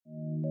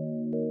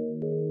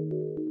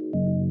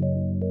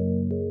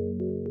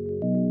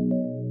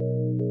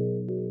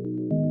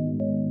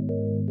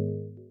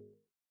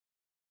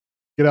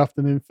Good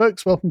afternoon,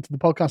 folks. Welcome to the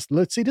podcast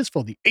Lotus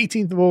for the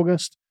 18th of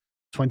August,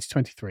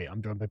 2023.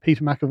 I'm joined by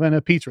Peter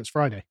McIlvenna. Peter, it's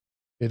Friday.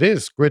 It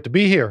is. Great to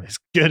be here. It's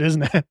good,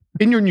 isn't it?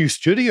 In your new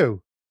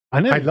studio. I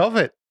know. I love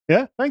it.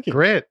 Yeah, thank you.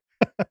 Great.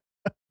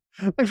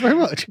 Thanks very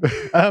much.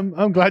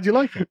 I'm glad you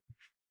like it.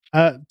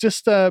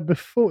 Just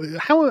before,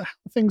 how are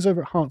things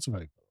over at Hearts of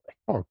Oak?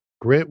 Oh,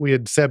 great. We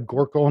had Seb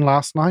Gorka on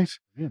last night.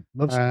 Yeah,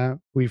 loves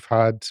We've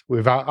had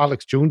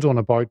Alex Jones on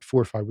about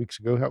 4 or 5 weeks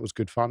ago. That was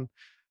good fun.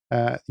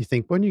 You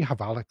think, when you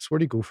have Alex, where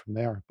do you go from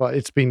there? But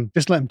it's been...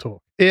 Just let him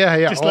talk.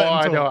 Yeah. Just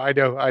let him talk.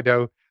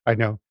 I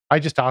know. I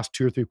just asked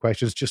 2 or 3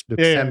 questions, just look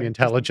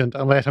semi-intelligent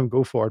and let him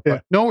go for it.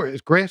 But no,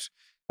 it's great.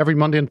 Every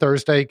Monday and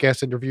Thursday,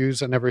 guest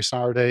interviews, and every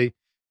Saturday,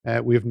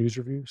 we have news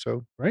review.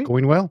 So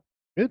going well.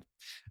 Good.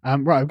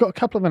 Right, I've got a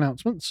couple of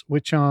announcements,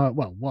 which are,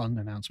 one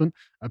announcement.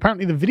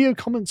 Apparently the video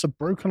comments are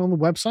broken on the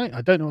website.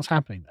 I don't know what's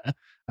happening there.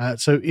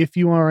 So if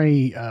you are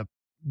a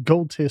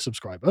gold tier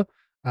subscriber,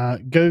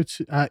 go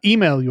to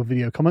email your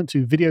video comment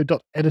to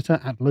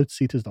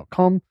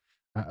video.editor@lotuseaters.com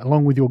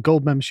along with your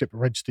gold membership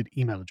registered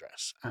email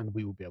address, and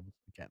we will be able to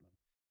get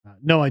them.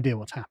 No idea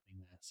what's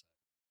happening there, so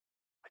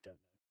I don't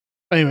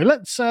know. Anyway,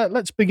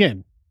 let's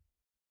begin.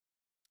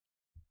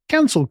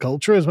 Cancel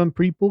culture is when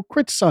people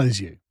criticize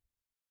you.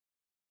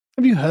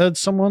 Have you heard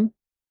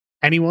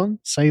anyone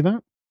say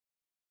that?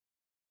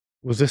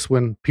 Was this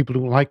when people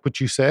don't like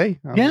what you say?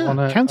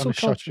 Cancel culture.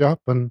 Shut you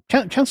up and...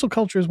 Cancel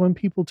culture is when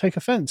people take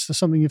offense to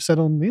something you've said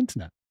on the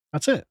internet.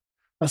 That's it.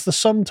 That's the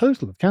sum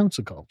total of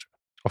cancel culture.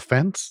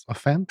 Offense?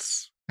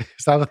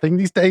 Is that a thing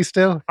these days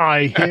still?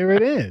 I hear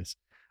it is.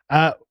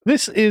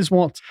 This is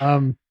what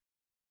I'm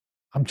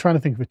trying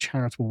to think of a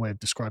charitable way of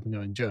describing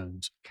Owen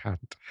Jones.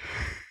 Can't.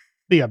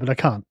 Yeah, but I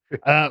can't.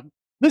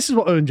 This is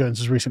what Owen Jones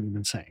has recently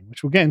been saying,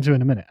 which we'll get into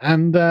in a minute.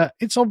 And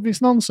it's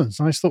obvious nonsense.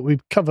 And I just thought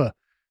we'd cover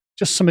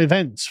just some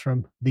events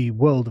from the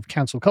world of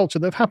cancel culture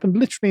that have happened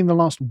literally in the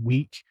last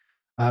week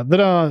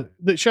that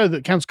show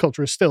that cancel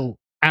culture is still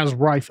as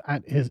rife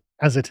as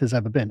it has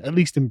ever been, at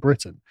least in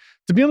Britain.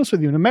 To be honest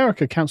with you, in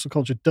America, cancel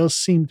culture does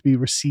seem to be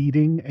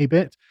receding a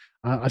bit.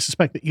 I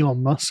suspect that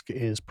Elon Musk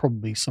is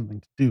probably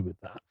something to do with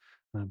that,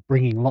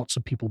 bringing lots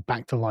of people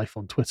back to life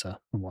on Twitter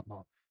and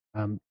whatnot.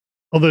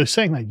 Although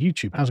saying that,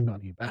 YouTube hasn't got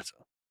any better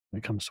when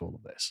it comes to all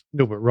of this.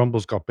 No, but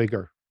Rumble's got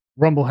bigger.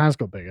 Rumble has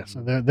got bigger,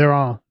 so there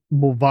are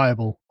more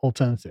viable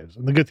alternatives.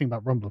 And the good thing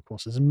about Rumble, of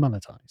course, is it's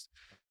monetized.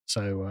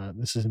 So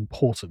this is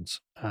important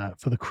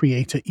for the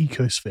creator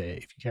ecosphere,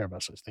 if you care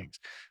about such things.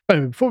 But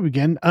anyway, before we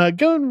begin,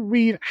 go and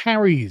read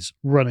Harry's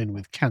run-in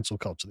with cancel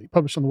culture that he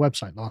published on the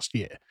website last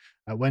year,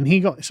 when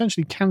he got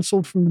essentially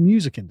cancelled from the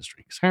music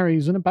industry because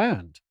Harry's in a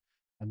band.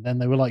 And then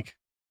they were like,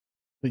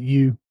 that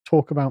you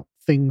talk about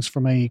things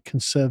from a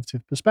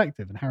conservative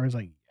perspective. And Harry's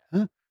like,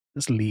 yeah,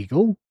 that's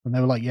legal. And they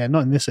were like, yeah,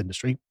 not in this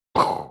industry.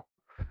 And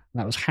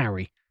that was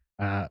Harry,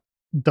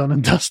 done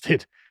and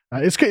dusted.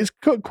 It's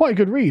quite a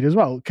good read as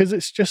well, because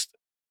it's just,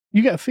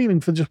 you get a feeling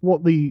for just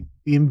what the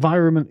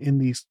environment in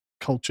these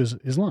cultures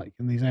is like,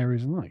 in these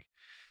areas is like.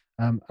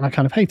 And I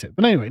kind of hate it.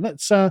 But anyway,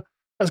 let's go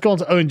on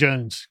to Owen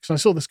Jones, because I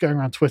saw this going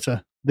around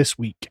Twitter this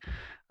week.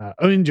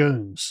 Owen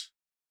Jones.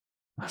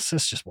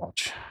 Let's just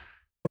watch.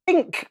 I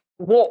think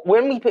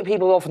when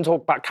people often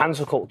talk about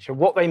cancel culture,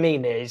 what they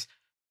mean is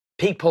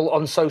people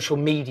on social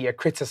media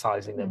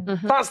criticizing them.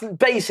 Mm-hmm. That's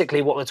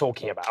basically what they're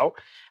talking about.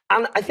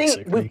 And I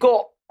think we've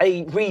got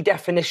a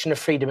redefinition of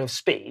freedom of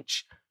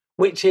speech,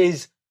 which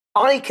is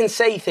I can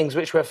say things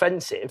which were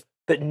offensive,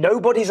 but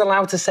nobody's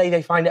allowed to say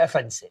they find it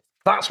offensive.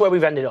 That's where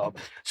we've ended up.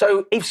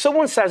 So if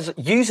someone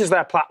uses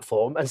their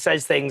platform and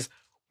says things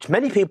which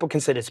many people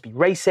consider to be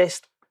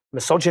racist,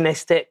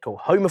 misogynistic, or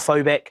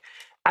homophobic,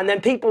 and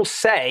then people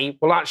say,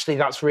 well, actually,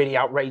 that's really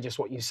outrageous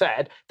what you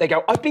said. They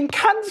go, I've been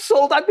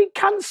cancelled.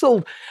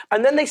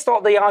 And then they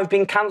start the I've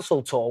been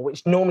cancelled tour,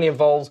 which normally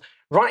involves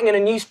writing in a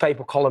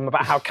newspaper column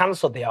about how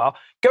cancelled they are,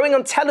 going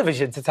on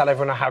television to tell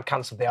everyone how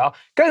cancelled they are,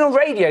 going on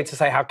radio to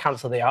say how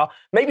cancelled they are,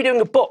 maybe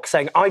doing a book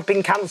saying, I've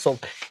been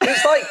cancelled.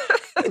 It's like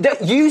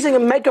they're using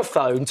a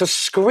megaphone to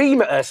scream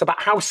at us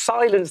about how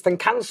silenced and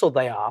cancelled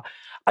they are.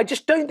 I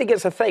just don't think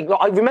it's a thing. Look,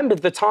 I remember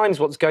the Times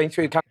what's going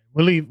through.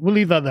 We'll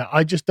leave that there.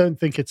 I just don't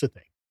think it's a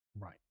thing.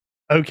 Right.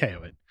 Okay,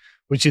 Owen.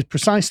 Which is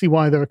precisely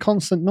why there are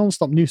constant,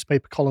 non-stop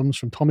newspaper columns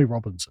from Tommy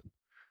Robinson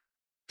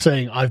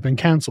saying, I've been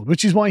cancelled,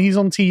 which is why he's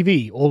on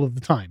TV all of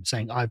the time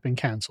saying, I've been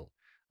cancelled.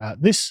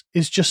 This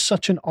is just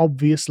such an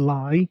obvious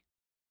lie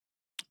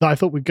that I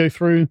thought we'd go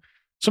through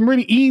some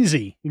really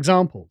easy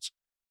examples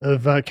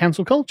of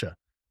cancel culture.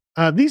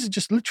 These are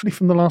just literally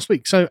from the last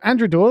week. So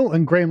Andrew Doyle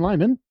and Graham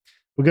Linehan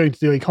were going to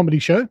do a comedy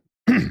show.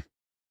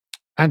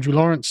 Andrew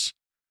Lawrence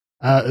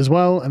as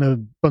well, and a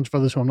bunch of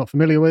others who I'm not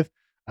familiar with.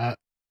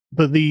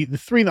 But the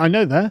three that I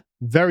know there,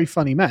 very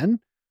funny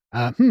men,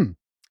 I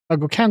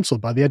got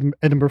cancelled by the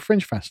Edinburgh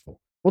Fringe Festival.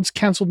 What does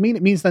cancelled mean?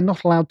 It means they're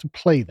not allowed to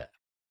play there.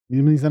 It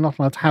means they're not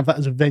allowed to have that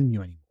as a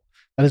venue anymore.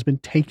 That has been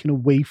taken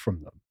away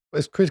from them.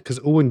 It's crazy because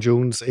Owen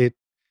Jones,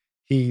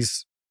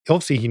 he's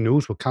obviously he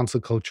knows what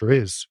cancel culture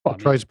is, but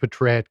tries to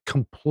portray it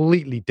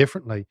completely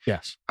differently.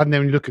 Yes. And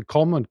then when you look at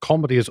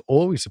comedy is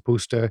always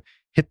supposed to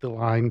hit the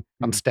line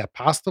and step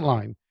past the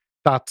line.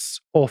 That's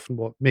often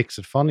what makes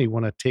it funny,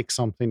 when it takes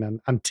something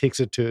and takes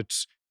it to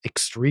its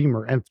extreme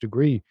or nth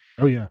degree.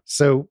 Oh, yeah.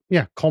 So,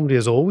 yeah, comedy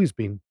has always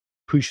been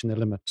pushing the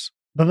limits.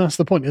 But that's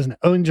the point, isn't it?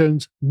 Owen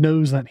Jones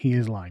knows that he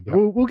is lying. Yep.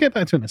 We'll get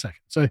back to it in a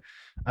second. So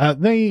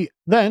they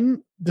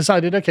then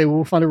decided, okay,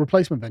 we'll find a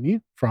replacement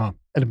venue for our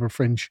Edinburgh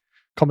Fringe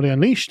Comedy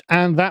Unleashed,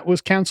 and that was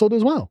cancelled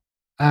as well.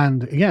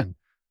 And again,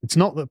 it's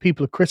not that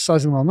people are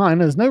criticising them online.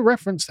 There's no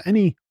reference to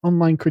any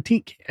online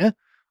critique here.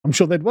 I'm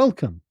sure they'd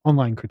welcome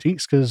online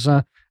critiques, because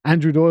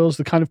Andrew Doyle's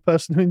the kind of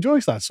person who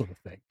enjoys that sort of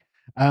thing.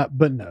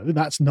 But no,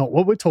 that's not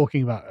what we're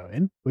talking about,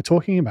 Owen. We're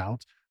talking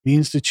about the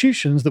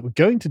institutions that were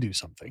going to do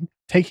something,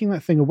 taking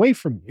that thing away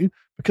from you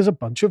because a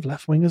bunch of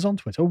left-wingers on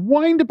Twitter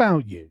whined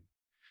about you.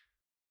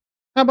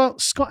 How about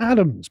Scott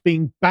Adams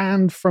being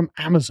banned from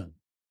Amazon?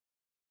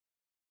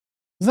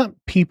 Is that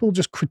people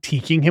just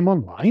critiquing him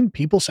online?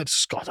 People said,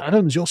 Scott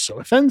Adams, you're so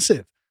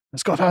offensive. And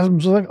Scott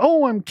Adams was like,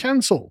 oh, I'm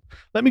cancelled.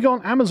 Let me go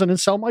on Amazon and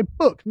sell my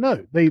book.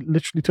 No, they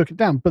literally took it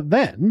down. But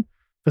then,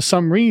 for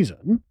some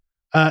reason,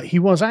 he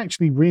was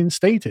actually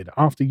reinstated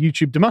after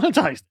YouTube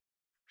demonetized him.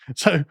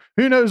 So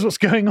who knows what's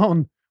going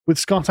on with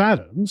Scott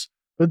Adams?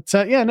 But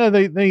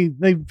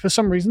they for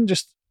some reason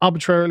just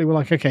arbitrarily were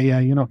like, okay, yeah,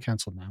 you're not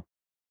cancelled now.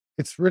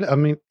 It's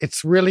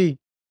really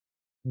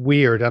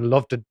weird. I'd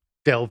love to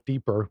delve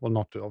deeper. Well,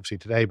 not obviously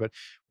today, but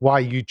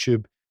why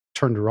YouTube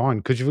turned around,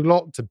 because you've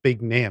lots of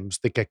big names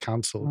that get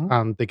cancelled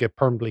and they get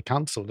permanently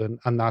cancelled,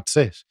 and that's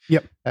it.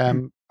 Yep.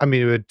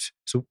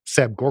 So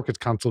Seb Gork is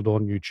cancelled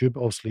on YouTube.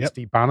 Obviously,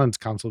 Steve Bannon's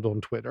cancelled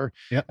on Twitter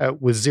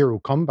with zero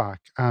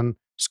comeback. And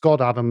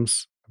Scott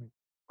Adams,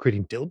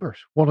 creating Dilbert,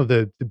 one of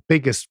the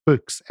biggest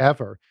books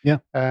ever. Yeah.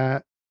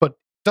 But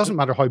it doesn't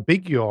matter how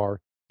big you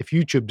are. If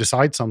YouTube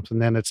decides something,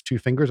 then it's two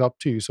fingers up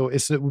to you. So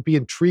it would be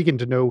intriguing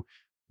to know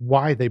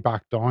why they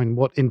backed down,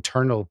 what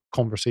internal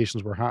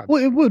conversations were had.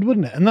 Well, it would,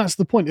 wouldn't it? And that's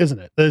the point, isn't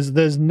it?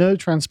 There's no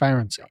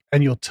transparency,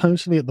 and you're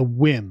totally at the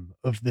whim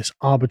of this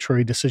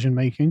arbitrary decision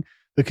making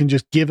that can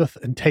just giveth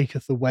and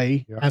taketh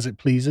away as it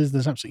pleases.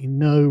 There's absolutely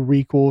no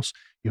recourse.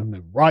 You have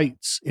no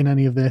rights in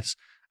any of this.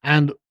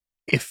 And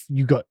if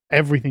you got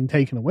everything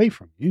taken away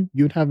from you,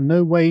 you'd have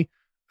no way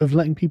of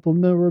letting people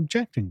know or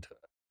objecting to it.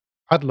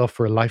 I'd love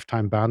for a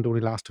lifetime ban to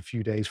only last a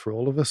few days for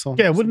all of us.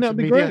 Wouldn't that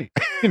be great?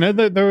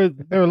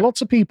 There are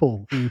lots of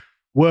people who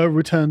were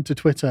returned to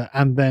Twitter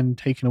and then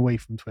taken away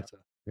from Twitter.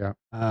 Yeah.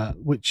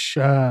 Which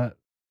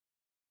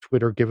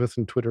Twitter giveth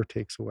and Twitter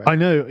takes away. I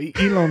know.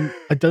 Elon,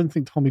 I don't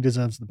think Tommy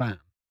deserves the ban.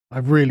 I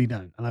really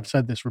don't. And I've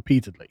said this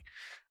repeatedly.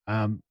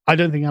 I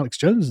don't think Alex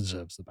Jones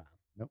deserves the ban.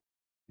 Nope.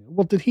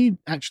 What did he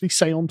actually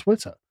say on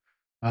Twitter?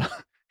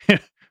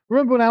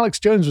 Remember when Alex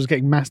Jones was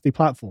getting massively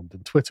platformed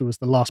and Twitter was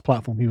the last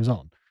platform he was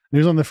on? And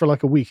he was on there for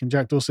like a week, and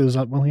Jack Dorsey was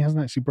like, well, he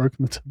hasn't actually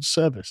broken the terms of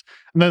service.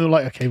 And then they're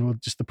like, okay, well,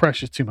 just the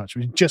pressure's too much.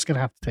 We're just going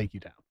to have to take you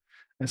down.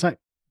 And it's like,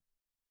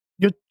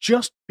 you're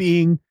just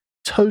being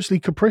totally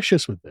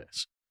capricious with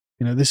this.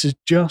 This is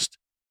just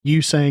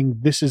you saying,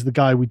 this is the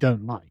guy we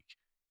don't like.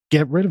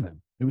 Get rid of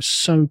him. It was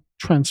so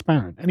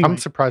transparent. Anyway, I'm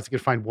surprised you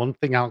could find one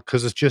thing out,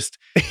 because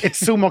it's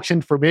so much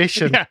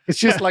information. It's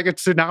just like a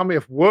tsunami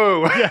of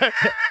whoa.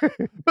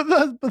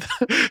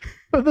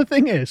 But the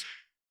thing is,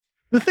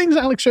 the things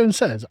Alex Jones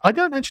says, I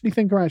don't actually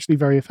think are actually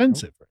very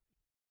offensive.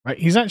 Right?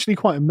 He's actually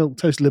quite a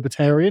milquetoast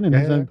libertarian in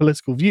his own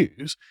political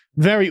views.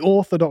 Very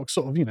orthodox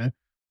sort of,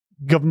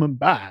 government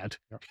bad,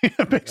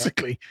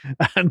 basically.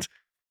 Yeah. And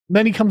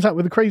then he comes out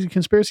with a crazy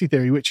conspiracy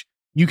theory, which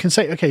you can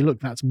say, okay,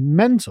 look, that's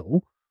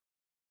mental,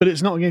 but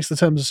it's not against the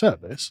terms of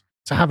service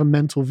to have a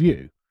mental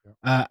view.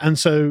 Yeah. And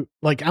so,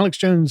 like, Alex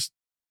Jones,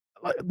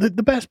 like,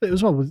 the best bit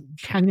as well was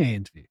Kanye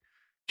interview.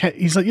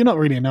 He's like, you're not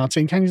really a Nazi.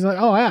 And Kanye's like,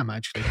 oh, I am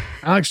actually.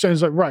 Alex Jones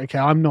is like, right, okay,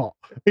 I'm not.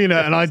 And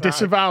I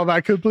disavow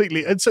that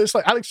completely. And so it's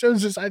like Alex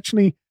Jones is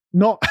actually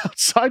not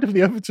outside of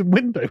the Overton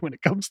window when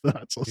it comes to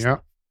that sort of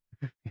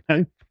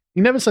stuff.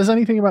 He never says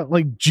anything about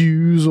like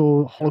Jews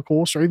or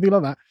Holocaust or anything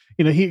like that.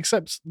 He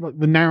accepts like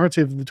the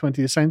narrative of the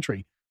 20th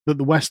century that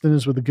the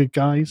Westerners were the good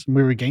guys and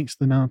we're against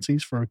the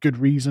Nazis for a good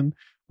reason.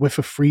 We're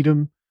for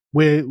freedom.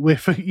 We're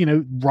for,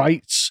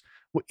 rights.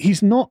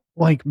 He's not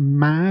like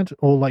mad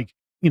or like,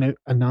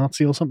 a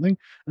Nazi or something.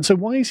 And so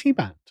why is he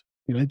banned?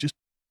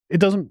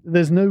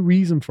 There's no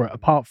reason for it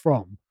apart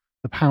from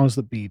the powers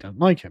that be don't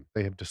like him.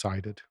 They have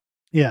decided.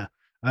 Yeah.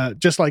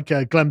 Just like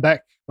Glenn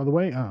Beck, by the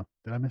way. Oh,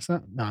 did I miss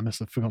that? No, I must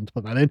have forgotten to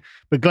put that in.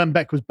 But Glenn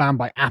Beck was banned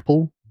by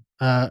Apple,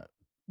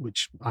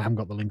 which I haven't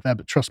got the link there,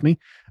 but trust me,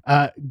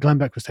 Glenn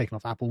Beck was taken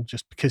off Apple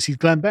just because he's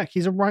Glenn Beck.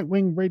 He's a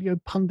right-wing radio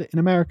pundit in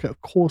America. Of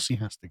course he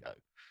has to go.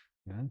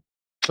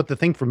 But the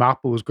thing from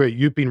Apple was great.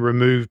 You've been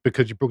removed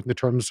because you broke the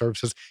terms of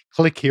services.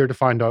 Click here to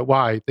find out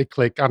why. They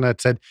click and it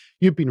said,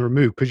 you've been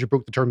removed because you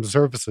broke the terms of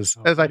services.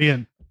 Oh, it's like,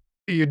 you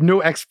had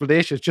no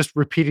explanation. It's just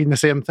repeating the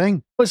same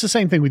thing. Well, it's the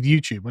same thing with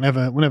YouTube.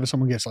 Whenever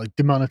someone gets like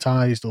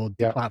demonetized or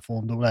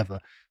deplatformed or whatever,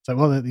 it's like,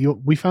 well,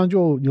 we found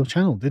your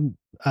channel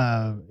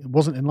it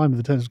wasn't in line with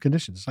the terms and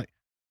conditions. It's like,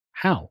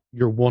 how?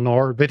 Your 1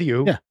 hour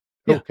video? Yeah.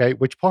 Okay,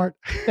 which part?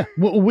 Yeah.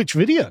 Well, which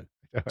video?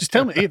 Just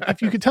tell me.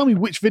 If you could tell me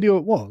which video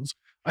it was,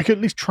 I could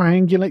at least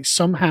triangulate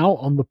somehow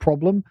on the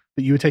problem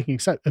that you were taking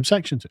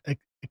exception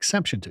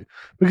to.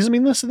 Because, I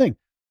mean, that's the thing.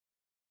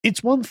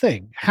 It's one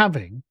thing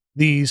having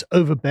these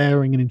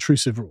overbearing and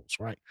intrusive rules,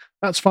 right?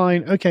 That's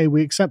fine. Okay,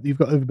 we accept that you've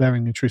got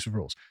overbearing and intrusive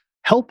rules.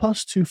 Help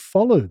us to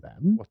follow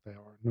them. What they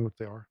are, know what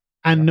they are.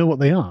 And know what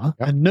they are,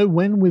 and know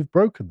when we've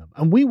broken them.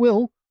 And we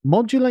will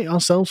modulate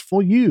ourselves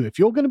for you. If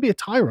you're going to be a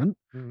tyrant,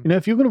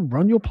 if you're going to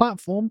run your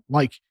platform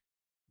like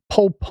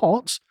Pol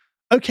Pot,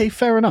 okay,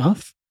 fair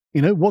enough.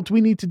 What do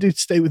we need to do to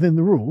stay within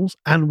the rules?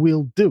 And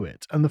we'll do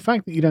it. And the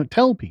fact that you don't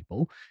tell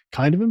people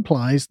kind of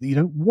implies that you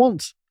don't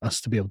want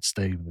us to be able to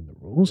stay within the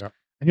rules. Yep.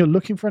 And you're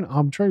looking for an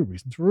arbitrary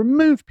reason to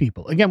remove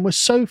people. Again, we're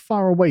so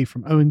far away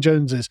from Owen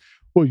Jones's,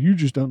 well, you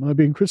just don't know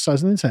being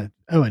criticized on the internet.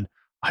 Owen,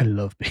 I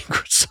love being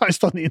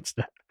criticized on the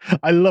internet.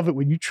 I love it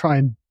when you try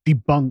and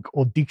debunk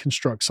or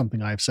deconstruct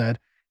something I've said.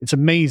 It's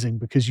amazing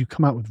because you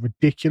come out with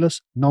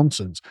ridiculous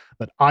nonsense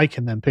that I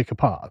can then pick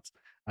apart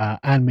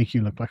and make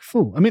you look like a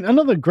fool. I mean,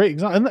 another great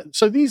example.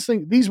 So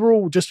these were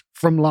all just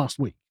from last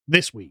week,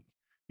 this week,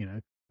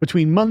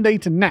 between Monday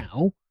to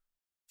now,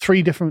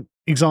 3 different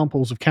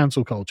examples of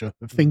cancel culture,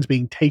 of things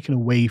being taken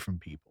away from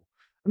people.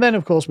 And then,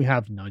 of course, we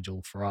have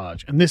Nigel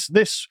Farage. And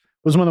this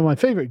was one of my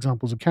favorite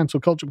examples of cancel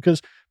culture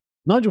because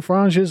Nigel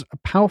Farage is a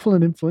powerful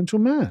and influential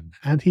man,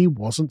 and he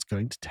wasn't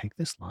going to take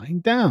this lying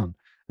down.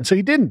 And so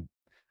he didn't.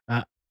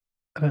 I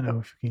don't know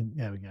if we can.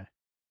 There we go.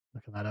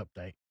 Look at that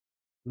update.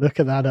 Look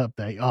at that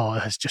update. Oh,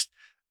 that's just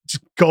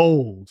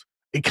gold.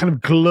 It kind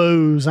of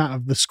glows out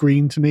of the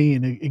screen to me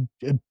in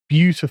a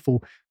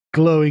beautiful,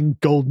 glowing,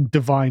 golden,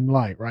 divine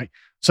light, right?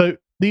 So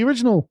the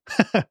original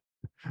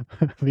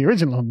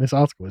on this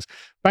article was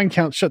bank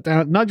account shut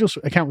down. Nigel's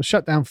account was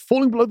shut down,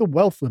 falling below the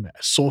wealth limit,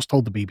 a source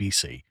told the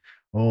BBC.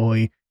 Oh,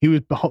 he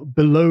was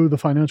below the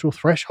financial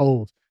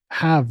threshold to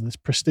have this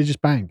prestigious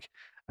bank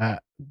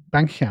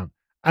account.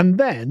 And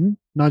then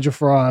Nigel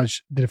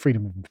Farage did a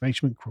Freedom of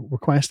Information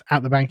request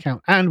at the bank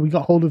account, and we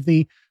got hold of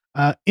the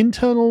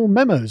internal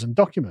memos and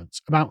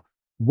documents about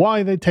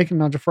why they'd taken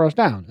Nigel Farage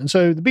down. And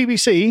so the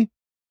BBC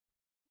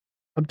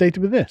updated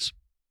with this.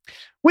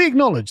 We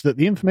acknowledge that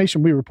the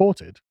information we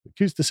reported,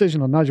 whose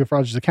decision on Nigel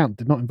Farage's account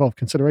did not involve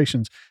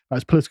considerations about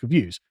his political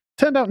views,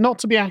 turned out not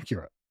to be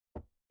accurate.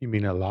 You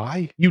mean a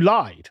lie? You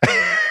lied.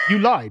 You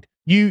lied.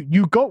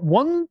 You got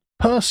one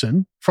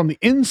person from the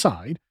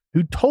inside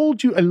who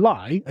told you a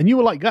lie, and you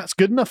were like, that's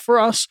good enough for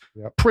us.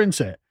 Yep.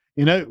 Print it.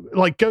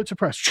 Go to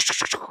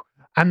press.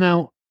 And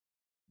now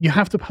you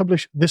have to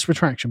publish this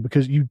retraction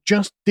because you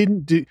just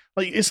didn't do...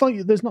 it's like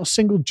there's not a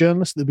single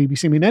journalist at the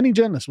BBC. I mean, any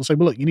journalist will say,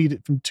 well, look, you need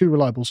it from 2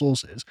 reliable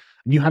sources,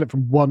 and you had it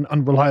from 1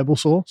 unreliable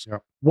source.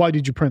 Yep. Why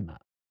did you print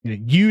that?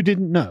 You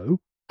didn't know,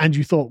 and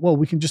you thought, well,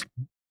 we can just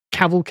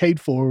cavalcade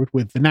forward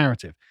with the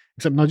narrative.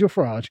 Except Nigel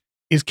Farage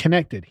is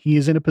connected. He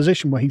is in a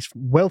position where he's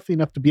wealthy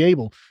enough to be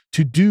able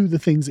to do the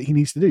things that he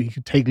needs to do. He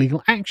could take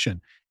legal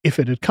action if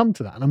it had come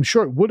to that. And I'm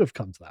sure it would have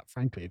come to that,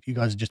 frankly, if you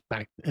guys had just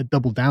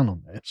doubled down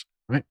on this,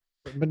 right?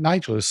 But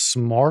Nigel is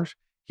smart.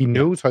 He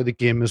knows how the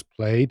game is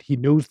played. He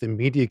knows the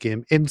media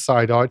game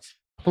inside out.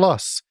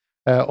 Plus,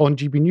 on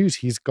GB News,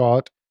 he's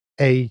got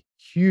a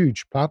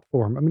huge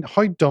platform. I mean,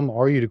 how dumb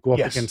are you to go up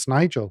against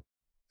Nigel?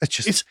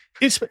 It's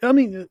I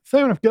mean,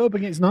 fair enough, go up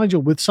against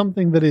Nigel with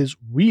something that is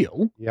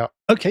real. Yeah.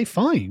 Okay,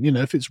 fine.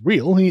 If it's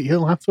real,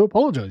 he'll have to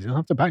apologize. He'll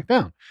have to back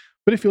down.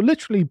 But if you're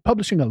literally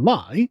publishing a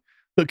lie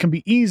that can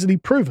be easily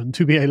proven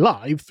to be a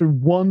lie through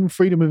 1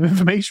 Freedom of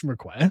Information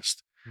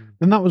request,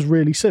 then that was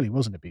really silly,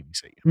 wasn't it,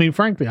 BBC? I mean,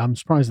 frankly, I'm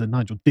surprised that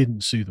Nigel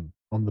didn't sue them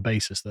on the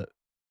basis that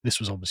this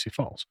was obviously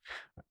false.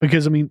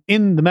 Because, I mean,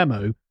 in the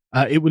memo,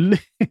 it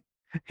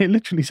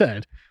literally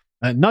said,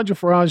 Nigel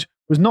Farage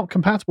was not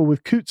compatible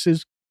with Coots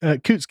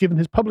given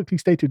his publicly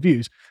stated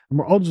views and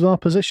were odds with our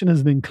position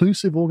as an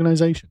inclusive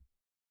organization.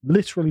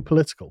 Literally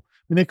political.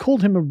 I mean, they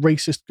called him a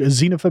racist, a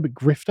xenophobic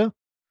grifter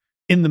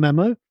in the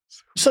memo.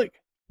 It's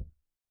like,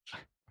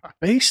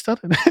 based, I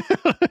don't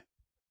know.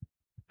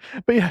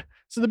 But yeah,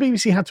 so the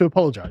BBC had to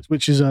apologize,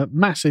 which is a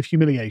massive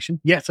humiliation.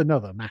 Yet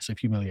another massive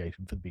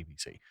humiliation for the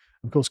BBC.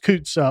 Of course,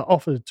 Coots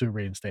offered to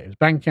reinstate his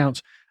bank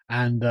accounts,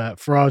 and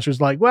Farage was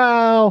like,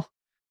 well,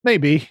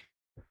 maybe.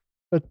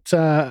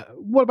 But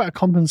what about a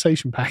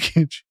compensation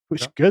package?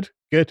 Which, good.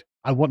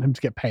 I want him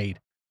to get paid.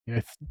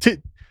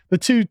 The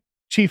 2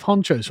 chief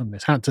honchos from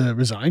this had to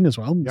resign as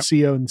well. The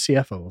CEO and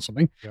CFO or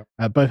something.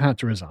 Both had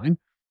to resign.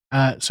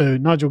 So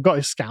Nigel got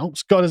his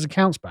scalps, got his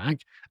accounts back,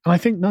 and I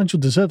think Nigel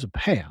deserves a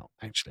payout,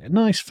 actually. A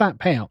nice fat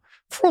payout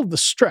for all the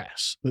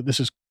stress that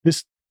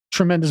this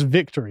tremendous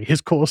victory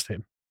has caused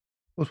him.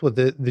 Well,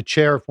 the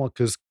chair of one,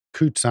 because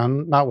Coots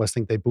and Natwest, I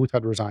think they both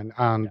had to resign,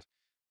 and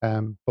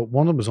but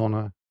one of them was on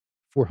a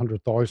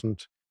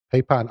 400,000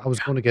 pay plan. I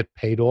was going to get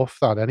paid off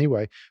that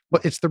anyway.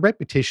 But it's the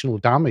reputational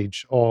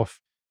damage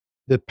of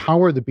the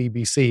power of the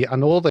BBC,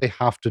 and all they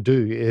have to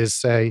do is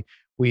say,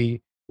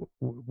 we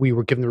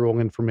were given the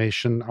wrong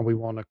information and we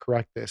want to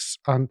correct this.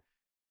 And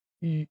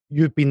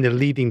you've been the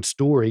leading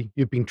story.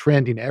 You've been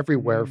trending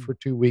everywhere for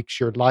 2 weeks.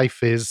 Your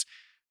life is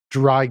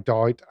dragged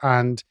out,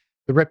 and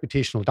the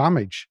reputational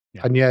damage.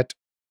 And yet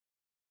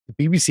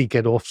the BBC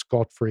get off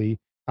scot-free,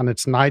 and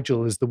it's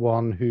Nigel is the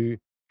one who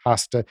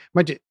has to,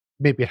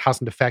 maybe it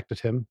hasn't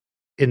affected him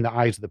in the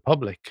eyes of the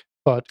public,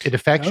 but it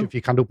affects you if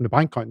you can't open a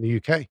bank account in the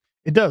UK.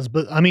 It does,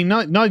 but I mean,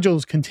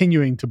 Nigel's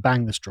continuing to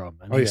bang this drum,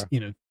 and he's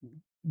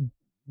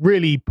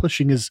really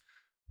pushing his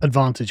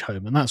advantage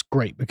home, and that's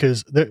great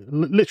because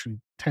literally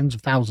tens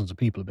of thousands of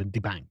people have been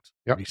debanked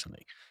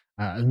recently,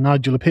 and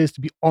Nigel appears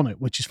to be on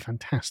it, which is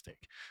fantastic.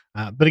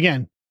 But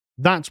again,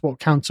 that's what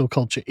cancel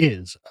culture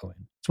is,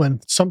 Owen. It's when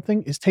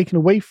something is taken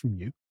away from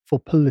you for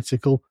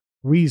political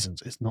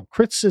reasons. It's not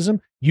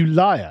criticism, you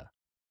liar.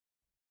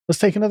 Let's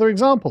take another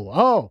example.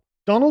 Oh,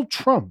 Donald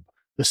Trump,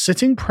 the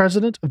sitting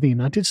president of the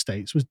United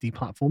States, was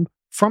deplatformed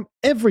from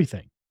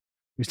everything.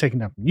 He was taken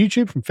down from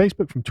YouTube, from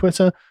Facebook, from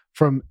Twitter,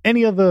 from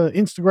any other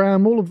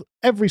Instagram,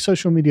 every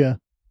social media,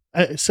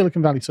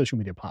 Silicon Valley social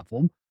media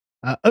platform,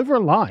 over a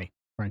lie,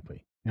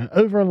 frankly,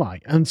 over a lie.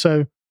 And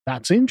so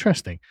that's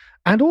interesting.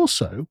 And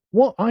also,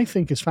 what I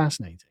think is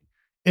fascinating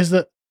is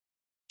that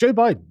Joe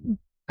Biden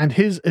and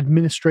his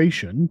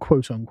administration,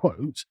 quote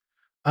unquote,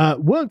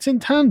 worked in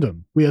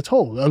tandem. We are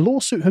told a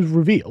lawsuit has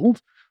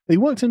revealed they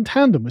worked in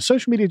tandem with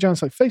social media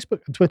giants like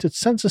Facebook and Twitter to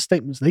censor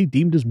statements they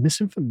deemed as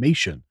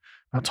misinformation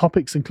about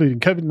topics including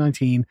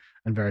COVID-19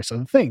 and various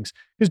other things.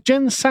 Because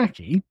Jen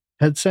Psaki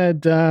had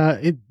said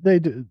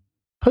they'd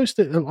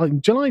posted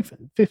like July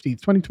 15th,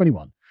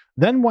 2021.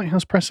 Then White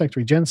House Press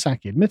Secretary Jen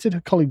Psaki admitted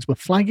her colleagues were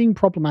flagging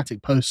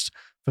problematic posts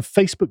for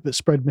Facebook that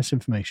spread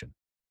misinformation.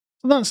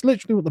 So that's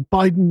literally what the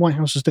Biden White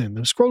House was doing.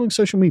 They were scrolling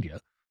social media,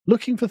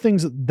 looking for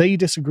things that they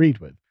disagreed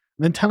with, and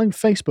then telling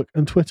Facebook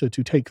and Twitter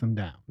to take them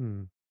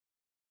down.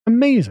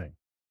 Amazing.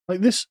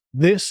 Like this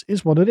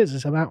is what it is.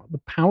 It's about the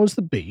powers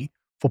that be,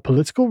 for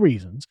political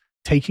reasons,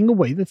 taking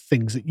away the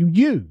things that you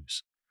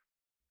use.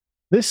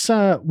 This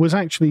was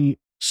actually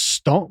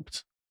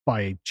stopped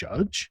by a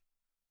judge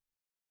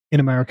in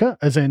America,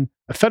 as in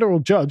a federal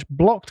judge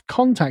blocked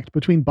contact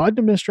between Biden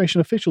administration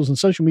officials and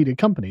social media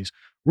companies,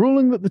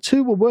 ruling that the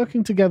two were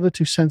working together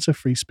to censor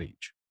free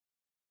speech.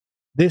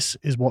 This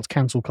is what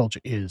cancel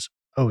culture is,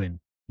 Owen,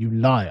 you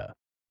liar.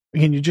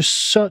 Again, you're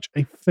just such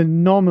a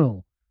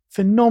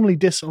phenomenally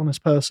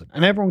dishonest person,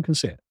 and everyone can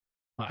see it.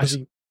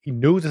 He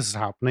knows this is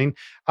happening.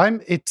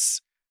 The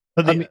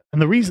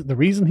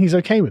reason he's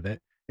okay with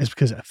it is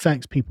because it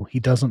affects people he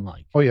doesn't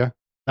like. Oh yeah,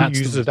 he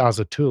uses it as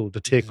a tool to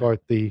take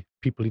out the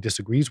people he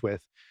disagrees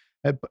with.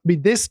 But I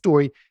mean, this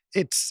story,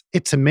 it's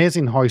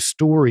amazing how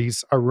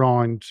stories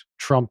around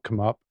Trump come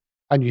up,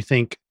 and you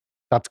think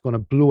that's going to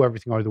blow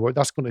everything out of the world.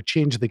 That's going to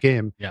change the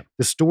game. Yeah.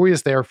 The story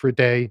is there for a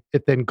day,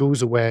 it then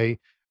goes away,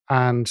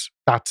 and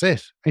that's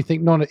it. I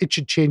think no, it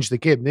should change the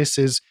game.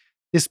 This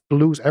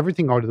blows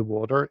everything out of the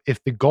water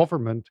if the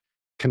government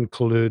can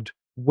collude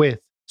with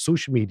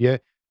social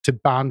media to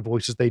ban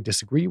voices they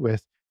disagree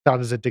with.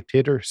 That is a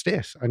dictator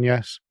state. And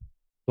yes,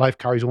 life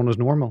carries on as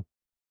normal.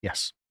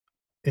 Yes.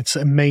 It's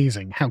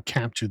amazing how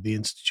captured the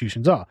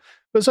institutions are.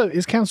 But so,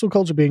 is cancel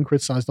culture being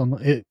criticized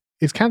online?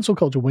 Is cancel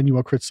culture when you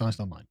are criticized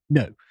online?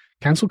 No.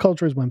 Cancel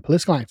culture is when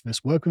political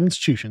activists work with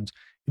institutions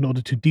in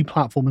order to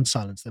deplatform and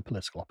silence their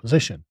political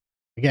opposition.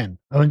 Again,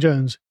 Owen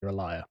Jones, you're a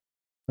liar.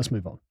 Let's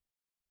move on.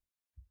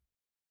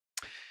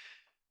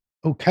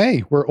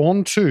 Okay, we're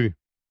on to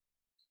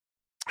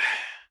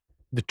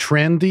the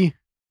trendy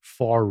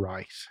far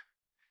right.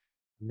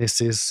 This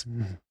is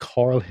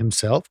Carl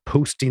himself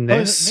posting this.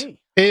 Oh, is it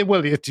me?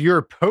 Well, it's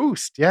your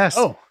post, yes.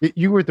 Oh.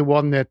 You were the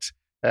one that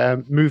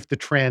moved the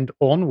trend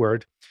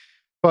onward.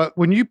 But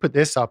when you put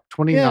this up,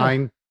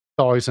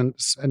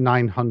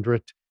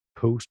 29,900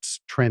 posts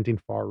trending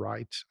far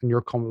right, and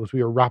your comment was,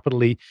 we are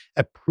rapidly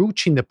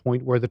approaching the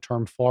point where the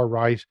term far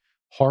right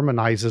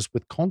harmonizes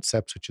with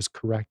concepts such as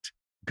correct,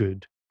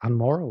 good, and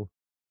moral,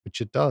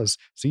 which it does.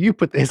 So you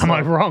put this Am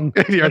I wrong?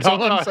 That's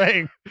all I'm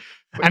saying.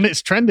 And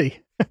it's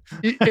trendy.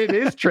 It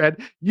is trend.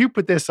 You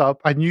put this up,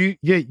 and you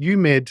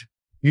made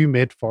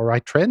far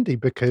right trendy,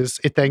 because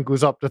it then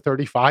goes up to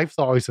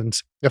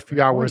 35,000 a few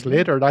hours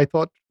later. And I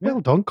thought, well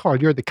done, Carl.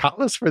 You're the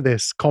catalyst for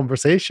this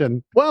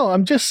conversation. Well,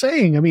 I'm just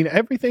saying. I mean,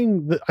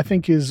 everything that I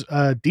think is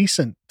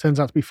decent turns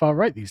out to be far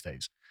right these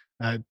days.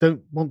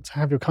 Don't want to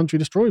have your country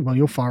destroyed. Well,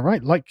 you're far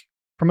right. Like,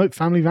 promote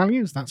family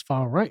values. That's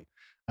far right.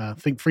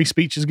 Think free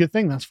speech is a good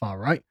thing. That's far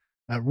right.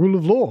 Rule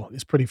of law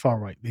is pretty far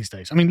right these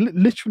days. I mean,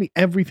 literally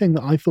everything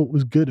that I thought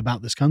was good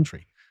about this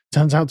country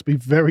turns out to be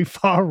very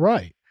far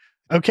right.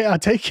 Okay, I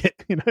take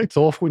it. It's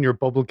awful when your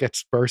bubble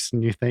gets burst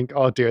and you think,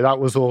 oh dear, that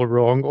was all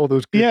wrong. All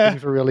those good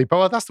things were really,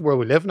 but that's the world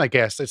we live in, I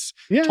guess. It's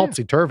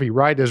topsy-turvy.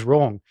 Right is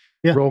wrong.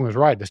 Yeah. Wrong is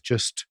right. It's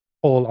just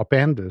all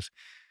upended.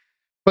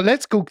 But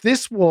let's go.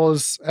 This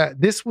was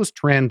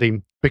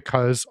trending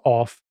because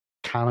of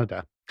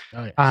Canada.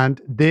 Oh, yes.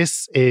 And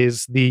this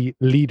is the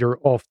leader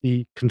of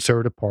the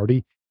Conservative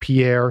Party,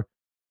 Pierre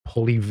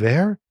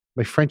Poilievre.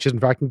 My French isn't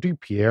very, I can do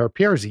Pierre.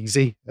 Pierre's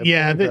easy.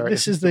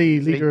 This is the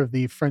leader of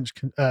the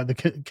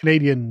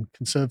Canadian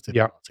Conservative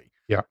Party.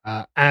 Yeah.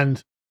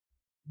 And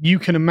you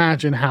can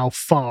imagine how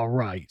far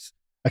right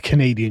a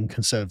Canadian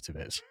Conservative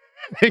is.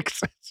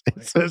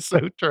 It's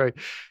so true.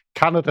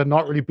 Canada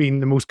not really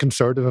being the most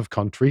conservative of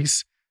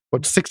countries.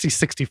 what,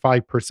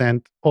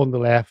 60-65% on the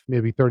left,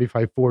 maybe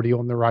 35-40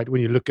 on the right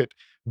when you look at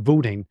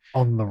voting.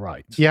 On the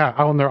right. Yeah,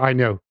 on there, I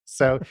know.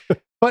 So,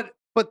 but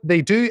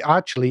they do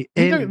actually...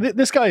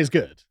 This guy is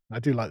good. I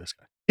do like this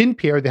guy. In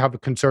Pierre, they have a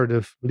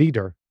conservative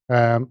leader.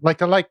 I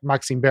like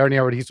Maxime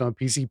Bernier, he's on a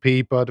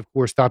PCP, but of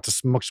course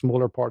that's a much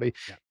smaller party.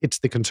 Yeah. It's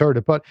the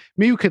conservative. But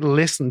maybe you could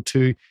listen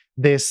to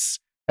this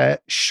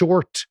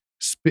short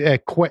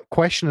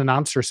question and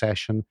answer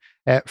session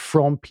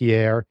from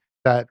Pierre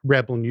that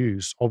Rebel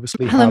News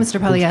obviously. Hello, Mr.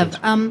 Poilievre.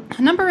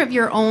 A number of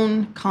your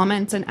own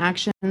comments and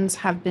actions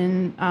have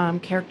been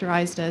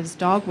characterized as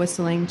dog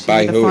whistling to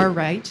the far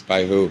right.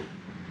 By who?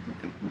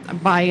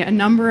 By a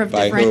number of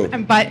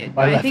different. By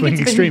I think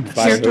it's been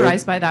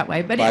characterized by that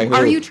way. But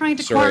are you trying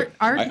to court?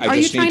 Are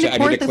you trying to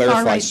court the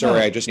far right? Sorry,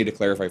 I just need to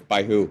clarify.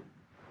 By who?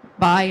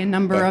 By a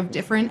number of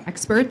different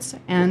experts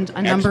and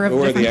a number of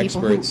different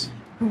people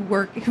who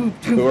work in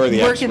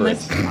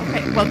this.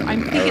 Okay, well, I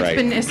think it's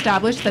been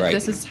established that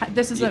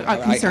this is a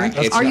concern.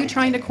 Are you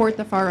trying to court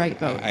the far right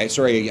vote?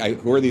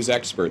 Who are these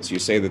experts? You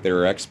say that there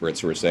are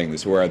experts who are saying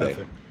this. Who are they?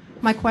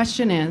 My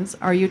question is,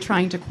 are you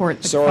trying to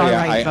court the far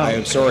right vote?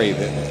 I'm sorry.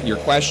 Your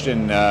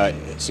question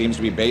seems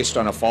to be based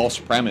on a false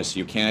premise.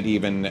 You can't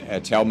even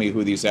tell me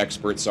who these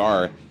experts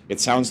are. It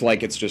sounds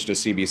like it's just a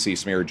CBC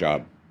smear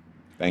job.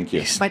 Thank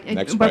you.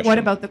 But what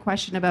about the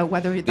question about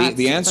whether that's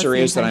the answer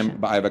is that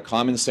I have a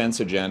common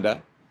sense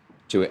agenda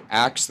to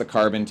axe the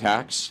carbon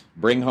tax,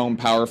 bring home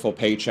powerful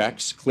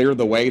paychecks, clear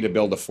the way to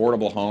build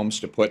affordable homes,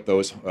 to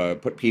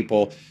put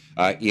people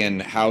in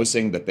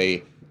housing that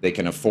they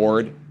can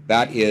afford.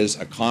 That is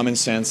a common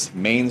sense,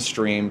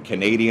 mainstream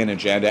Canadian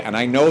agenda. And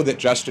I know that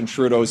Justin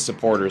Trudeau's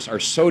supporters are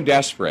so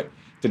desperate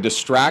to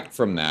distract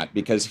from that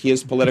because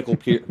his political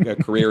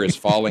career is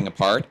falling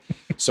apart.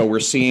 So we're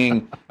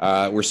seeing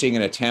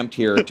an attempt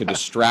here to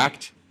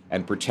distract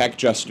and protect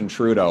Justin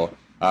Trudeau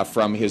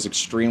from his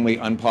extremely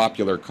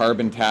unpopular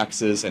carbon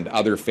taxes and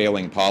other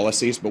failing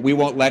policies. But we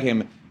won't let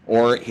him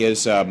or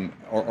his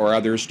or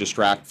others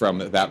distract from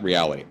that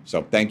reality.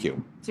 So thank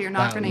you. So you're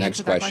not going to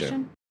answer that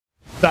question?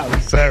 That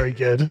was very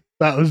good.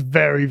 That was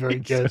very, very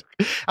good.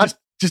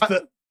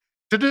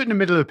 To do it in the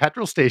middle of a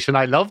petrol station,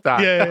 I love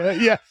that.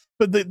 Yeah.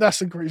 But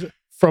that's a great...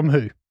 From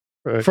who?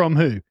 Right. From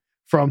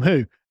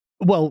who?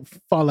 Well,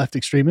 far left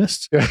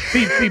extremists. Yeah.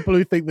 People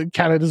who think that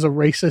Canada's a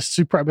racist,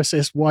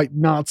 supremacist, white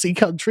Nazi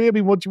country. I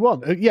mean, what do you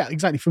want? Yeah,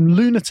 exactly. From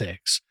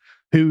lunatics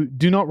who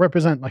do not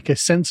represent like a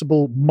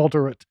sensible,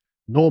 moderate,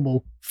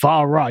 normal,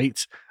 far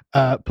right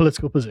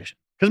political position.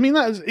 Because I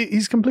mean,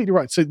 he's completely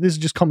right. So this is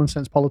just common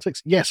sense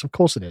politics. Yes, of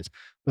course it is.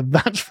 But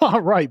that's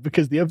far right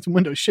because the Overton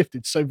window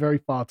shifted so very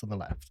far to the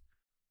left.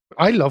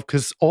 I love,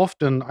 because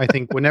often I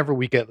think whenever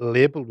we get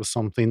labeled with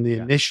something, the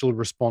initial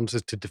response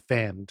is to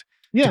defend,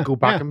 to go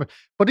back.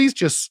 But he's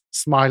just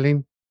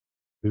smiling.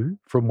 Who?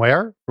 From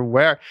where? From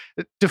where?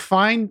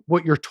 Define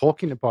what you're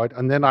talking about,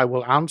 and then I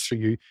will answer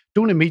you.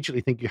 Don't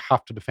immediately think you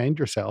have to defend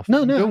yourself.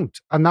 No. Don't.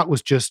 And that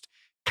was just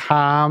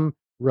calm,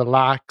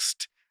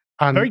 relaxed,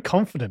 and very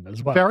confident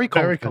as well. Very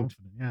confident.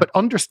 Yeah. But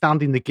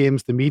understanding the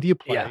games the media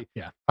play.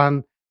 Yeah.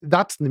 And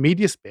that's in the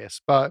media space.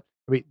 But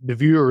I mean, the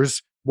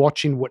viewers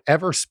watching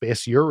whatever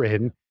space you're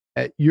in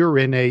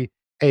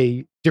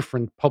a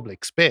different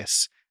public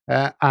space.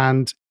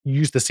 And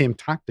use the same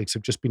tactics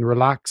of just being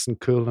relaxed and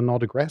cool and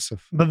not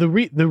aggressive. But the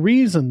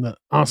reason that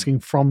asking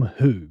from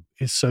who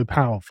is so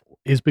powerful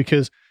is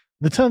because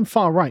the term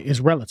far right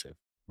is relative,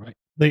 right?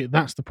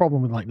 That's the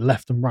problem with like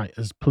left and right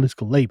as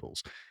political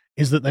labels,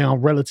 is that they are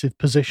relative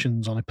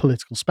positions on a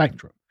political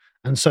spectrum.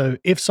 And so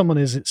if someone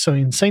is so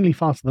insanely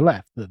far to the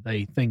left that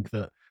they think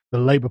that the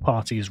Labour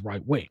Party is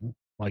right wing,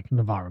 like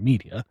Navarra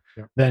Media,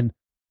 then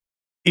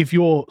if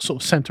you're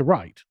sort of centre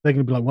right, they're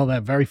going to be like, well,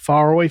 they're very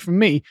far away from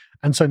me,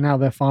 and so now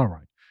they're far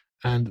right.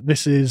 And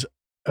this is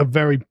a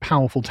very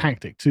powerful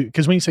tactic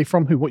because when you say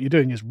from who, what you're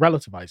doing is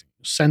relativizing,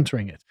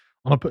 centering it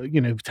on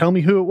tell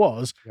me who it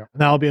was,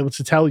 and I'll be able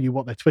to tell you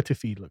what their Twitter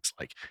feed looks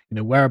like,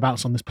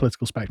 whereabouts on this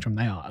political spectrum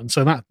they are. And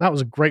so that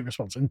was a great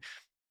response. And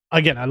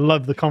again, I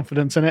love the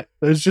confidence in it.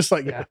 It was just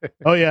like,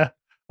 oh yeah,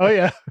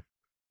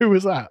 who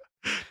was that?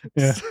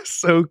 Yeah,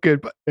 so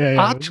good. But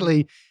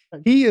actually,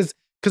 he is,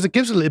 because it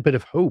gives a little bit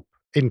of hope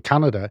in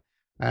Canada,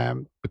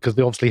 because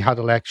they obviously had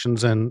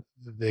elections and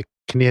the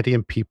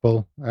Canadian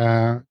people,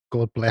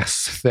 God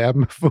bless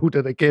them,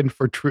 voted again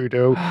for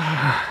Trudeau.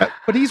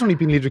 But he's only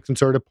been leader of the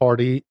Conservative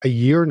Party a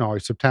year now,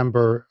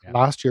 September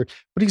last year.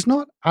 But he's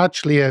not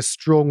actually a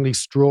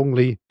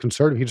strongly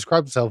conservative. He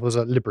describes himself as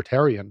a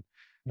libertarian.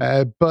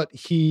 But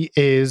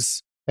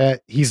he's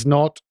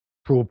not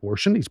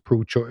pro-abortion. He's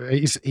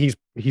pro-choice. He's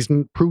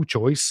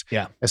pro-choice.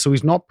 Yeah. So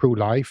he's not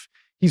pro-life.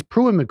 He's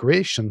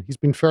pro-immigration. He's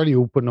been fairly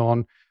open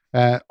on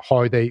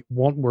how they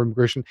want more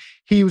immigration.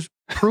 He was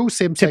pro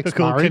same-sex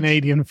typical marriage.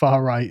 Canadian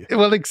far right.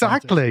 Well,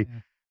 exactly.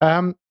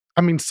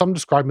 I mean, some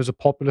describe him as a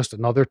populist.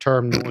 Another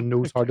term, no one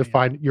knows how to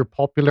define. You're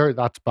popular,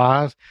 that's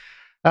bad.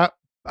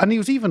 And he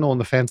was even on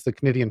the fence with the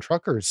Canadian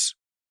truckers.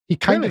 He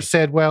kind of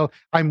said, well,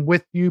 I'm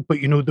with you, but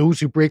those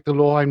who break the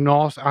law, I'm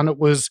not. And it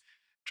was,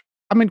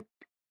 I mean,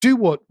 do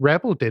what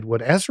Rebel did,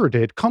 what Ezra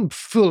did, come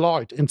full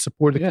out in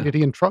support of the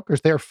Canadian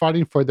truckers. They're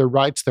fighting for their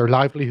rights, their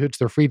livelihoods,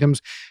 their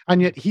freedoms.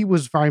 And yet he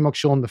was very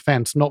much on the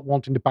fence, not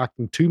wanting to back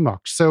them too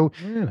much. So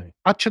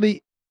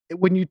actually,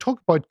 when you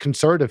talk about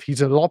conservative,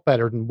 he's a lot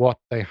better than what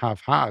they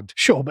have had.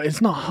 Sure, but it's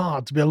not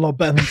hard to be a lot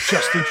better than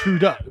Justin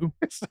Trudeau.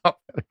 It's not.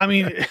 I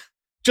mean,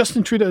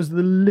 Justin Trudeau is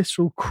the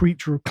literal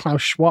creature of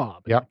Klaus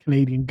Schwab in the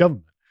Canadian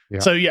government. Yeah.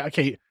 So,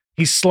 okay,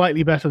 he's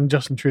slightly better than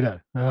Justin Trudeau.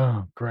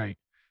 Oh, great.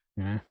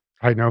 Yeah.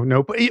 I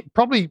know, but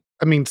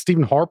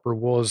Stephen Harper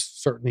was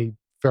certainly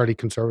fairly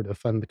conservative,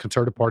 and the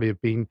Conservative Party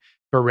have been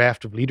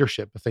bereft of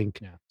leadership, I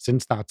think,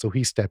 since that. So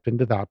he stepped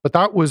into that. But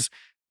that was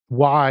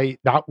why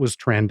that was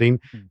trending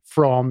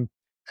from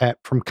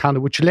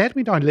Canada, which led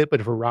me down a little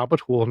bit of a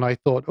rabbit hole. And I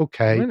thought,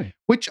 okay,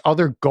 which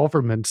other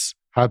governments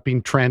have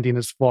been trending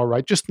as far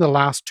right just in the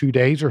last 2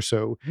 days or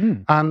so?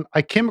 And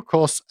I came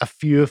across a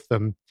few of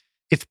them.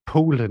 It's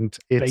Poland.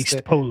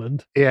 It's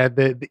Poland. Yeah,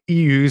 the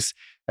EU's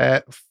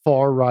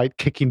far right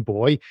kicking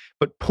boy.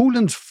 But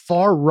Poland's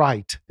far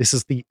right, this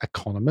is The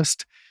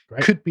Economist,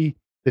 could be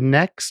the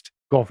next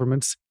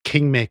government's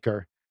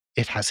kingmaker.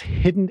 It has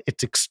hidden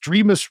its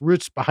extremist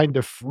roots behind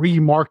a free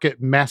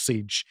market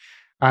message.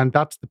 And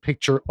that's the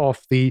picture of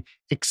the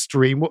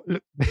extreme,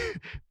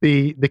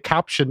 the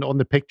caption on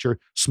the picture,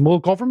 small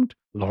government,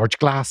 large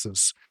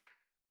glasses.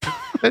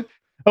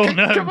 Oh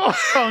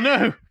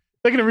no.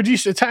 They're going to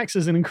reduce the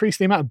taxes and increase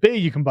the amount of beer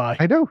you can buy.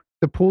 I know.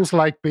 The Poles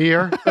like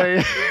beer.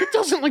 It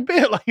doesn't like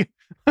beer.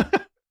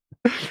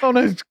 Oh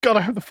no, God,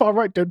 I hope the far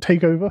right don't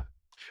take over.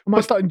 I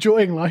might start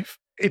enjoying life.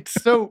 It's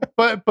so,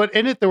 but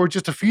in it, there were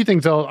just a few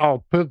things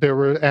I'll put. There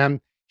were,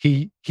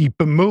 he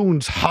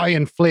bemoans high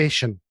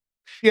inflation.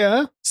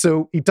 Yeah.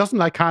 So he doesn't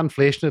like high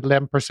inflation at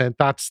 11%.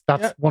 That's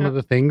one of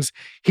the things.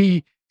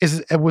 He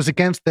was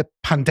against the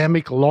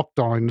pandemic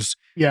lockdowns.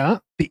 Yeah.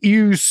 The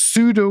EU's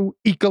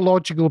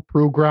pseudo-ecological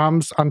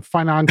programs and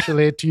financial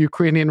aid to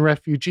Ukrainian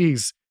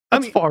refugees.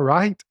 That's far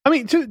right. I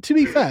mean, to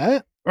be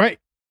fair, right,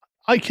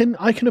 I can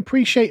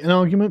appreciate an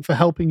argument for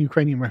helping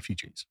Ukrainian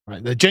refugees.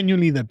 Right, they've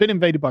been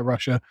invaded by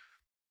Russia.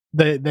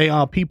 They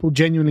are people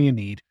genuinely in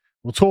need.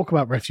 We'll talk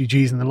about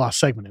refugees in the last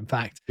segment, in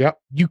fact. Yeah.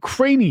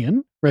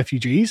 Ukrainian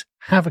refugees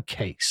have a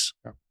case.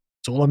 Yeah.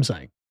 That's all I'm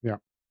saying. Yeah.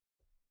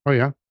 Oh,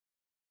 yeah.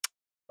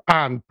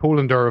 And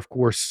Poland are, of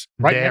course,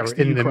 right there next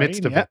to in Ukraine, the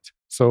midst of it.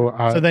 So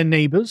they're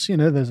neighbors.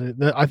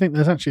 I think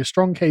there's actually a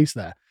strong case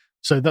there.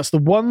 So that's the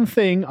one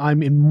thing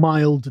I'm in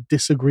mild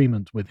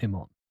disagreement with him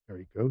on. There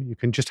you go. You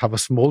can just have a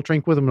small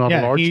drink with him, not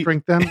a large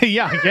drink then.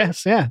 Yeah, I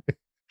guess, yeah.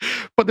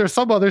 But there's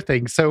some other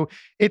things. So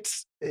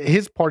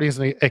his party is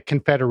a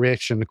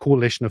confederation, a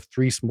coalition of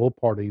three small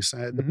parties.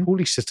 The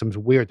Polish system's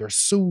weird. They're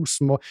so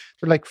small.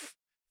 They're like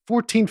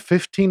 14,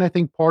 15, I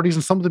think, parties,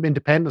 and some of them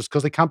independents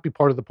because they can't be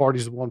part of the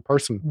parties of one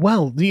person.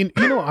 Well,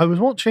 I was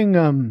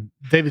watching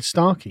David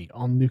Starkey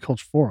on New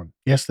Culture Forum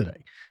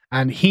yesterday,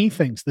 and he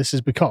thinks this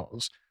is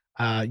because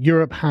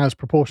Europe has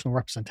proportional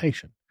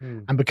representation.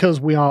 And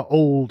because we are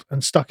old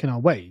and stuck in our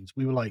ways,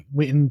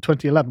 in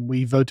 2011,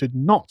 we voted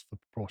not for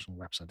proportional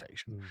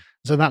representation.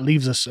 So that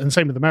leaves us, and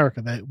same with America,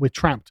 that we're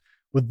trapped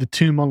with the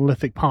two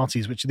monolithic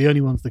parties, which are the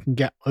only ones that can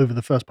get over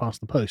the first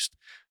past the post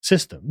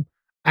system.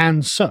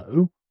 And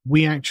so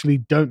we actually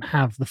don't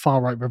have the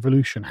far right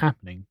revolution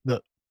happening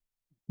that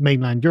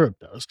mainland Europe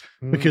does,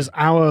 because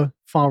our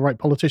far right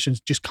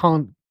politicians just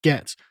can't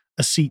get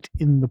a seat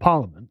in the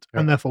parliament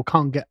and therefore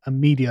can't get a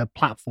media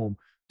platform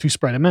to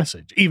spread a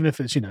message, even if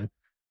it's,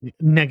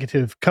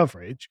 negative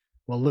coverage.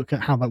 Well, look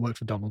at how that worked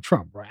for Donald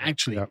Trump, right?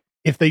 Actually,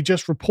 if they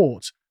just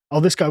report, oh,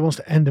 this guy wants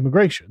to end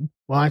immigration,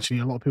 well, actually,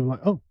 a lot of people are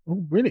like, oh,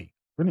 really?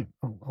 Brilliant.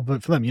 I'll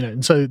vote for them,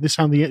 And so this is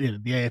how the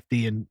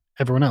AFD and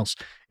everyone else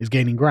is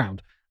gaining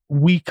ground.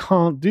 We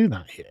can't do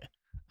that here,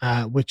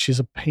 which is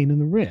a pain in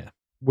the rear.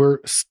 We're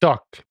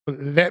stuck.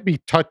 But let me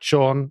touch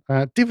on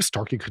David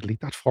Starkey could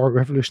lead that far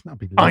revolution. That'd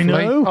be lovely. I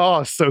know.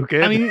 Oh, so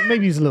good. I mean,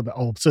 maybe he's a little bit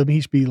old, so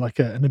he should be like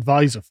an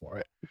advisor for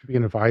it. He could be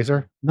an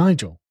advisor.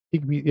 Nigel. He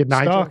could be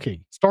Nigel.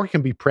 Starkey. Starkey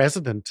can be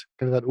president,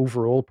 kind of that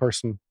overall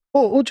person.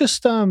 Or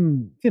just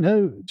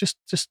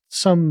just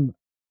some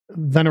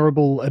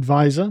venerable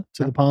advisor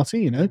to the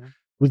party,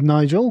 with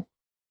Nigel.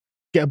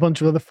 Get a bunch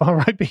of other far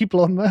right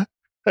people on there.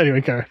 Anyway,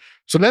 go.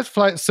 So let's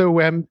fly. So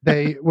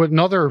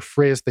another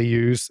phrase they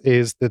use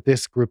is that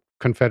this group,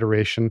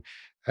 Confederation,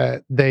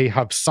 they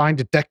have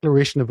signed a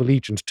declaration of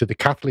allegiance to the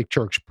Catholic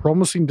Church,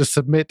 promising to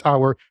submit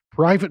our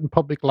private and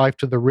public life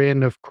to the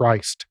reign of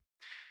Christ.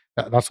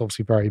 That's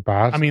obviously very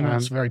bad. I mean,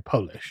 that's very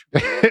Polish.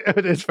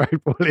 It is very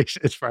Polish.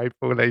 It's very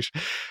Polish.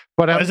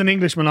 But as an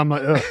Englishman, I'm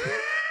like, ugh.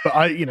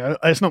 But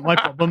it's not my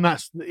problem.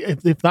 That's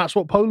if that's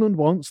what Poland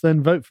wants,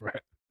 then vote for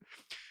it.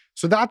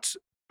 So that's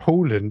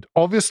Poland.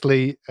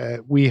 Obviously,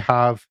 we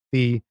have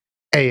the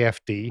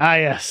AFD.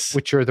 Yes.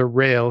 Which are the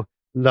real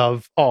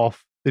love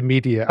of the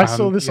media. I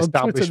saw this on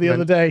Twitter the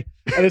other day,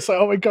 and it's like,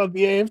 oh my God,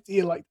 the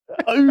AFD are like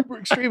uber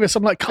extremists.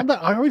 I'm like, calm down.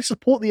 I already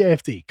support the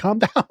AFD. Calm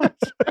down.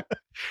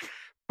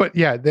 But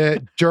yeah,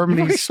 the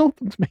Germany's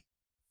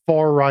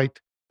far right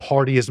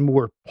party is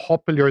more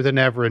popular than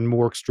ever and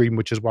more extreme,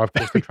 which is why, of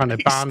course, they're trying to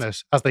ban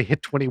it as they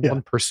hit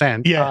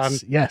 21%.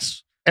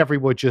 Yes.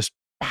 Everyone just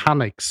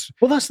panics.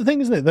 Well, that's the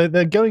thing, isn't it?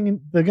 They're going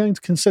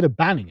to consider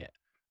banning it.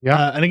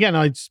 Yeah. And again,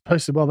 I just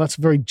posted, well, that's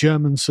a very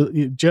German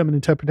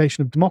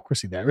interpretation of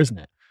democracy there, isn't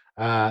it?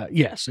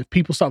 Yes, if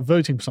people start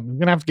voting for something, we're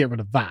going to have to get rid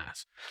of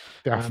that.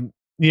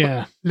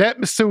 Yeah.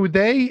 So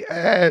they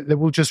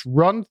will just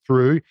run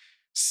through.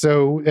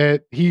 So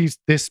he's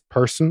this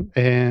person,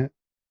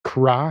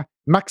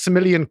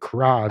 Maximilian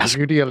Krah, the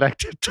newly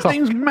elected. His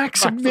name's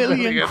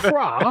Maximilian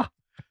Krah?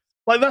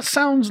 Like, that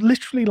sounds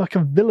literally like a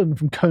villain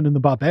from Conan the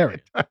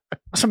Barbarian.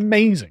 That's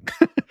amazing.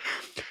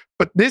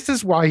 But this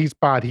is why he's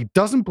bad. He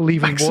doesn't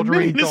believe in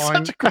watering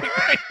down.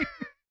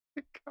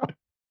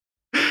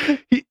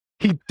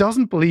 He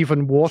doesn't believe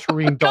in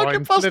watering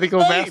down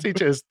political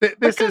messages.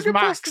 This is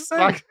Max.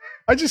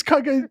 I just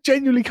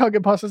genuinely can't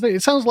get past this thing.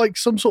 It sounds like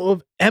some sort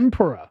of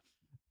emperor.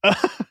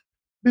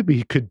 Maybe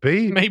he could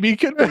be.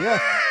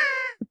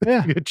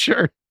 Yeah.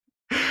 Sure.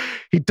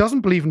 He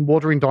doesn't believe in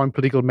watering down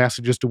political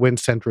messages to win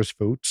centrist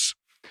votes.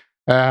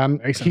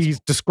 He's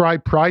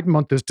described Pride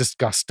Month as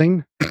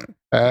disgusting.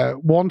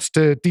 Wants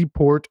to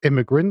deport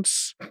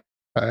immigrants.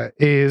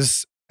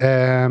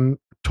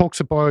 Talks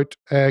about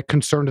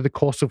concern to the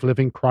cost of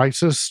living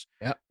crisis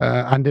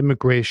and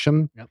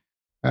immigration.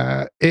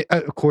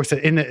 Of course,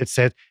 in it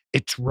said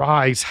its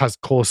rise has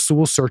caused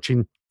soul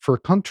searching for a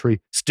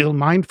country still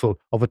mindful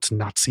of its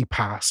Nazi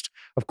past.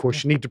 Of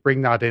course, you need to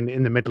bring that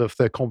in the middle of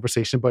the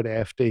conversation about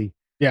AfD.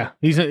 Yeah,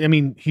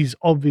 he's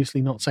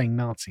obviously not saying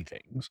Nazi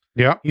things.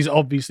 Yeah, he's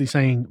obviously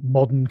saying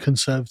modern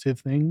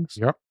conservative things.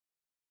 Yeah,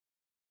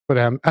 but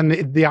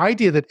and the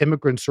idea that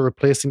immigrants are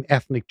replacing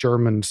ethnic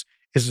Germans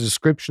is a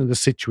description of the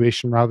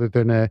situation rather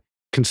than a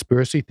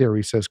conspiracy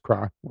theory, says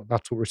Krah. Well,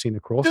 that's what we're seeing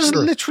across. This is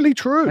literally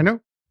true. I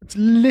know. It's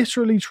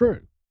literally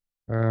true.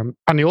 And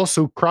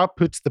Krah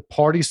puts the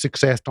party's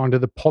success down to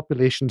the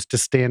population's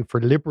disdain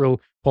for liberal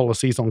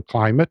policies on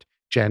climate,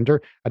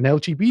 gender, and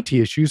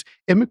LGBT issues,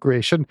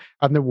 immigration,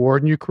 and the war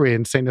in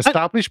Ukraine, saying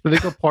established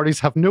political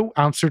parties have no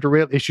answer to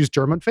real issues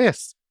Germans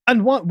face.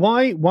 And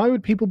why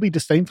would people be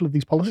disdainful of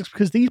these politics?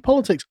 Because these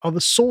politics are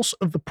the source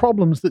of the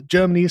problems that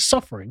Germany is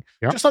suffering,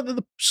 just like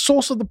the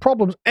source of the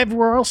problems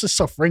everywhere else is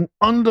suffering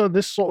under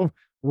this sort of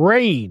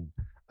reign.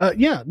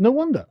 No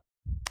wonder.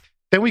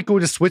 Then we go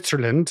to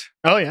Switzerland.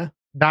 Oh, yeah.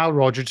 Nile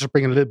Rodgers, just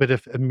bringing a little bit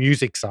of a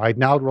music side.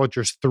 Nile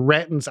Rodgers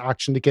threatens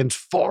action against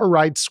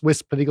far-right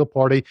Swiss political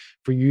party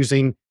for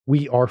using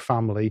We Are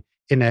Family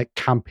in a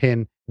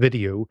campaign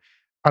video.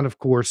 And of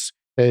course,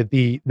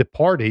 the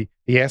party,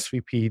 the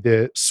SVP,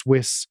 the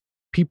Swiss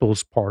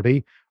People's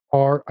Party,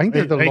 I think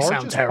they're the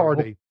largest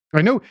party.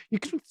 I know.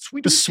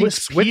 The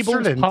Swiss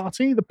People's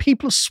Party, the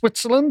people of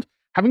Switzerland,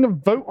 having a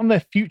vote on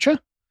their future?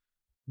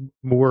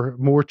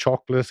 More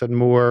chocolate and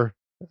more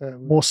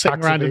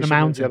sitting around in the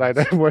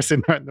mountains. More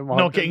sitting around in the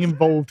mountains. Not getting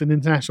involved in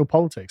international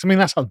politics. I mean,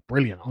 that sounds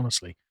brilliant,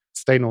 honestly.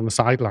 Staying on the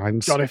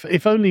sidelines. God,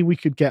 if only we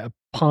could get a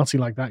party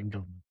like that in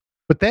government.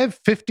 But they have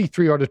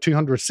 53 out of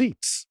 200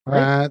 seats.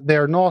 Right.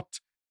 They're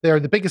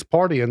the biggest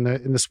party in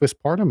the Swiss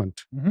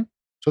parliament. Mm-hmm.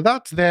 So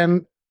that's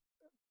then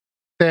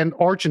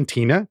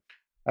Argentina.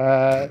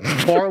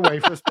 Far away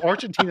from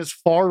Argentina's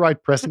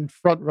far-right president,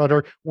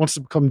 front-runner, wants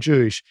to become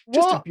Jewish.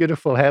 Just a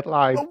beautiful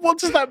headline. What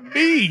does that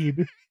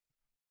mean?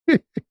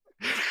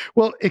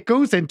 Well, it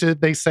goes into,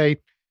 they say,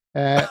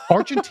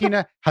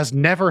 Argentina has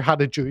never had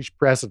a Jewish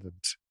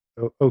president.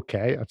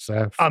 Okay, that's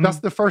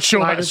the first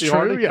line of the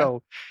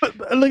article. Yeah.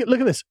 But look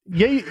at this.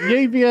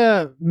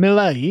 Javier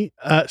Milei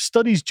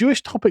studies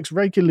Jewish topics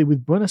regularly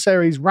with Buenos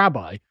Aires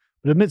rabbi,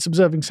 but admits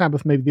observing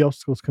Sabbath may be the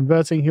obstacle to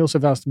converting. He also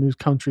vows to move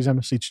country's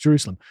embassy to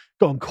Jerusalem.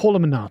 Go on, call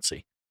him a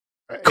Nazi.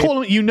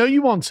 Call him. You know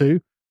you want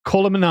to.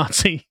 Call him a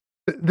Nazi.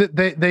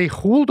 They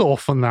hold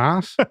off on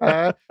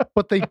that,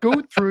 but they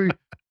go through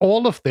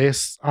all of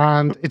this,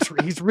 and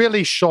he's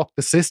really shocked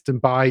the system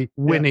by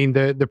winning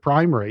the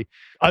primary.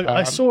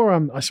 I saw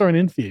an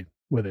interview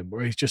with him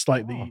where he's just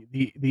like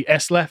the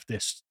S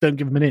leftists don't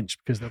give him an inch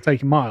because they'll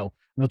take a mile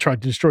and they'll try to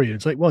destroy you.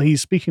 It's like, well,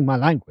 he's speaking my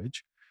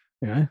language,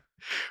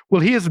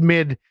 Well, he has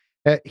made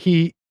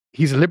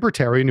he's a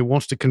libertarian who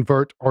wants to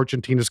convert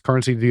Argentina's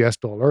currency to the US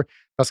dollar.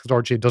 That's because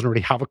Argentina doesn't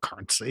really have a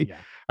currency,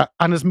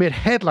 and has made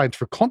headlines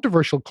for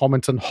controversial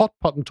comments on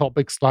hot-button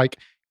topics like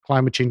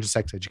climate change and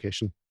sex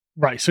education.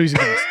 Right, so he's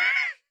against.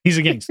 He's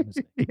against them,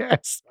 isn't he?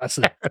 Yes, that's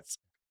it.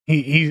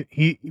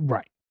 He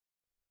right.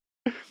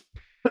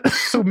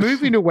 So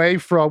moving away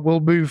from,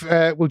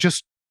 we'll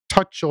just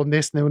touch on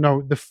this now.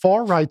 No, the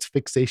far right's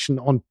fixation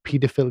on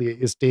paedophilia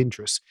is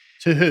dangerous.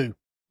 To who?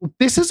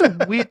 This is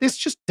this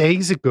just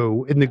days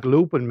ago in the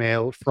Globe and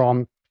Mail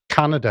from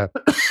Canada,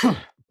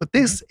 but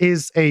this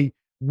is a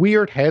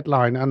weird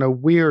headline and a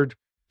weird.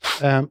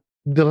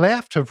 The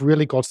left have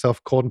really got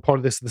self-caught, and part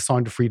of this is the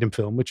Sound of Freedom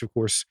film, which of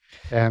course,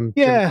 Jim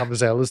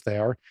Caviezel is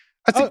there.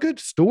 It's a good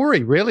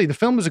story, really. The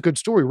film is a good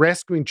story,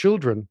 rescuing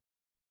children,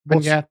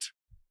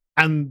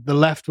 and the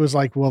left was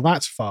like, "Well,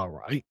 that's far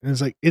right," and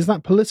it's like, "Is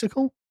that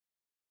political?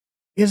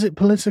 Is it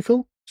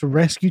political to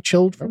rescue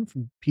children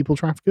from people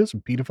traffickers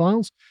and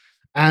pedophiles.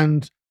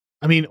 And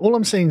I mean, all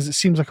I'm saying is it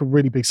seems like a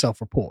really big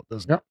self-report,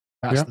 doesn't it?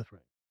 That's the thing.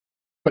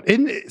 But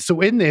in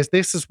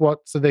this is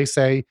what, so they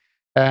say,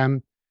 a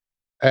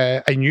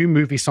new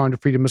movie, Sound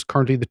of Freedom, is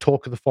currently the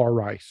talk of the far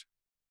right.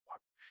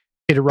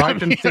 It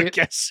arrived in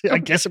theaters. I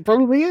guess it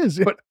probably is.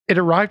 Yeah. But it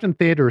arrived in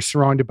theaters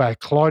surrounded by a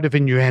cloud of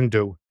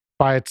innuendo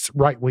by its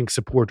right-wing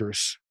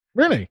supporters.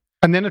 Really?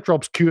 And then it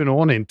drops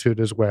QAnon into it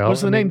as well.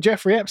 Was the name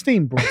Jeffrey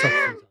Epstein brought up a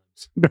few times?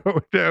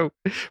 No.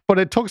 But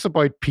it talks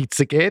about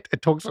Pizzagate.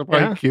 It talks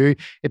about Q.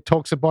 It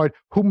talks about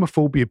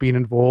homophobia being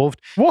involved.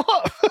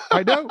 What?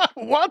 I know.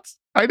 What?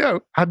 I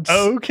know. And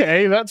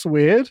okay, that's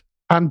weird.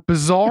 And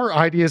bizarre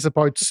ideas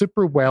about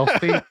super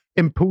wealthy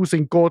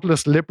imposing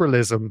godless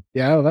liberalism.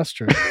 Yeah, well, that's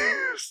true.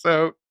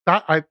 So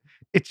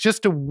it's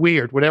just a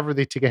weird, whatever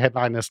they take a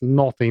headline as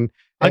nothing.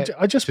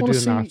 I just want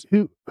to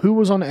see who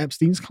was on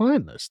Epstein's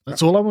client list.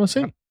 That's all I want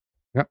to see.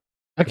 Yeah.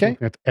 Okay.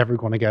 It's ever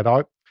going to get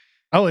out.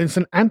 Oh, it's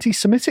an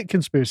anti-Semitic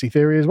conspiracy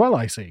theory as well,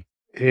 I see.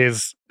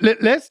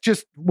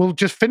 We'll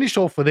just finish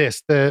off with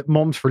this, the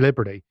Moms for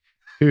Liberty,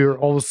 who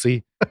are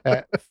obviously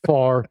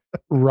far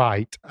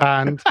right.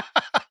 And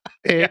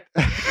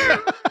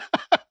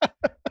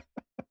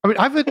I mean,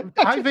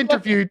 I've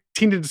interviewed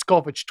Tina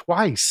Descovich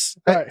twice.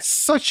 Right.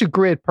 Such a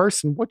great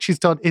person. What she's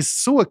done is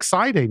so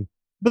exciting.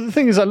 But the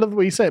thing is, I love the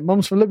way you say it,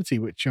 Moms for Liberty,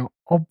 which are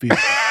obviously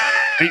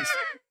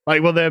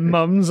like, well, they're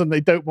mums and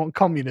they don't want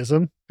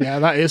communism. Yeah,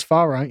 that is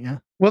far right, yeah.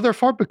 Well, they're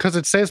far because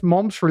it says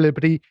Moms for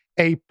Liberty,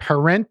 a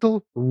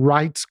parental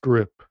rights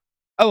group.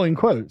 Oh, in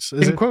quotes.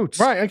 In quotes.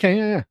 Right, okay,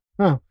 yeah.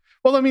 Oh.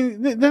 Well, I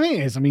mean, the thing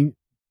is,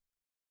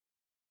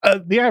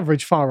 the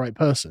average far-right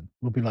person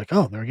will be like,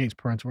 oh, they're against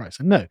parental rights.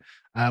 And no,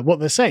 what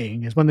they're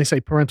saying is when they say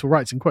parental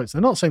rights in quotes,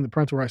 they're not saying that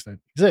parental rights don't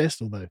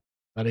exist, although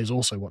that is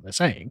also what they're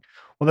saying.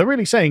 What they're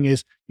really saying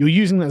is you're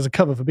using that as a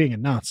cover for being a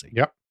Nazi.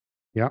 Yep.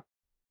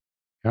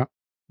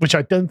 Which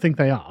I don't think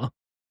they are.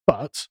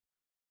 But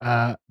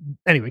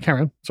anyway, carry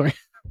on. Sorry.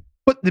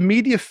 But the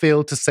media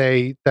failed to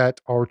say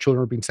that our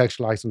children are being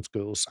sexualized in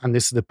schools. And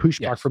this is the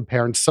pushback from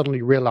parents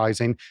suddenly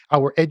realizing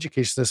our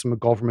education system and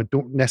government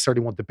don't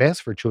necessarily want the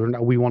best for children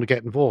and we want to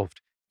get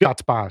involved.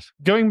 That's bad.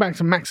 Going back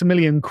to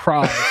Maximilian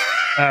Krah's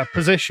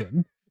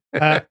position,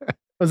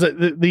 was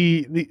it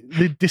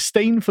the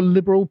disdain for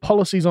liberal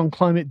policies on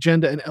climate,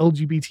 gender, and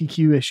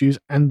LGBTQ issues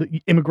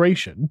and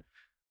immigration?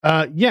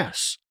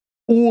 Yes,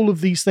 all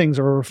of these things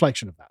are a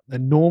reflection of that. They're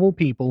normal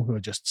people who are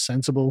just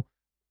sensible,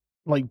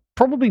 like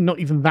probably not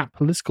even that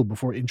political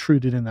before it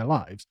intruded in their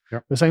lives.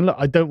 Yep. They're saying, look,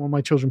 I don't want my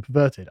children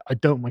perverted. I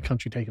don't want my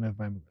country taken over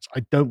by immigrants.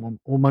 I don't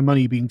want all my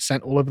money being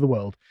sent all over the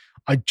world.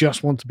 I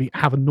just want to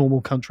have a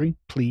normal country,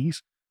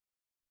 please.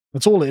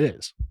 That's all it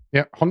is.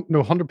 Yeah,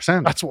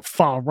 100%. That's what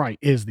far right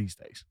is these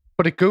days.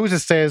 But it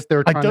says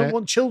they're trying I don't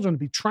want children to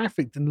be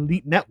trafficked in an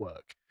elite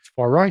network. It's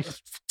far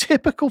right.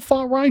 Typical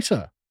far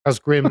righter. As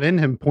Graham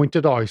Linham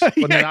pointed out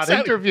in that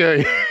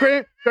interview.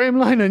 Graham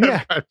Linham,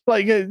 yeah.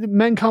 Like,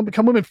 men can't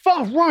become women.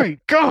 Far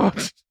right.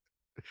 God.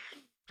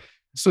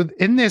 So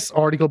in this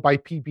article by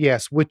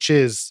PBS, which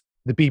is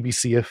the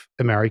BBC of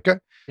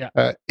America,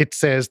 it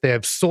says they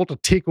have sought to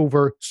take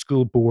over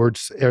school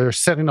boards. They're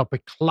setting up a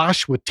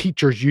clash with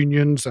teachers'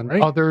 unions and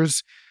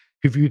others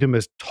who view them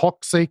as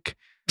toxic.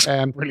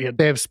 Brilliant.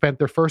 They have spent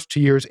their first 2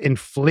 years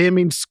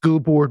inflaming school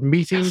board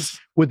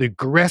meetings with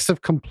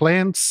aggressive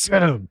complaints.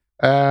 Get 'em.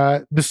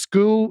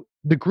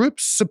 The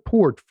group's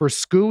support for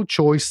school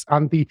choice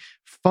and the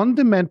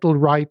fundamental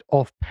right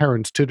of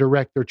parents to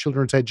direct their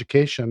children's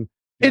education.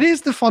 Yeah. It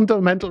is the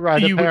fundamental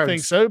right of parents. You would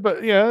think so,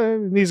 but yeah,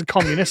 these are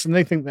communists and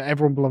they think that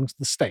everyone belongs to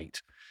the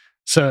state.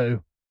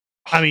 So,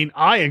 I mean,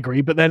 I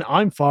agree, but then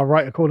I'm far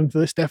right according to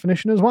this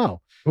definition as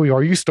well. Oh,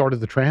 you started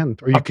the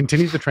trend, or you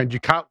continued the trend. You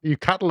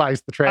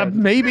catalyzed the trend.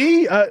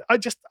 Maybe. I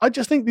just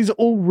think these are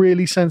all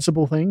really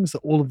sensible things that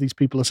all of these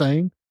people are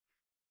saying.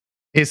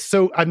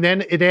 And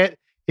then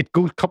it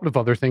goes a couple of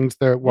other things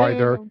there why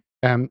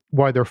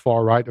they're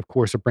far right. Of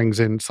course, it brings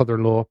in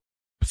Southern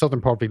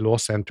Poverty Law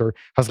Center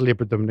has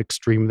labeled them an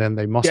extreme. Then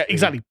they must. Yeah,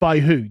 exactly. By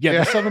who?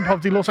 Yeah, the Southern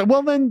Poverty Law Center.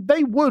 Well, then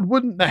they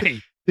wouldn't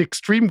they? The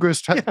extreme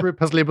group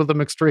has labeled them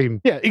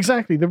extreme. Yeah,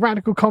 exactly. The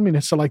radical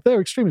communists are like,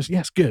 they're extremists.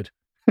 Yes, good.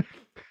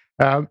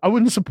 I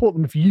wouldn't support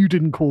them if you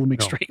didn't call them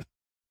extreme. No.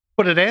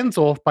 But it ends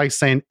off by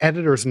saying,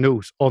 editor's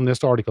note on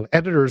this article,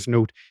 editor's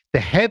note, the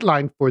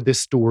headline for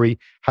this story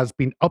has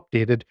been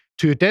updated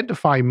to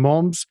identify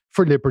Moms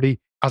for Liberty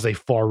as a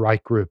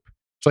far-right group.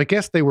 So I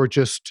guess they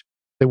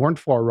weren't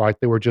far-right,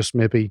 they were just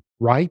maybe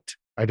right.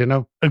 I don't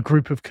know. A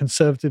group of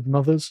conservative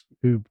mothers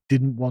who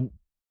didn't want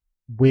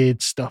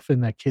weird stuff in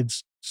their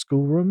kids'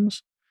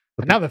 schoolrooms.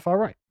 But now they're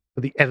far-right.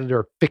 But the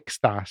editor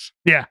fixed that.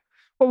 Yeah.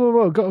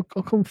 Whoa, go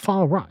come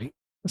far-right.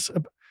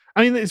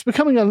 It's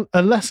becoming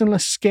a less and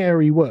less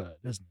scary word,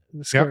 isn't it?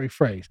 The scary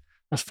phrase.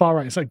 That's far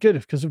right. It's like good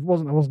because if it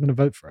wasn't, I wasn't going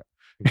to vote for it.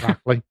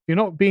 Exactly. If you're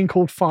not being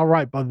called far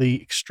right by the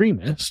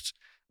extremists,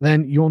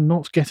 then you're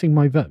not getting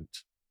my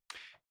vote.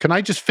 Can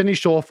I just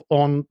finish off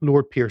on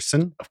Lord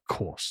Pearson? Of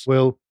course.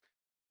 Well,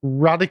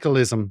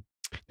 radicalism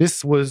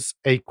This was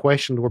a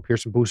question Lord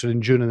Pearson posted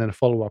in June and then a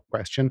follow-up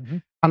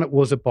question, and it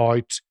was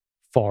about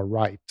far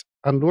right.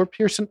 And Lord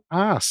Pearson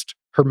asked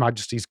Her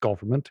Majesty's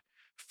government,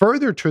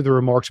 further to the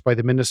remarks by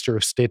the Minister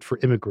of State for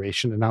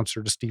Immigration in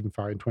answer to Stephen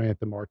Farr on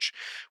 28th of March,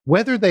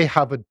 whether they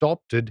have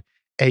adopted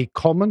a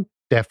common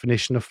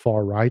definition of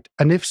far right,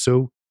 and if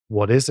so,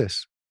 what is it?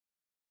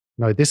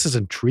 Now, this is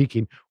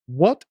intriguing.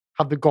 What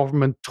have the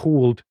government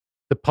told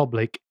the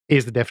public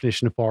is the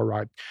definition of far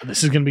right?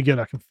 This is going to be good.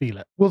 I can feel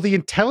it. Well, the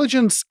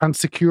Intelligence and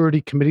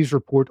Security Committee's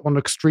report on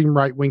extreme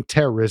right-wing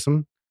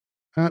terrorism,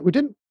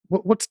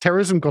 what's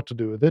terrorism got to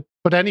do with it?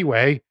 But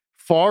anyway,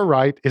 far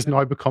right is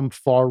now become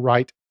far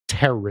right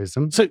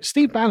terrorism. So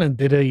Steve Bannon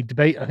did a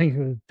debate, I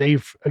think it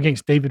was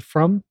against David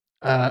Frum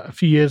a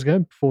few years ago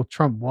before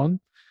Trump won.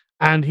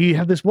 And he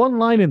had this one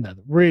line in there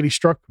that really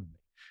struck me.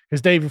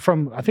 Because David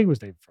Frum, I think it was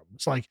David Frum,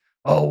 it's like,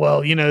 oh,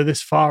 well,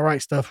 this far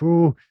right stuff,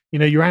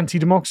 you're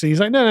anti-democracy. He's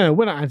like, no,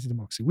 we're not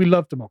anti-democracy. We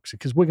love democracy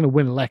because we're going to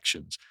win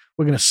elections.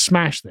 We're going to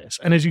smash this.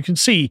 And as you can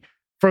see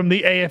from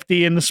the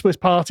AfD and the Swiss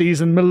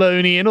parties and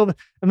Maloney and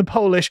the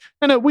Polish,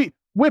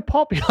 we're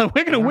popular.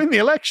 We're going to win the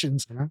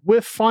elections. Yeah.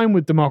 We're fine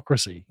with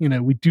democracy.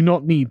 We do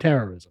not need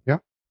terrorism. Yeah.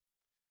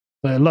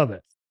 So I love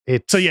it.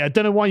 So yeah, I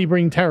don't know why you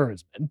bring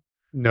terrorism in.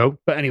 No.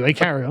 But anyway,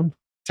 carry on.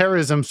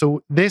 Terrorism.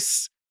 So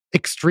this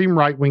extreme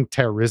right-wing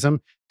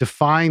terrorism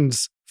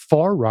defines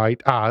far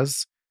right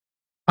as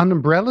an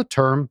umbrella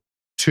term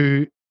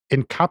to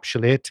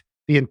encapsulate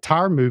the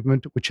entire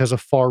movement which has a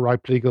far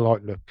right political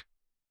outlook.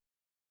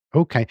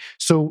 Okay,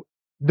 so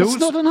that's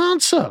not an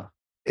answer.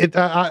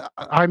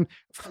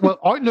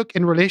 Outlook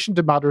in relation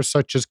to matters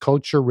such as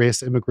culture,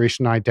 race,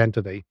 immigration,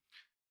 identity.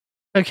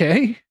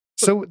 Okay,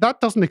 so that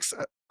doesn't.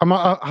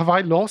 Have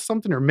I lost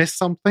something or missed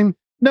something?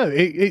 No,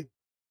 it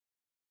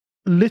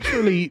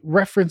literally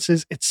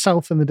references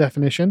itself in the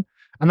definition,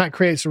 and that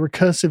creates a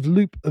recursive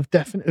loop of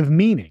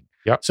meaning.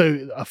 Yeah.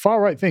 So a far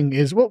right thing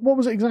is what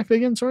was it exactly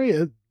again?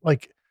 Sorry,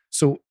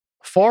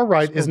 far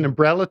right is an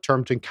umbrella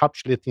term to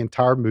encapsulate the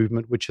entire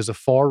movement, which has a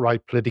far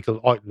right political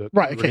outlook.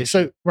 Right. Okay.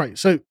 So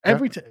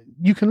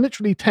you can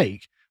literally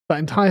take that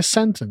entire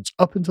sentence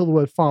up until the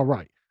word far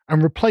right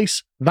and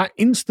replace that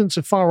instance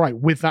of far right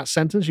with that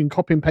sentence. You can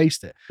copy and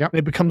paste it, and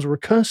it becomes a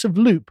recursive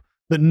loop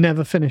that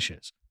never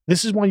finishes.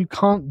 This is why you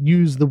can't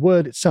use the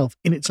word itself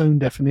in its own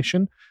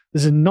definition.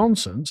 This is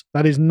nonsense.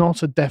 That is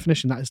not a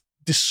definition. That is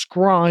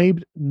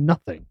described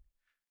nothing.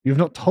 You've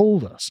not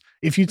told us.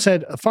 If you'd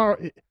said a far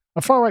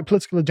right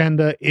political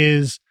agenda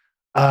is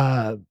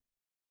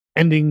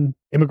ending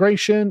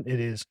immigration, it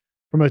is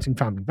promoting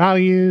family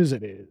values,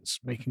 it is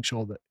making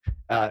sure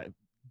that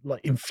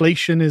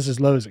inflation is as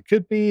low as it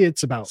could be,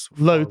 it's about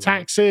low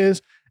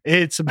taxes,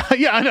 it's about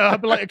I know,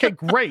 I'd be like, okay,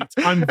 great,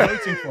 I'm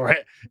voting for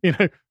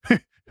it.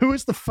 Who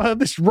is the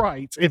furthest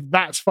right if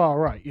that's far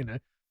right?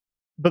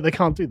 But they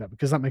can't do that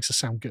because that makes us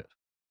sound good.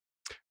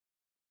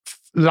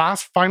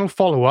 Last final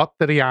follow-up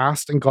that he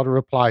asked and got a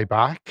reply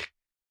back.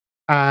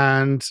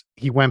 And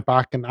he went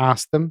back and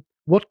asked them,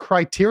 what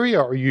criteria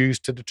are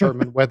used to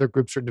determine whether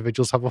groups or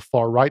individuals have a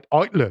far-right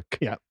outlook?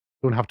 Yeah.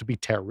 Don't have to be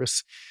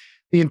terrorists.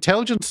 The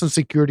Intelligence and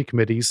Security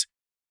Committee's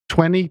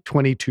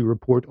 2022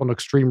 report on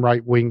extreme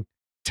right-wing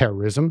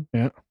terrorism,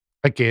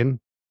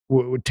 again,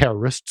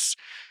 terrorists,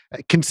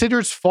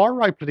 considers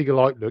far-right political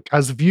outlook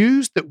as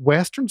views that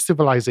Western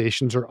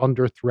civilizations are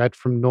under threat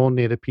from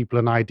non-native people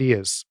and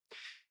ideas.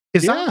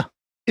 Is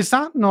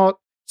that not...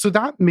 So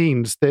that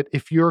means that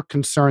if you're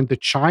concerned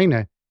that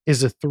China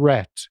is a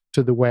threat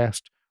to the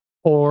West,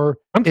 or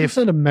I'm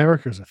concerned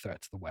America's a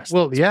threat to the West.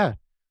 Well, yeah.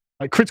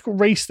 Like critical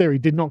race theory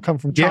did not come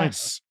from China.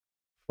 Yes.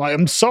 Like,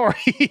 I'm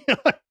sorry.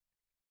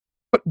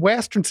 But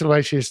Western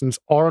civilizations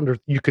are under,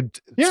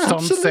 some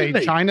say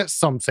China,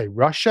 some say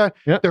Russia.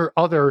 Yeah. There are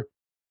other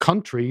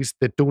countries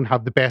that don't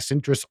have the best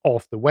interests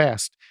of the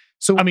West.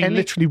 So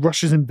literally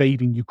Russia's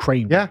invading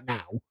Ukraine right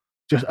now.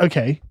 Just,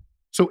 okay.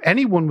 So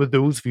anyone with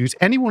those views,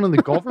 anyone in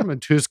the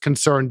government who's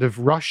concerned of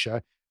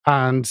Russia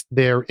and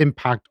their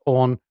impact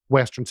on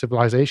Western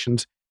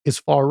civilizations is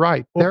far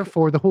right. Okay.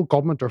 Therefore, the whole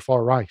government are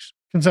far right.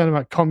 Concerned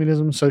about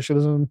communism,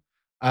 socialism,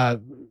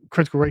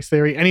 critical race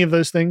theory, any of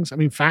those things.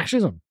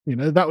 Fascism,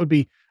 that would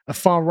be, a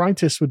far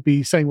rightist would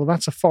be saying, well,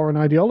 that's a foreign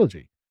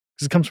ideology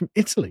because it comes from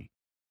Italy.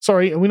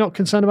 Sorry, are we not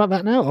concerned about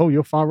that now? Oh,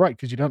 you're far right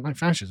because you don't like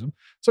fascism.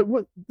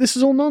 So this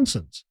is all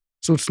nonsense.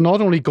 So it's not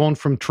only gone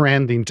from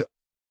trending to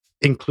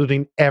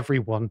including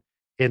everyone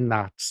in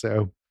that.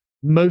 So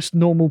most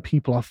normal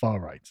people are far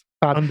right.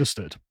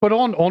 Understood. But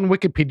on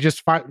Wikipedia,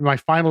 just my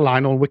final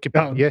line on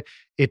Wikipedia,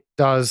 it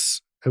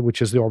does,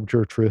 which is the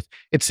arbiter of truth,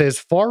 it says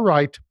far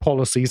right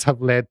policies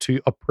have led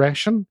to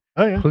oppression,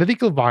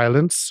 political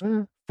violence,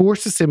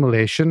 forced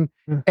assimilation,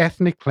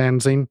 ethnic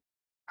cleansing,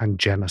 and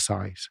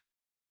genocide.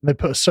 They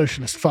put a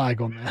socialist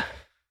flag on there.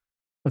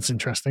 That's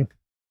interesting.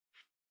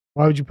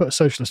 Why would you put a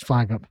socialist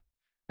flag up?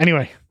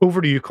 Anyway,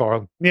 over to you,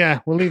 Carl. Yeah,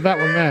 we'll leave that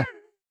one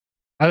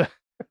there.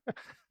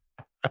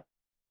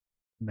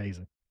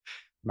 Amazing.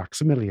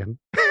 Maximilian.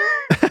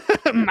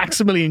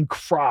 Maximilian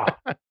Krah.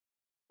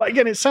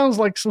 Again, it sounds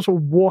like some sort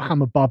of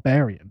Warhammer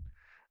barbarian.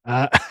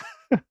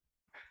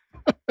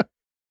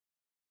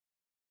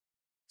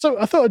 So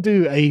I thought I'd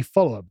do a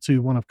follow-up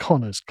to one of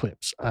Connor's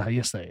clips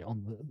yesterday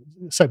on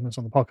the segments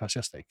on the podcast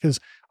yesterday, because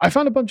I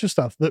found a bunch of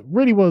stuff that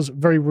really was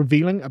very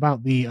revealing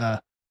about the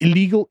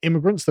illegal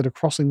immigrants that are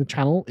crossing the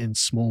channel in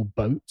small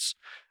boats.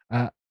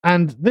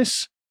 And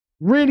this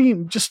really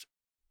just,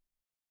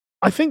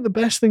 I think the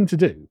best thing to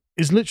do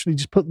is literally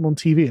just put them on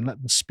TV and let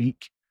them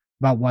speak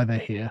about why they're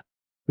here.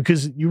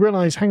 Because you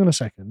realize, hang on a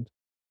second,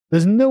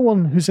 there's no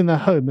one who's in their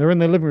home, they're in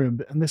their living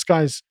room, and this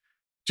guy's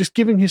just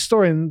giving his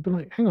story and be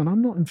like, hang on,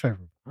 I'm not in favor of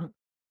that.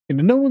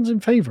 No one's in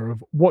favor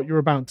of what you're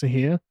about to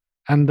hear.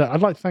 And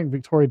I'd like to thank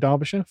Victoria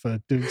Derbyshire for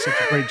doing such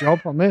a great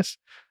job on this.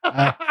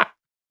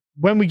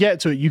 When we get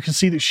to it, you can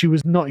see that she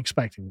was not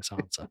expecting this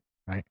answer,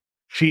 right?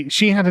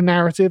 She had a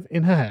narrative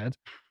in her head,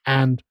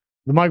 and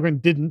the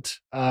migrant didn't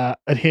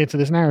adhere to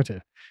this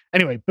narrative.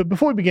 Anyway, but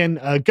before we begin,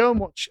 go and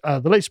watch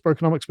the latest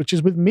Brokenomics, which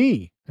is with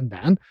me and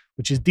Dan,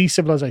 which is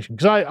Decivilization.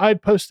 Because I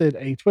posted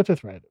a Twitter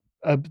thread,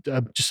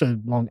 just a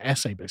long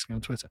essay basically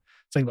on Twitter,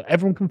 saying that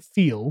everyone can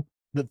feel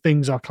that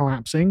things are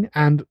collapsing,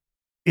 and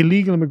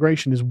illegal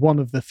immigration is one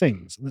of the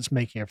things that's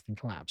making everything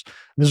collapse. And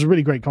there's a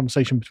really great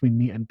conversation between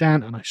me and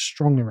Dan, and I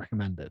strongly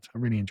recommend it. I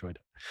really enjoyed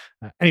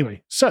it.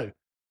 Anyway, so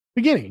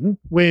beginning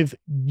with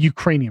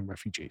Ukrainian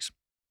refugees,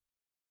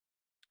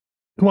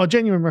 who are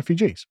genuine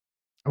refugees.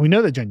 And we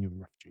know they're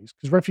genuine refugees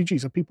because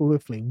refugees are people who are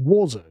fleeing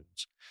war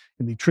zones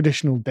in the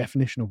traditional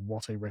definition of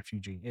what a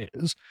refugee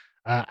is.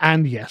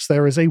 And yes,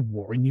 there is a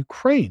war in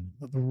Ukraine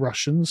that the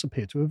Russians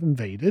appear to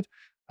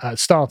have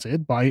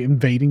started by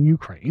invading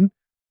Ukraine.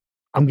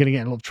 I'm going to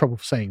get in a lot of trouble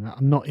for saying that.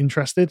 I'm not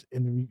interested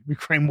in the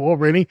Ukraine war,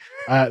 really.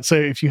 So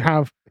if you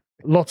have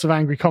lots of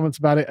angry comments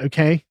about it,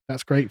 okay,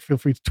 that's great. Feel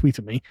free to tweet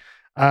at me.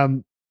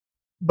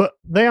 But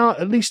they are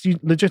at least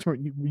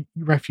legitimate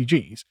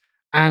refugees.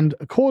 And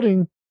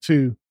according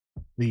to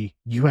the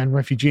UN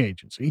Refugee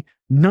Agency,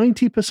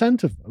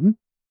 90% of them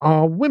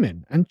are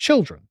women and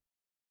children,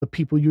 the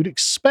people you'd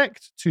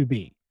expect to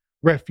be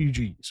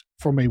refugees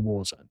from a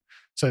war zone.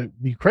 So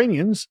the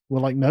Ukrainians were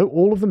like, no,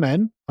 all of the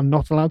men are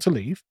not allowed to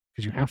leave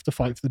because you have to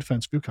fight for the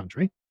defense of your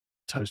country.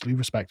 Totally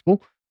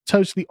respectable,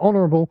 totally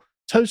honorable,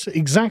 totally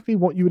exactly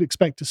what you would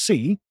expect to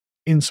see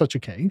in such a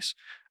case.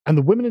 And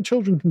the women and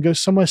children can go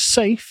somewhere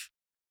safe,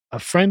 a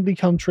friendly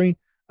country.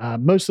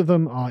 Most of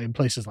them are in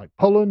places like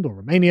Poland or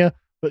Romania.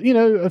 But,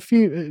 a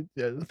few,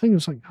 I think it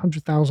was like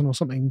 100,000 or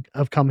something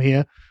have come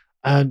here.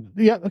 And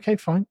yeah, okay,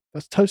 fine.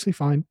 That's totally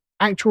fine.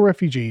 Actual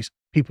refugees,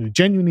 people who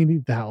genuinely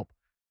need the help,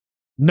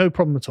 no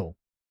problem at all.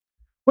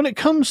 When it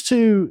comes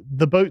to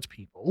the boat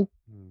people,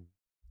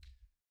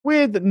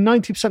 weird that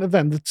 90% of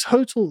them,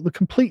 the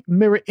complete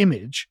mirror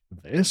image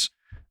of this,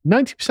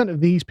 90%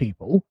 of these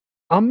people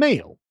are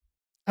male.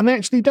 And they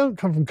actually don't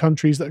come from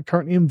countries that are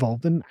currently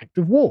involved in an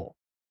active war.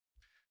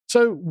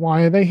 So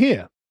why are they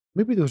here?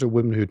 Maybe those are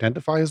women who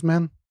identify as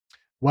men.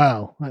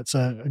 Well, that's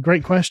a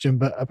great question,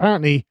 but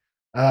apparently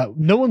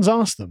no one's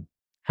asked them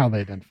how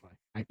they identify,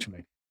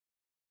 actually.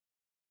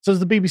 So as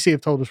the BBC have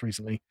told us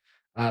recently,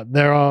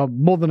 there are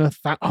more than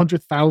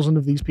 100,000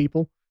 of these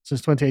people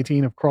since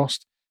 2018 have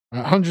crossed,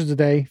 hundreds a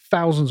day,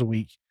 thousands a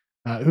week,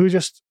 who are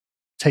just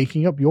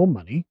taking up your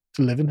money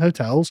to live in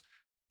hotels.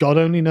 God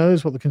only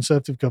knows what the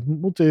Conservative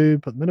government will do,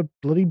 put them in a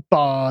bloody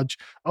barge.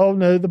 Oh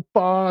no, the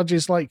barge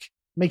is like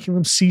making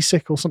them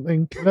seasick or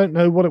something. I don't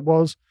know what it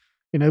was.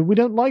 We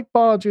don't like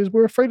barges.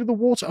 We're afraid of the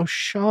water. Oh,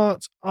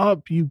 shut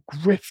up, you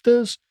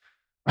grifters.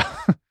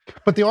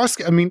 But they ask,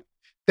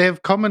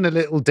 they've come in a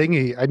little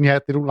dinghy and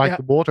yet they don't like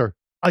the water.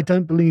 I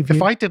don't believe you.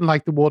 If I didn't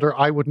like the water,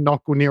 I would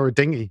not go near a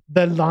dinghy.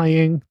 They're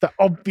lying. They're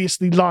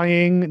obviously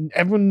lying. And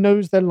everyone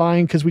knows they're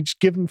lying because we just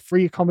give them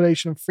free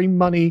accommodation and free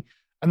money.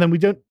 And then we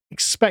don't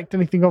expect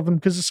anything of them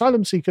because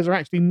asylum seekers are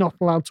actually not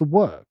allowed to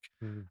work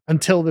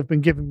until they've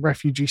been given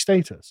refugee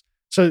status.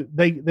 So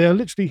they are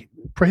literally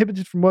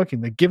prohibited from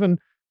working. They're given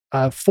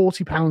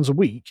 £40 a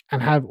week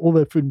and have all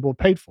their food and board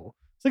paid for.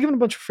 So they're given a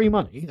bunch of free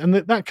money, and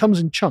that comes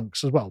in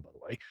chunks as well, by the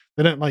way.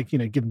 They don't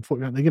give them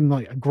 £40, they give them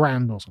like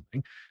 $1,000 or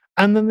something.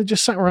 And then they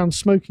just sat around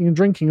smoking and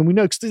drinking, and we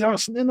know because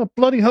they're in a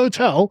bloody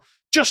hotel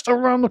just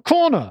around the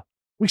corner.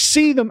 We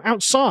see them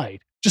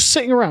outside, just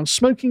sitting around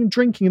smoking and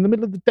drinking in the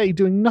middle of the day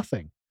doing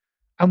nothing.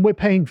 And we're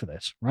paying for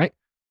this, right?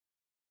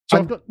 So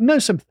I've got no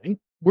sympathy.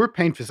 We're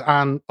paying for this.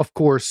 And of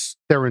course,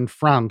 they're in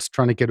France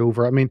trying to get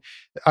over.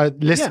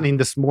 Listening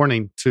this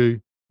morning to,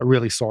 I'm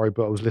really sorry,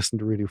 but I was listening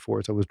to Radio 4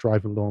 as I was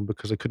driving along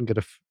because I couldn't get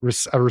a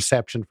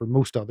reception for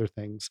most other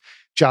things.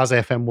 Jazz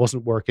FM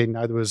wasn't working.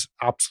 Now there was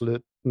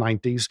absolute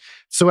 90s.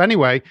 So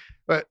anyway,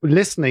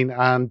 listening,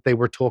 and they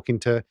were talking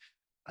about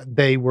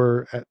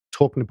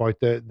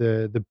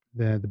the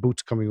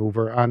boats coming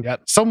over. And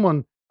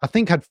someone, I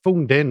think, had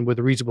phoned in with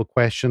a reasonable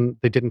question.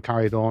 They didn't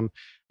carry it on.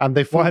 And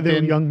they phoned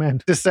in young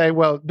men to say,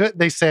 well,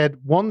 they said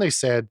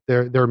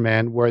they're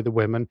men, where are the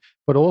women?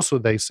 But also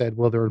they said,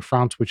 well, they're in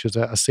France, which is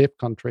a safe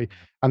country.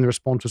 And the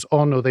response was,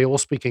 oh, no, they all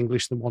speak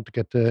English. They want to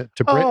get to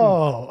Britain.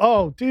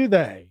 Oh, do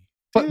they?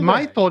 But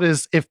my thought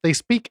is, if they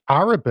speak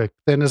Arabic,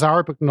 then is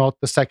Arabic not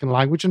the second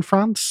language in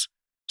France?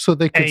 So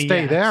they could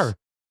stay there.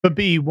 But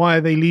B, why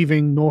are they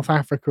leaving North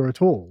Africa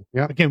at all?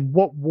 Yeah. Again,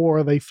 what war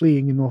are they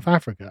fleeing in North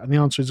Africa? And the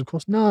answer is, of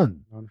course,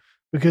 none.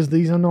 Because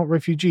these are not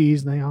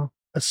refugees.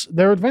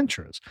 They're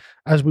adventurers,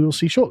 as we will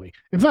see shortly.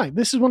 In fact,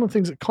 this is one of the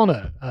things that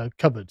Connor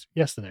covered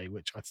yesterday,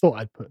 which I thought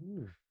I'd put.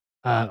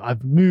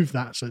 I've moved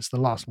that, so it's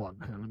the last one.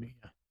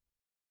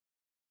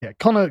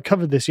 Connor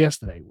covered this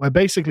yesterday, where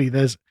basically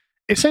there's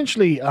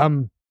essentially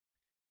an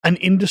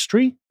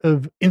industry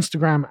of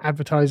Instagram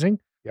advertising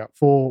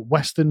for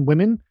Western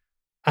women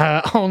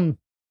on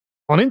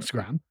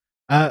Instagram.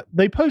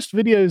 They post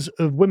videos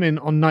of women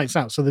on nights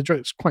out, so they're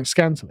dressed quite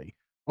scantily.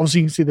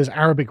 Obviously, you can see there's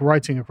Arabic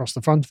writing across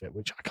the front of it,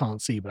 which I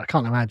can't see, but I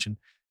can't imagine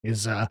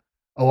is,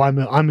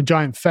 I'm a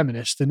giant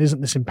feminist, and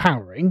isn't this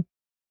empowering?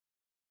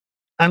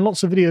 And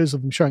lots of videos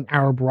of them showing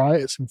Arab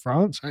riots in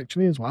France,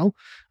 actually, as well.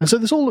 And so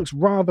this all looks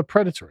rather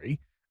predatory.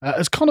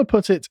 As Connor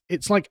put it,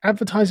 it's like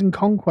advertising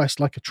conquest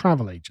like a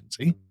travel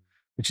agency,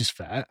 which is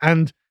fair.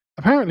 And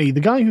apparently,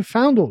 the guy who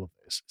found all of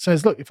this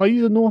says, look, if I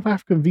use a North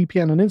African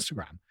VPN on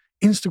Instagram,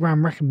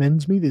 Instagram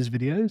recommends me these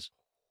videos.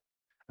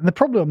 And they're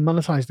probably on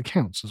monetized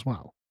accounts as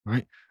well,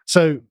 right?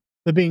 So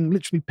they're being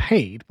literally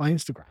paid by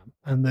Instagram,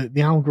 and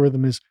the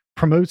algorithm is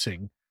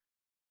promoting,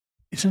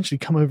 essentially,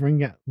 come over and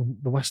get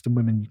the Western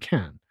women you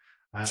can.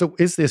 So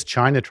is this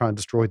China trying to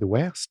destroy the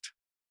West?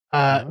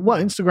 Well,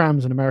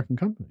 Instagram's an American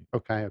company.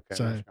 Okay.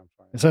 So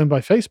it's owned by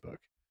Facebook.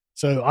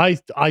 So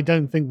I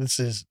don't think this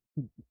is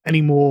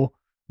any more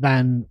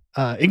than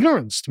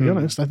ignorance, to be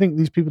honest. I think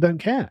these people don't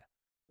care.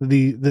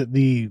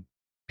 The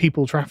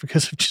people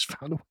traffickers have just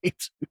found a way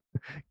to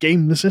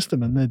game the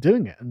system, and they're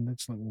doing it. And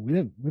it's like,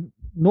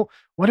 well,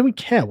 why do we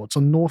care what's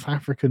on North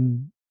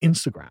African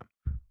Instagram?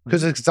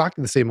 Because it's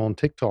exactly the same on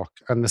TikTok,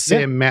 and the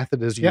same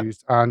method is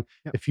used. And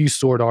if you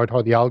sort out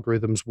how the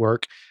algorithms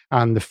work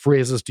and the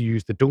phrases to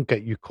use that don't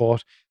get you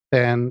caught,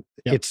 then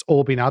it's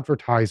all been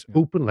advertised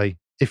openly.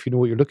 If you know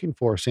what you're looking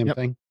for, same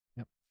thing.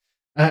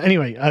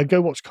 Anyway,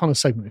 go watch Connor's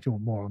segment if you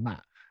want more on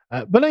that.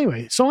 But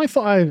anyway, so I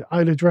thought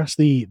I'd address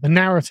the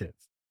narrative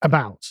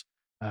about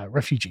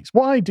refugees.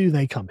 Why do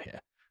they come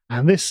here?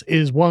 And this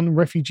is one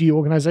refugee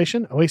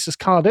organization, Oasis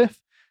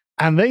Cardiff,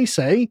 and they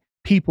say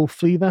people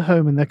flee their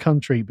home and their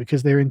country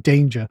because they're in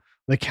danger.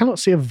 They cannot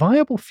see a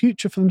viable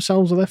future for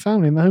themselves or their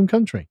family in their home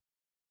country.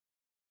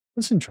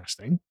 That's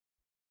interesting.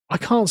 I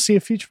can't see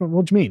a future for them.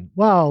 What do you mean?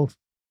 Well,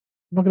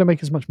 I'm not going to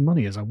make as much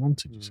money as I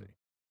wanted, you see.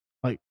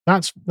 Like,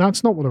 that's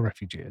not what a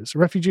refugee is. A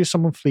refugee is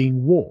someone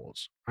fleeing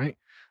wars, right?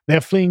 They're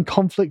fleeing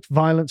conflict,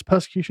 violence,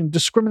 persecution,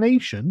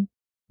 discrimination,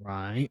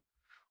 right?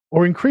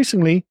 Or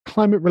increasingly,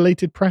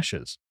 climate-related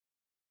pressures.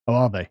 Oh,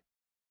 are they?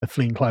 They're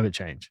fleeing climate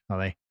change, are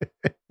they?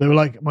 They were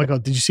like, my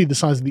God, did you see the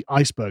size of the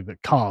iceberg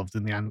that calved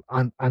in the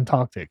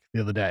Antarctic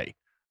the other day?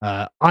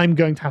 I'm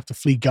going to have to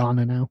flee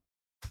Ghana now.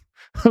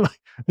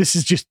 This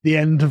is just the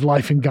end of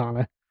life in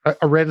Ghana.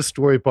 I read a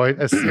story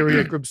about a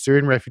group of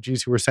Syrian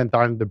refugees who were sent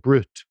down the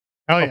Brute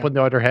up in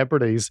the Outer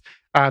Hebrides,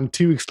 and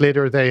 2 weeks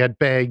later they had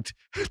begged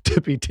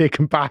to be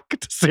taken back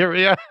to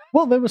Syria.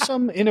 Well, there were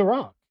some in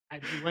Iraq.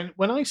 Actually,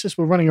 when ISIS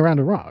were running around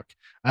Iraq,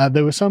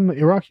 there were some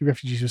Iraqi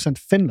refugees who were sent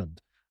to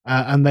Finland.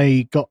 And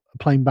they got a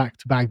plane back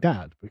to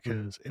Baghdad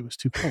because it was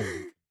too cold.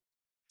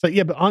 So,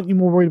 yeah, but aren't you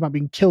more worried about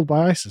being killed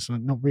by ISIS?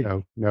 Not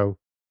really. No.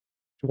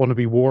 You want to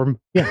be warm?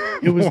 Yeah,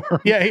 it was.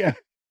 Warm. Yeah.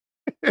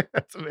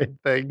 That's a big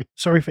thing.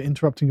 Sorry for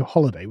interrupting your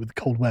holiday with the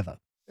cold weather.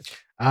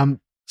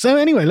 So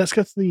anyway, let's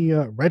go to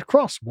the Red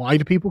Cross. Why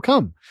do people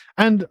come?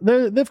 And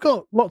they've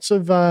got lots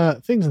of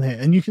things in here.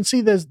 And you can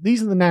see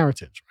these are the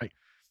narratives, right?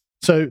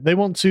 So they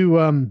want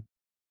to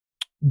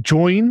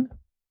join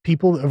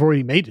people that have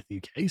already made it to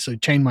the UK, so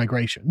chain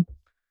migration.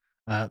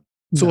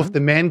 So if the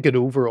men get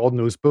over on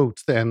those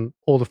boats, then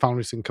all the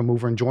families can come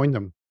over and join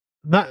them.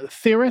 That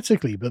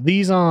theoretically, but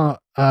these are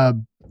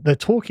they're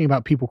talking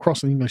about people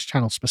crossing the English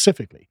Channel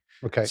specifically.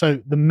 Okay.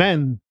 So the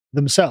men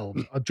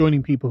themselves are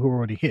joining people who are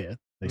already here,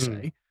 they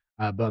say.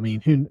 But I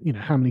mean,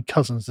 how many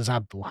cousins does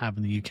Abdul have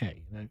in the UK?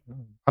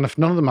 And if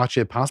none of them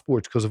actually have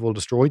passports because they've all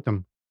destroyed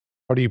them,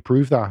 how do you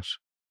prove that?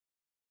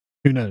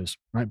 Who knows,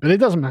 right? But it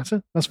doesn't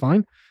matter. That's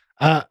fine.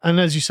 And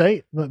as you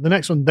say, the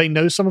next one, they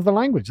know some of the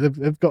language.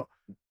 They've got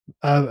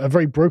a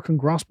very broken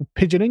grasp of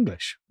pidgin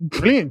English.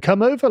 Brilliant.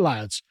 Come over,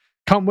 lads.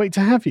 Can't wait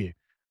to have you.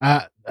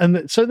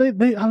 And so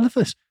they I love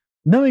this.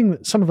 Knowing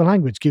that some of the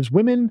language gives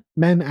women,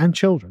 men, and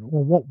children,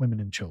 or what women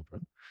and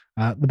children,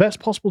 the best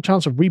possible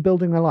chance of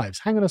rebuilding their lives.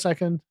 Hang on a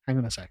second.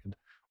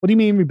 What do you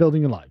mean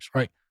rebuilding your lives,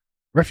 right?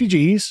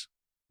 Refugees,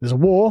 there's a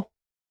war.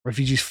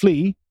 Refugees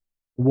flee.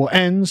 The war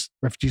ends.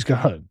 Refugees go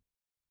home.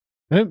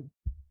 They don't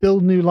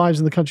build new lives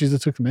in the countries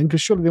that took them in,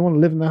 because surely they want to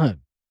live in their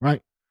home,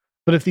 right?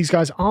 But if these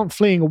guys aren't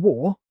fleeing a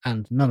war,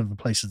 and none of the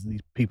places that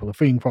these people are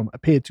fleeing from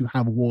appear to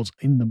have wars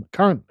in them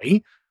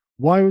currently,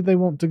 why would they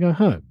want to go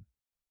home?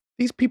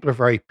 These people are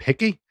very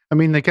picky. I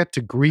mean, they get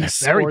to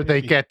Greece or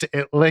they get to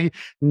Italy.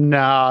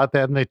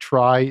 Then they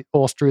try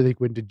Austria, they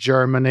go into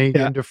Germany,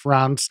 into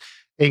France,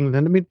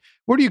 England. I mean,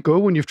 where do you go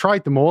when you've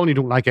tried them all and you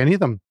don't like any of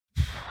them?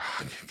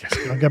 I guess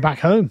I'll go back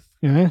home,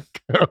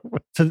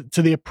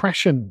 to the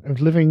oppression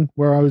of living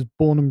where I was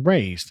born and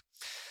raised.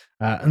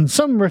 And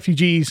some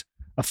refugees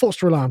are forced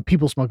to rely on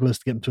people smugglers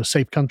to get them to a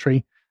safe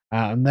country,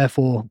 and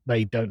therefore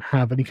they don't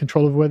have any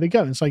control over where they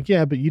go. And it's like,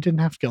 yeah, but you didn't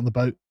have to get on the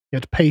boat. You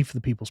had to pay for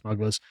the people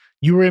smugglers.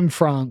 You were in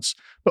France.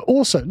 But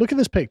also, look at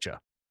this picture.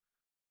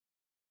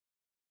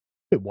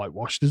 A bit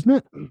whitewashed, isn't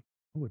it?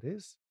 Oh, it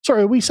is.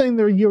 Sorry, are we saying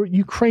there are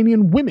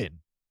Ukrainian women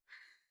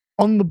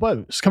on the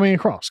boats coming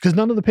across? Because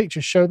none of the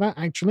pictures show that,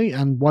 actually.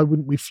 And why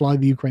wouldn't we fly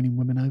the Ukrainian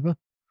women over?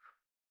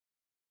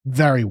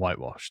 Very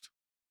whitewashed.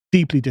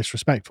 Deeply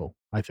disrespectful,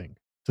 I think,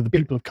 to the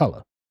people of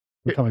color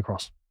who come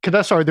across.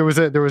 Sorry, there was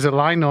a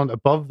line on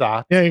above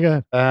that. Yeah, you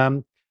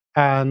go.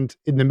 And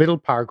in the middle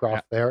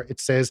paragraph there, it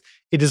says,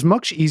 it is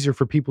much easier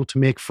for people to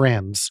make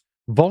friends,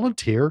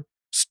 volunteer,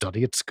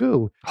 study at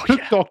school,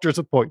 book doctor's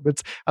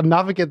appointments, and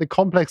navigate the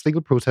complex legal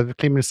process of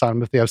claiming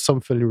asylum if they have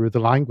some familiarity with the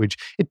language.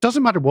 It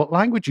doesn't matter what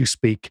language you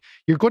speak.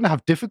 You're going to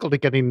have difficulty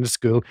getting into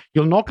school.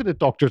 You'll not get a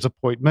doctor's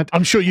appointment.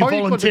 I'm sure you're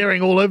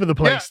volunteering all over the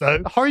place,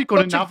 though. How are you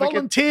going to navigate?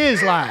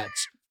 Volunteers,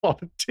 lads.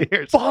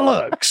 Volunteers.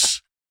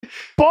 Bollocks.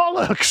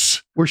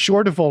 Bollocks. We're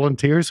short of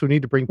volunteers who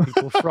need to bring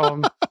people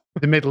from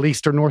the Middle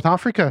East or North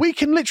Africa. We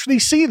can literally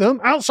see them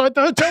outside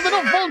the hotel. They're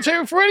not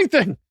volunteering for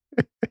anything.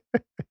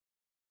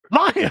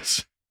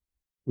 Liars.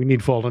 We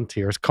need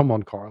volunteers. Come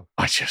on, Carl.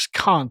 I just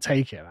can't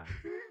take it, man.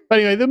 But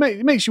anyway,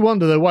 it makes you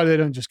wonder, though, why they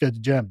don't just go to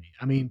Germany.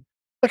 I mean,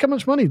 look how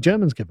much money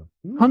Germans give them.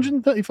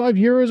 135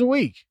 euros a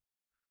week.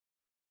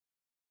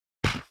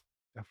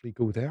 Definitely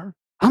go there.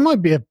 I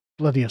might be a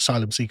bloody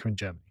asylum seeker in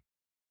Germany.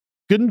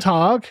 Guten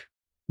Tag.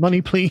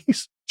 Money,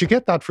 please. Did you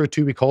get that for a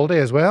 2-week holiday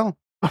as well?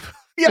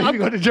 Yeah, I've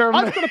got to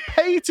Germany. I've got to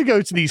pay to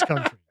go to these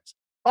countries.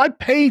 I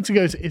paid to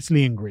go to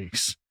Italy and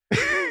Greece.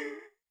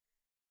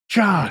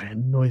 God, it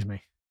annoys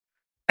me.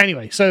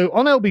 Anyway, so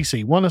on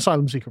LBC, one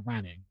asylum seeker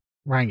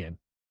rang in.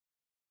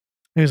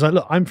 He was like,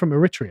 look, I'm from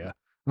Eritrea,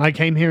 and I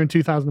came here in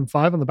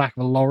 2005 on the back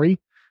of a lorry.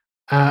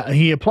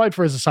 He applied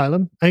for his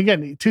asylum. And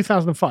again,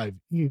 2005.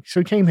 So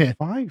he came here.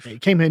 He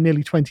came here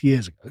nearly 20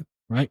 years ago,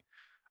 right?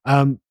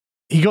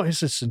 He got his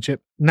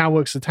citizenship, now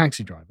works as a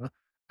taxi driver.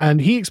 And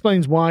he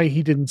explains why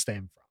he didn't stay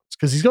in France,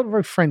 because he's got a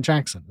very French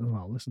accent as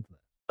well. Listen to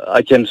that.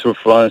 I came through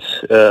France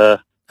in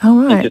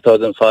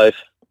 2005.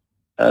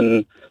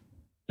 And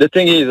the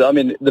thing is, I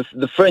mean,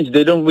 the French,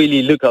 they don't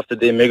really look after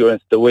the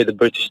immigrants the way the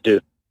British do.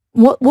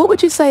 What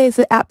would you say is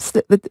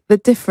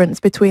the difference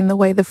between the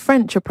way the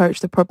French approach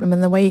the problem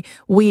and the way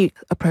we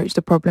approach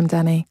the problem,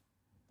 Danny?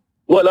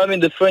 Well, I mean,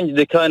 the French,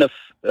 they kind of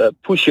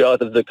push you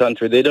out of the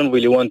country. They don't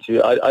really want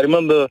you. I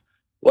remember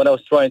when I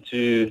was trying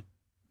to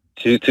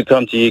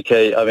come to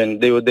UK. I mean,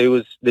 they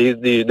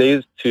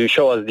used to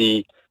show us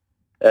the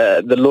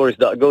lorries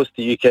that goes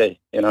to UK.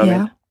 You know what I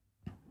mean?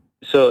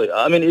 So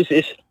I mean,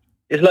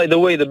 it's like the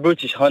way the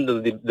British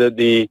handle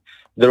the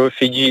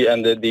refugee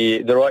and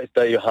the rights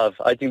that you have.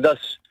 I think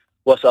that's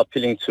what's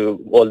appealing to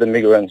all the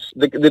migrants.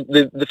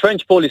 The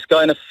French police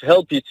kind of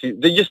help you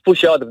they just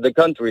push you out of the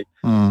country,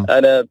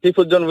 and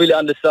people don't really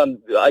understand.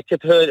 I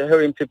kept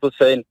hearing people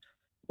saying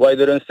why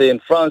they don't stay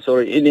in France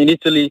or in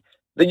Italy.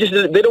 They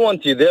don't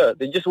want you there.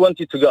 They just want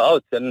you to go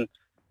out. And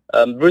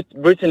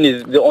Britain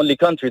is the only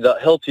country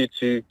that helps you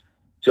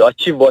to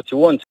achieve what you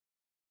want.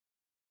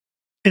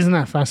 Isn't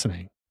that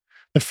fascinating?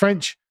 The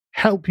French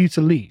help you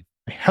to leave.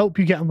 They help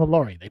you get on the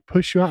lorry. They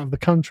push you out of the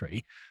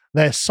country.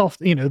 They're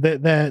soft,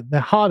 they're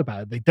hard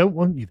about it. They don't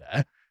want you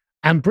there.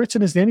 And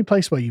Britain is the only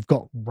place where you've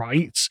got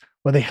rights,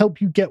 where they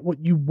help you get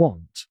what you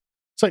want.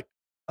 It's like,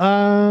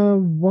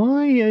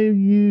 why are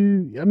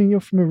you, I mean, you're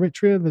from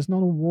Eritrea. There's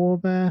not a war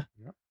there.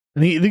 Yep.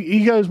 And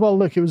he goes, well,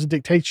 look, it was a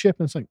dictatorship.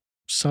 And it's like,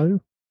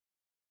 so?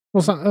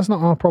 Well, that's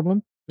not our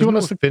problem. There's no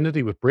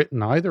affinity with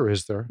Britain either,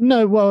 is there?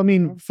 No, well, I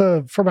mean,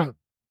 for about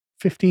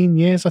 15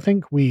 years, I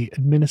think, we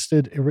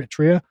administered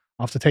Eritrea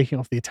after taking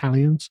off the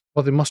Italians.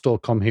 Well, they must all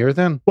come here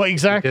then. Well,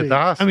 exactly. Did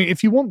that. I mean,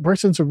 if you want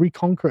Britain to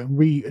reconquer and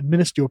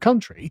re-administer your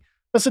country,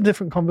 that's a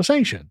different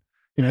conversation.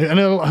 And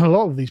a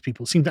lot of these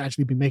people seem to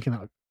actually be making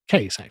that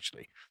case,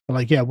 actually. They're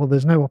like, yeah, well,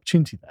 there's no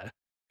opportunity there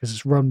because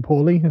it's run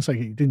poorly. It's like,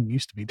 it didn't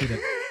used to be, did it?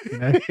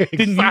 It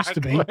didn't used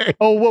to be.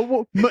 Oh,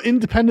 well,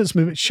 independence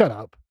movement, shut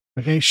up.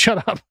 Okay,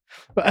 shut up.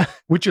 But,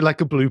 would you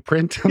like a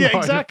blueprint on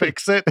how to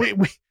fix it?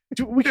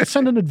 We could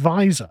send an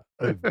advisor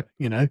over,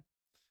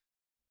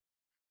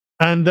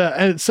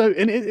 And so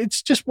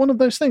it's just one of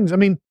those things. I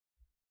mean,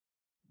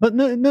 but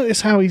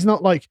notice how he's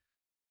not like,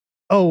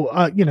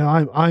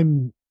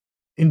 I'm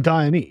in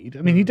dire need.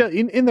 I mean, he does,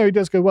 in there he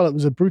does go, well, it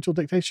was a brutal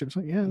dictatorship. It's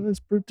like, yeah, there's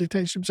brutal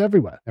dictatorships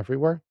everywhere.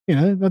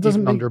 That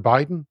doesn't even under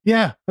Biden.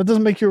 Yeah, that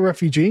doesn't make you a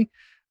refugee.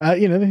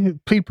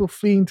 People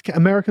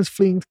Americans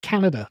fleeing to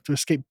Canada to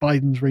escape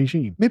Biden's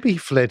regime. Maybe he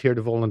fled here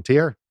to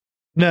volunteer.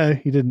 No,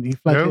 he didn't.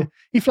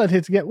 He fled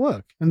here to get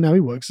work, and now he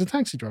works as a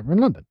taxi driver in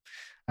London.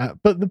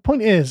 But the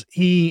point is,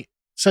 he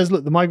says,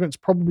 look, the migrants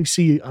probably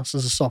see us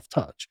as a soft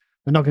touch.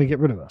 They're not going to get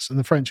rid of us. And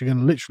the French are going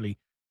to literally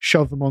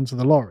shove them onto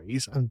the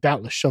lorries and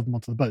doubtless shove them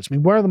onto the boats. I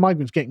mean, where are the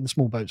migrants getting the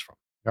small boats from?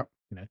 Yep.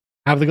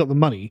 How have they got the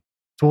money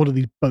to order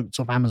these boats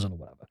off Amazon or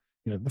whatever?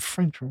 The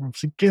French are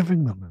obviously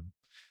giving them.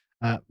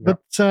 But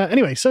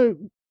anyway, so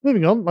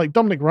moving on, like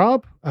Dominic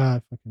Raab,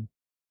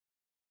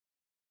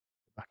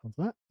 back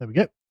onto that. There we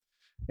go.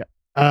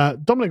 Yeah.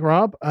 Dominic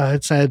Raab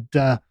had said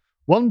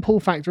one pull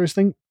factor is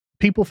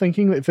people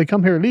thinking that if they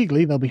come here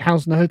illegally, they'll be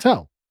housed in a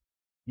hotel.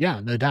 Yeah,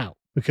 no doubt,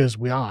 because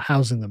we are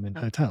housing them in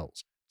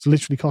hotels. It's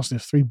literally costing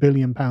us £3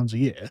 billion a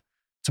year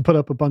to put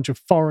up a bunch of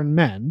foreign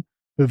men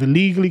who have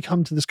illegally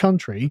come to this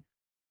country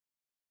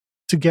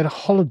to get a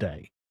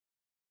holiday,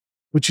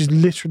 which is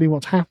literally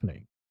what's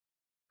happening.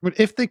 But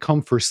if they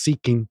come for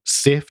seeking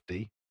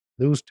safety,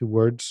 those two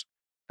words,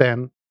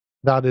 then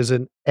that is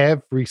in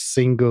every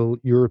single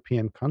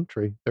European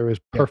country. There is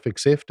perfect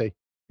safety.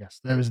 Yes,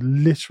 there is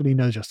literally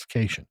no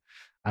justification.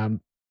 But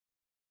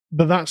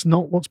that's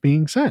not what's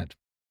being said.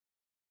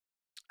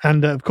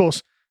 And of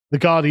course, The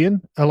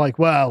Guardian are like,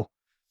 well,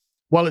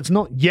 while it's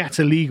not yet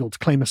illegal to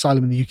claim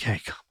asylum in the UK,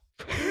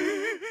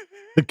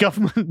 the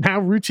government now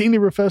routinely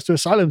refers to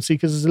asylum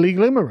seekers as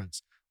illegal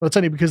immigrants. Well, it's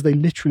only because they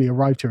literally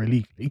arrived here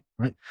illegally,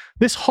 right?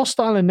 This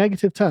hostile and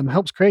negative term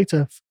helps create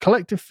a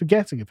collective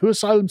forgetting of who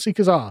asylum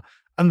seekers are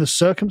and the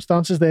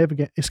circumstances they ever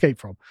escape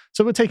from.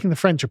 So we're taking the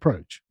French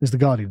approach, is The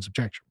Guardian's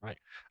objection, right?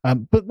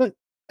 But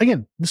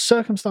again, the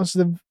circumstances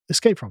they've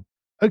escaped from.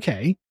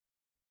 Okay,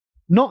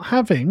 not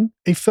having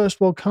a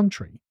first world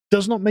country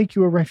does not make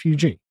you a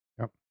refugee.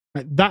 Yep.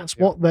 Right? That's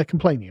what they're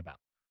complaining about.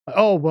 Like,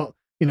 oh, well,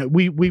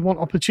 we want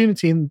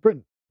opportunity in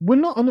Britain. We're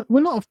not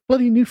a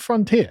bloody new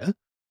frontier.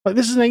 Like,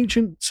 this is an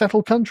ancient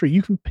settled country.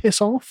 You can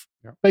piss off,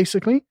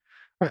 basically.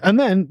 Right? And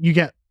then you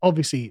get,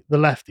 obviously, the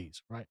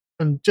lefties, right?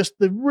 And just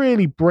the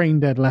really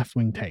brain-dead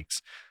left-wing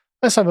takes.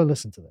 Let's have a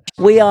listen to this.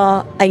 We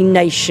are a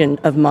nation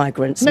of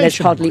migrants. There's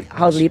hardly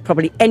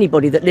probably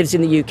anybody that lives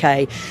in the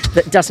UK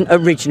that doesn't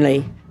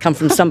originally come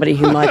from somebody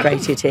who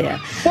migrated here.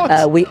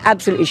 We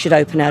absolutely should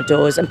open our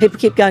doors. And people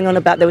keep going on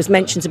about, there was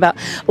mentions about,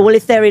 well,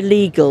 if they're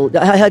illegal,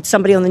 I heard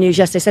somebody on the news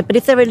yesterday said, but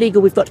if they're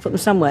illegal, we've got to put them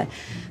somewhere.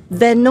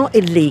 They're not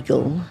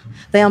illegal.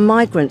 They are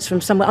migrants from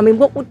somewhere. I mean,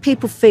 what would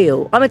people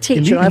feel? I'm a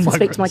teacher. I often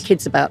speak to my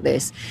kids about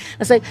this.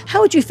 I say,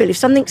 how would you feel if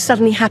something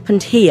suddenly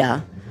happened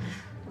here?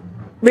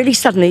 Really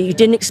suddenly, you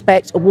didn't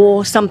expect a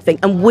war, something,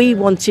 and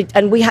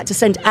we had to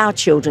send our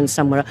children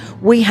somewhere.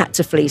 We had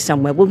to flee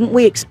somewhere. Wouldn't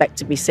we expect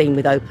to be seen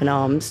with open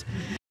arms?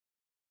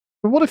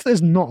 But what if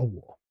there's not a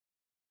war?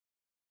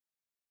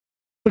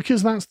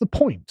 Because that's the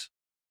point.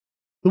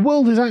 The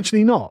world is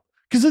actually not.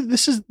 Because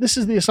this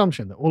is the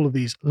assumption that all of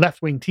these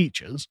left-wing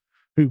teachers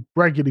who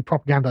regularly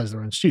propagandize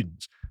their own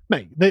students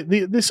make.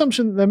 The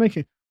assumption that they're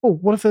making, oh,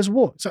 what if there's a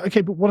war? So, okay,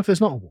 but what if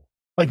there's not a war?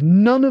 Like,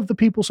 none of the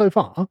people so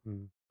far,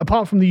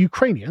 apart from the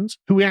Ukrainians,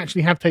 who we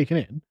actually have taken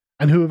in,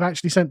 and who have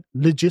actually sent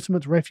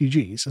legitimate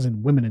refugees, as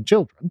in women and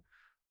children,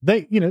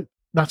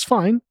 that's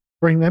fine,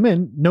 bring them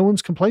in. No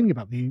one's complaining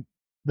about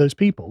those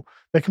people.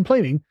 They're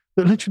complaining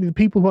that literally the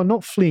people who are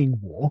not fleeing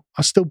war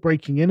are still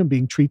breaking in and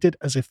being treated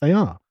as if they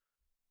are.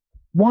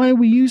 Why are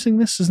we using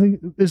this as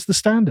the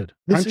standard?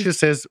 Francia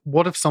says,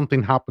 what if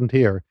something happened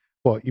here?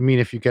 What, you mean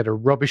if you get a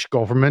rubbish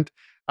government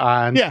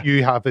and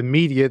you have a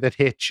media that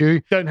hates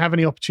you? Don't have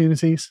any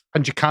opportunities.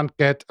 And you can't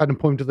get an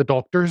appointment to the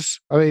doctors?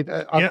 I mean,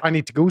 I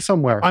need to go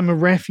somewhere. I'm a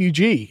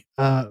refugee.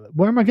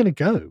 Where am I going to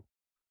go?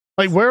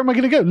 Like, where am I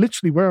going to go?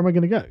 Literally, where am I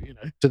going to go?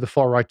 To the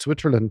far right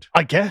Switzerland.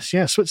 I guess,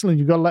 yeah. Switzerland,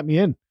 you've got to let me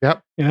in.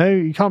 Yep.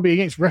 You can't be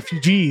against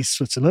refugees,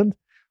 Switzerland.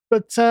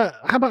 But how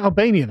about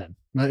Albania then?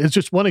 It's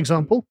just one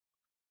example.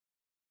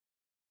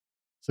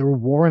 Is there a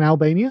war in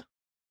Albania?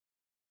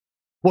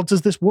 What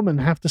does this woman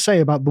have to say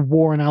about the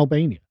war in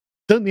Albania?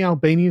 Don't the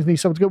Albanians need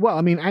someone to go, well,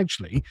 I mean,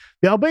 actually,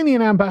 the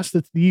Albanian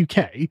ambassador to the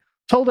UK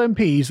told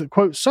MPs that,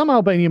 quote, some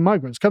Albanian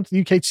migrants come to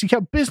the UK to seek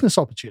out business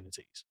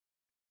opportunities.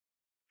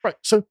 Right,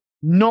 so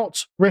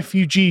not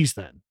refugees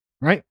then,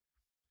 right?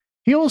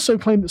 He also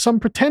claimed that some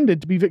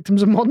pretended to be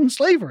victims of modern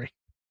slavery.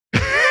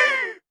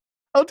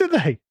 Oh, did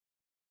they?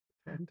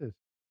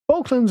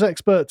 Falklands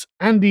expert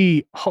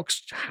Andy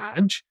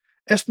Hoxhadge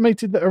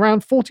estimated that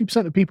around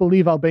 40% of people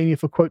leave Albania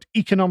for, quote,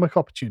 economic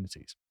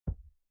opportunities.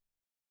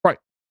 Right.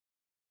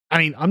 I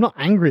mean, I'm not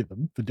angry at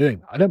them for doing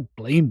that. I don't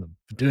blame them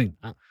for doing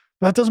that.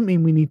 But that doesn't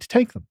mean we need to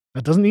take them.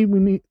 That doesn't mean we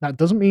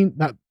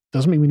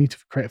need to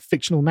create a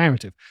fictional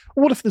narrative.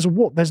 What if there's a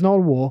war? There's not a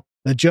war.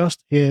 They're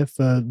just here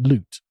for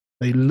loot.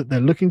 They're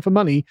looking for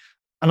money.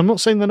 And I'm not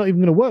saying they're not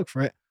even going to work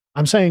for it.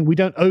 I'm saying we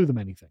don't owe them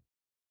anything.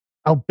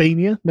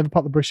 Albania, never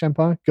part of the British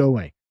Empire, go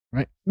away.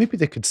 Right? Maybe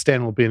they could stay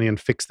in Albania and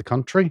fix the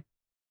country,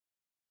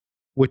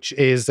 which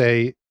is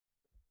a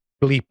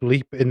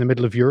bleep in the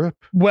middle of Europe.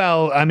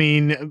 Well, I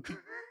mean,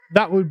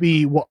 that would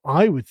be what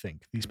I would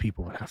think these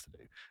people would have to do.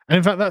 And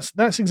in fact,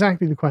 that's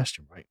exactly the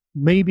question, right?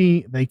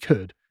 Maybe they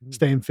could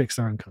stay and fix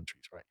their own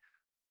countries, right?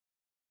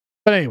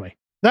 But anyway,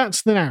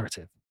 that's the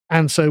narrative.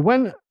 And so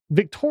when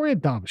Victoria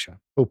Derbyshire,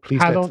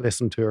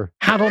 listen to her,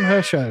 had on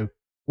her show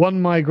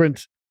one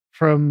migrant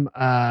from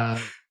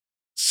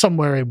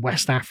somewhere in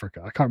West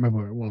Africa, I can't remember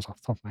where it was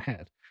off the top of my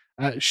head,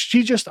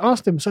 she just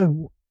asked him,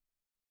 so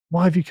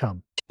why have you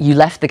come? You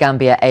left the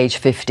Gambia at age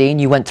 15.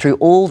 You went through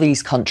all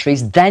these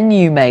countries. Then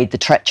you made the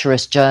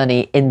treacherous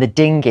journey in the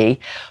dinghy.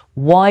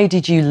 Why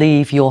did you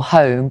leave your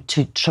home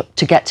to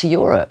get to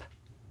Europe?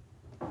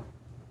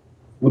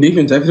 Good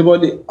evening to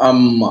everybody.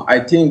 I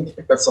think,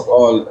 first of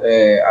all,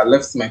 I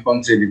left my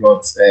country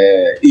because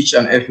each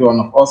and every one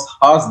of us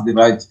has the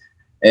right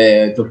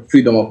to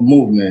freedom of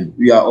movement.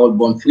 We are all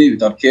born free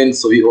without cane,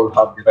 so we all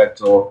have the right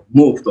to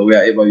move to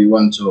wherever we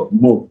want to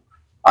move.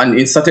 And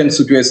in certain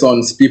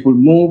situations, people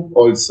move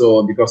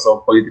also because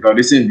of political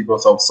reason,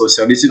 because of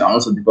social reason, and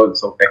also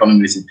because of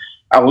economic reason.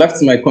 I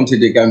left my country,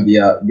 the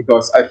Gambia,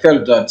 because I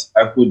felt that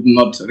I could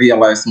not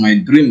realize my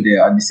dream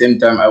there. At the same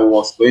time, I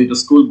was going to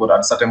school, but at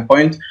a certain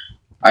point,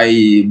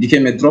 I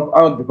became a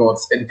dropout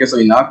because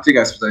education in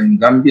Africa, especially in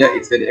Gambia,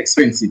 it's very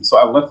expensive. So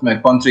I left my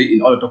country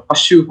in order to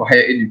pursue for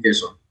higher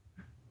education.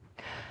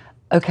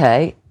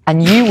 Okay,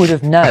 and you would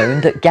have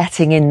known that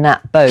getting in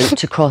that boat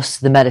to cross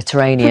the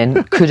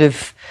Mediterranean could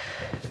have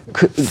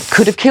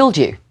killed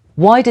you.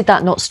 Why did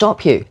that not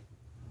stop you?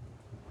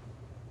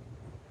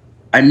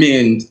 I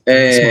mean,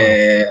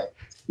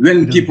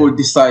 when people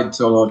decide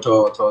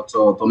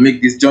to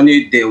make this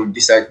journey, they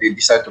decide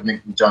to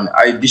make the journey.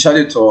 I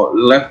decided to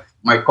leave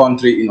my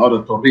country in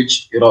order to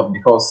reach Europe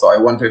because I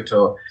wanted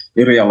to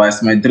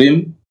realize my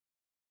dream.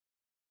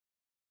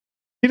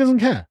 He doesn't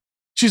care.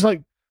 She's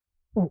like,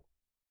 oh,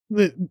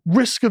 the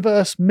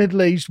risk-averse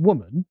middle-aged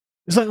woman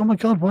is like, oh my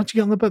God, why'd you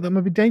get on the boat? That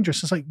might be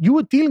dangerous. It's like, you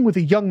are dealing with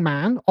a young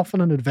man off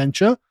on an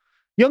adventure.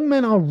 Young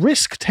men are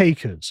risk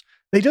takers.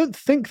 They don't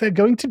think they're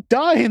going to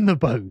die in the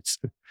boat.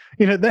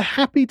 You know, they're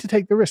happy to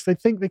take the risk. They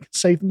think they can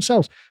save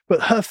themselves.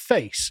 But her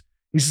face,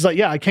 he's just like,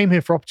 yeah, I came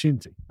here for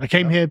opportunity. I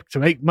came here to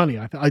make money,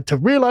 to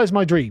realize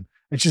my dream.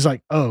 And she's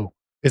like, oh.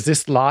 Is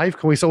this live?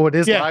 Can we? So it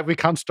is live. We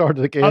can't start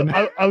it again.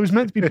 I was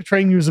meant to be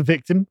portraying you as a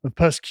victim of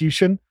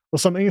persecution or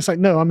something. It's like,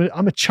 no, I'm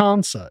a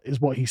chancer, is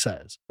what he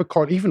says. But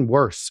Cord, even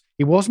worse,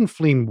 he wasn't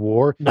fleeing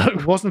war. No.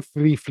 He wasn't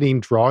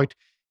fleeing drought.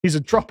 He's a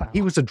dropout.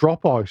 He was a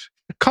dropout.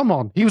 Come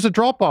on, he was a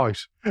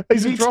dropout.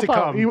 He's a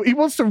dropout. He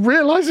wants to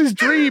realize his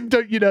dream,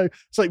 don't you know?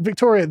 It's like,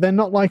 Victoria, they're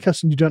not like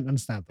us and you don't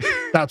understand them.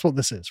 That's what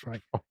this is,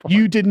 right?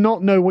 You did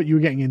not know what you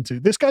were getting into.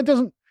 This guy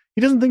doesn't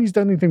think he's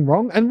done anything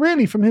wrong. And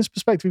really, from his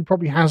perspective, he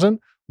probably hasn't.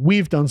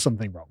 We've done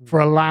something wrong for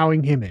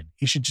allowing him in.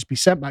 He should just be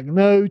sent back.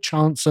 No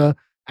chancer,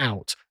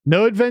 out.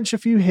 No adventure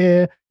for you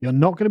here. You're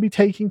not going to be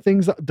taking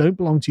things that don't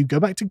belong to you. Go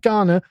back to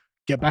Ghana,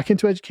 get back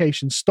into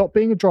education, stop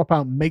being a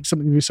dropout, make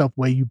something of yourself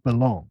where you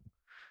belong.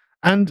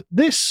 And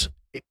this,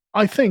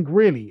 I think,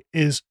 really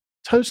is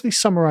totally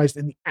summarized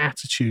in the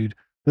attitude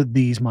that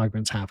these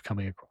migrants have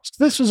coming across.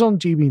 This was on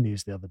GB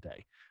News the other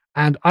day.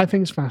 And I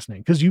think it's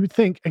fascinating because you would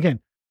think, again,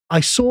 I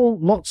saw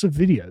lots of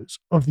videos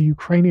of the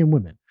Ukrainian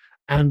women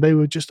and they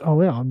were just,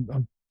 oh yeah,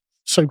 I'm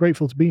so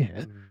grateful to be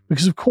here.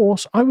 Because of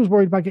course I was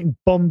worried about getting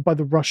bombed by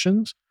the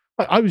Russians.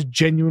 I was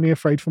genuinely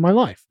afraid for my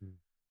life.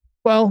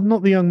 Well,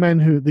 not the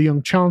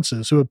young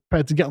chancers who are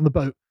prepared to get on the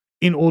boat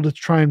in order to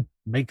try and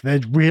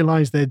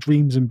realize their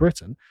dreams in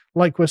Britain,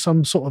 like we're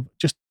some sort of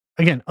just,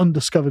 again,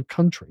 undiscovered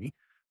country.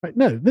 Right?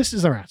 No, this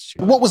is their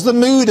attitude. What was the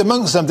mood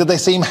amongst them? Did they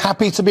seem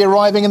happy to be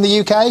arriving in the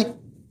UK?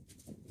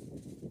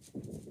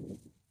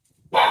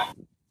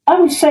 I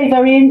would say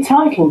very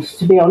entitled,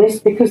 to be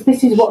honest, because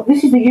this is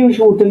the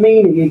usual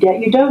demeanour you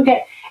get. You don't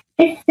get,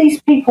 if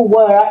these people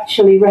were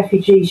actually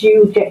refugees,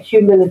 you would get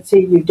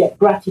humility, you'd get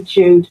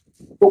gratitude.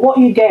 But what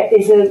you get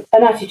is an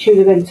attitude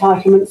of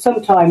entitlement.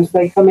 Sometimes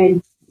they come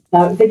in,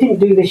 they didn't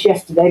do this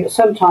yesterday, but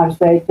sometimes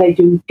they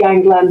do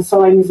gangland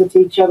signs at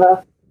each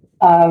other.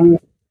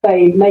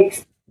 They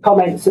make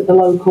comments at the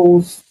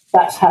locals.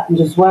 That's happened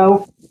as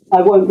well.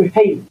 I won't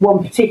repeat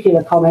one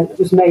particular comment that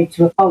was made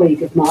to a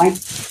colleague of mine.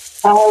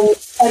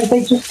 And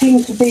they just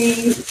seem to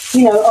be,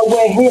 oh,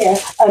 we're here,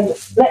 and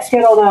let's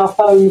get on our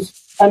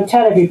phones and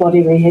tell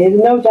everybody we're here.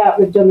 No doubt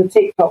they've done the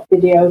TikTok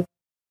video.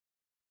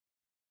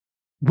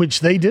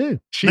 Which they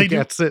do. She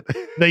gets it.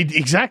 They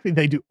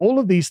do all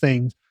of these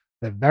things.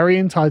 They're very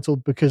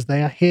entitled because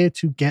they are here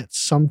to get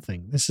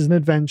something. This is an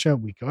adventure.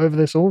 We go over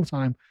this all the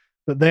time,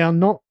 but they are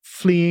not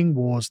fleeing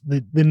wars.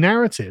 The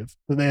narrative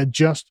that they are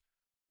just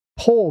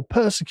poor,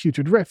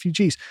 persecuted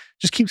refugees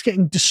just keeps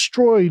getting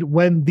destroyed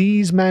when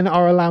these men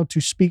are allowed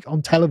to speak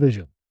on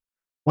television.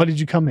 Why did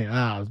you come here?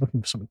 I was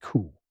looking for something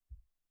cool.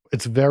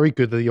 It's very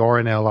good that the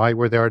RNLI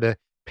were there to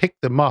pick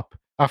them up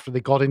after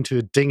they got into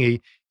a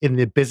dinghy in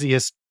the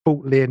busiest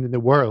boat lane in the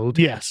world.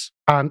 Yes.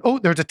 And,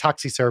 there's a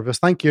taxi service.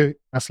 Thank you.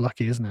 That's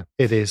lucky, isn't it?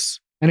 It is.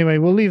 Anyway,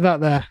 we'll leave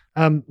that there.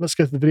 Let's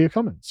go to the video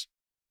comments.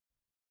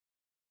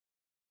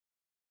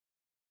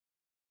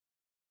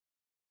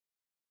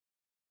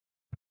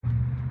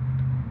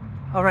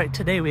 All right,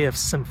 today we have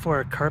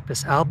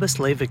Symphoricarpus albus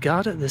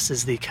laevigata. This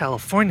is the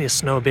California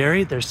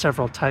snowberry. There's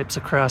several types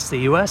across the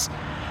U.S.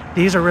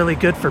 These are really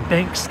good for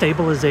bank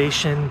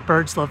stabilization.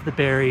 Birds love the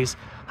berries.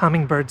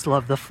 Hummingbirds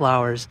love the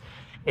flowers.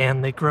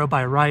 And they grow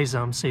by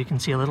rhizome, so you can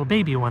see a little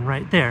baby one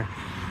right there.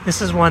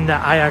 This is one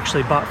that I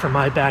actually bought for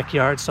my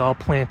backyard, so I'll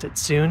plant it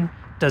soon.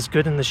 Does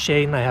good in the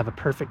shade, and I have a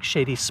perfect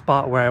shady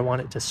spot where I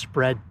want it to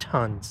spread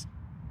tons.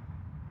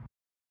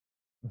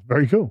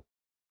 Very cool.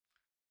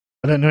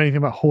 I don't know anything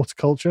about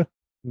horticulture.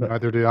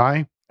 Neither do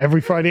I. Every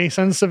Friday he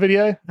sends us a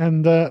video,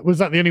 and was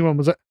that the only one?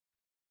 Was it?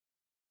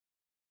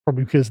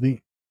 Probably because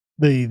the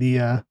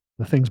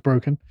the thing's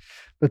broken.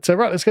 But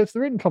right, let's go to the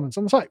written comments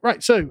on the site.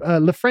 Right, so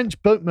Le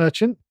French boat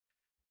merchant,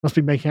 must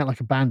be making out like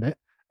a bandit,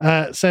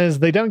 says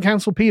they don't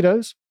cancel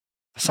pedos.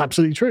 That's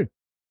absolutely true.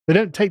 They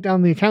don't take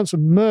down the accounts of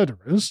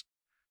murderers.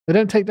 They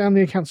don't take down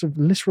the accounts of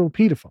literal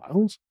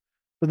pedophiles,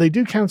 but they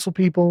do cancel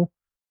people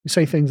who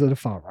say things that are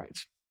far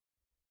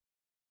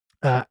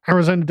right.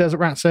 Arizona Desert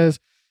Rat says,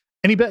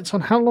 any bets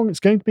on how long it's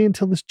going to be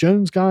until this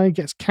Jones guy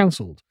gets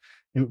cancelled?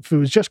 If it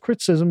was just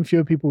criticism,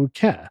 fewer people would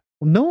care.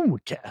 Well, no one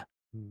would care.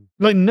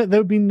 Like, no, there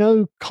would be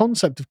no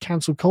concept of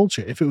cancel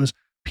culture if it was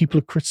people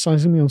are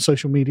criticizing me on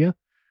social media.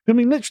 I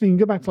mean, literally, you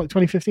can go back to like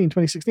 2015,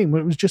 2016,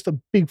 when it was just a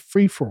big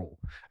free-for-all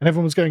and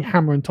everyone was going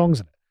hammer and tongs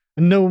at it.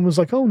 And no one was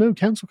like, oh, no,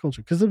 cancel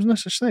culture, because there was no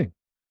such thing.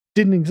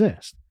 Didn't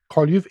exist.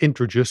 Carl, you've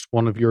introduced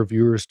one of your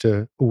viewers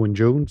to Owen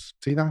Jones.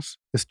 See that?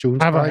 This Jones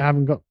guy? I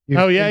haven't got...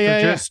 You've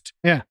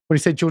yeah. When he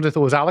said Jones, I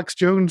thought it was Alex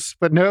Jones,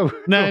 but no.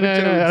 No,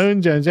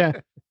 Owen Jones, yeah.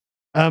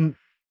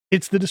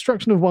 It's the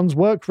destruction of one's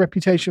work,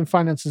 reputation,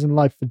 finances, and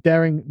life for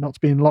daring not to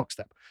be in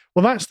lockstep.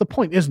 Well, that's the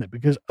point, isn't it?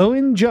 Because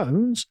Owen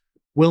Jones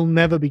will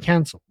never be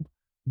cancelled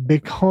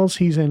because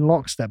he's in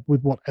lockstep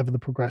with whatever the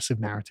progressive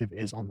narrative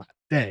is on that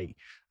day.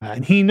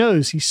 And he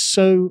knows he's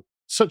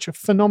such a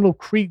phenomenal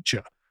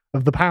creature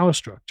of the power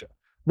structure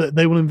that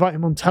they will invite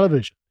him on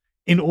television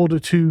in order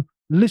to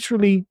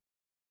literally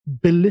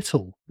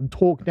belittle and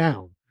talk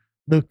down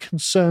the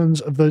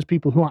concerns of those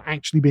people who are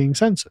actually being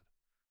censored.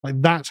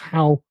 Like, that's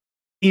how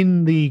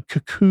in the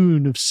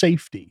cocoon of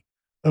safety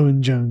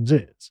Owen Jones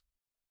is.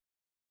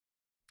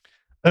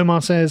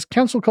 Omar says,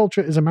 cancel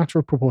culture is a matter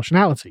of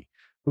proportionality,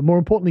 but more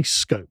importantly,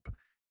 scope.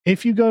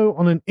 If you go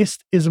on an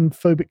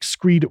ism-phobic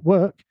screed at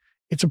work,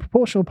 it's a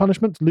proportional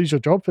punishment to lose your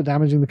job for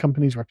damaging the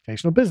company's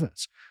reputation or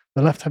business.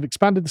 The left have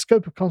expanded the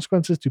scope of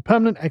consequences to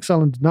permanent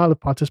exile and denial of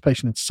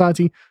participation in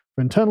society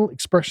for internal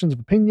expressions of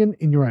opinion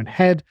in your own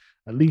head,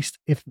 at least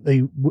if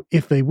they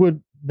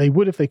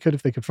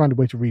could find a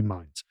way to read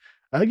minds.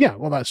 Yeah,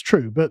 well, that's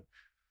true, but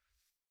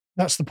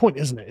that's the point,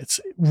 isn't it?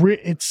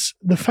 It's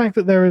the fact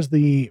that there is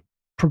the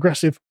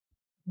progressive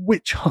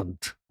witch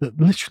hunt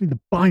that literally the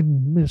Biden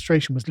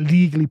administration was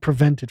legally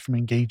prevented from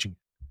engaging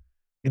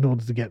in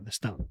order to get this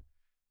done.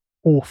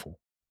 Awful.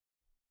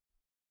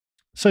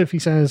 Sophie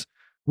says,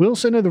 we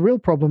also know the real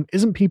problem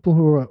isn't people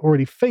who are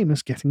already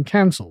famous getting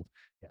cancelled.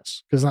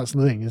 Yes, because that's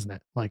the thing, isn't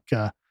it? Like,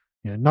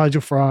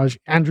 Nigel Farage,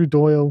 Andrew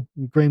Doyle,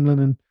 Graham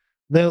Lennon,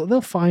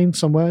 they'll find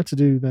somewhere to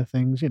do their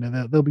things.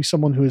 There'll be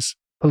someone who is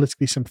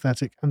politically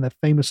sympathetic and they're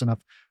famous enough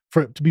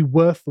for it to be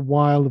worth the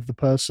while of the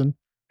person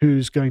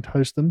who's going to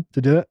host them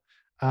to do it.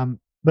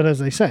 But as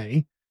they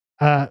say,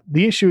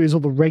 the issue is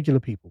all the regular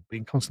people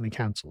being constantly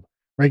cancelled.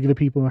 Regular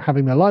people are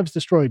having their lives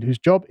destroyed, whose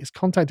job is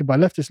contacted by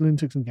leftist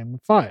lunatics and getting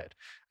them fired.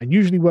 And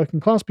usually working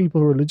class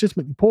people who are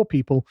legitimately poor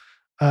people,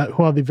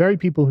 who are the very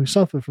people who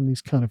suffer from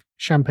these kind of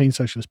champagne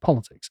socialist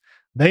politics.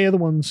 They are the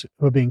ones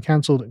who are being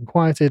cancelled and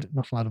quieted,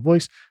 not allowed a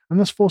voice, and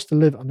thus forced to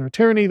live under a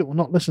tyranny that will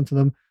not listen to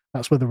them.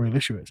 That's where the real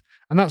issue is.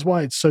 And that's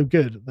why it's so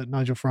good that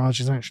Nigel Farage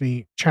is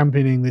actually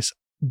championing this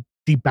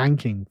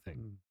debanking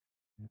thing.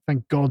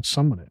 Thank God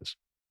someone is.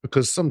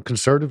 Because some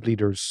conservative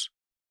leaders,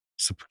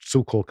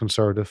 so-called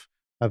conservative,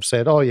 have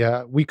said, oh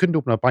yeah, we couldn't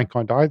open a bank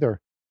account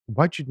either.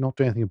 Why did you not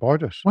do anything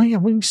about it? Why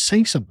don't you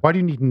say something? Why do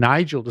you need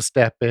Nigel to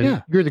step in?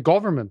 Yeah. You're the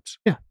government.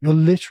 Yeah, you're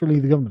literally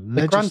the government.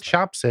 The Grant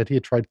Shapps said he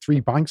had tried 3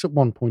 banks at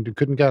one point and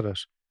couldn't get it.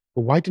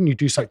 But why didn't you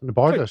do something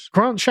about it?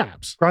 Grant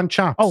Shapps? Grant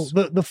Shapps. Oh,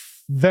 the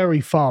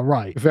very far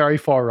right. Very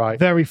far right.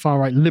 Very far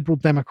right. Liberal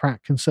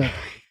Democrat conservative.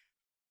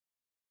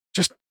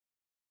 Just,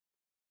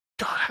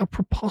 God, how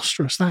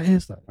preposterous that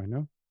is, though. I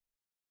know.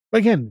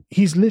 Again,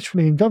 he's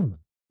literally in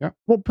government. Yeah.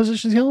 What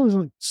position is he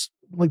on?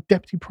 Like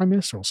deputy prime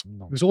minister or something.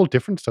 It was all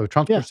different stuff.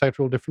 Transport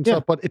sector, all different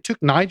stuff. But it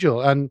took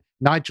Nigel, and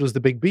Nigel's the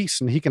big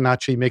beast, and he can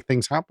actually make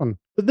things happen.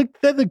 But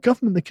they're the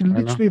government. They could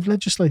literally have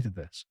legislated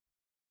this.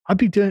 I'd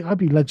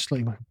be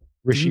legislating.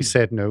 Rishi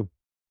said no.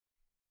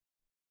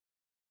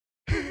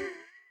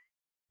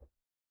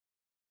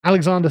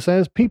 Alexander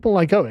says, people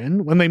like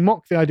Owen, when they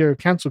mock the idea of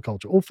cancel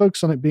culture, all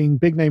focus on it being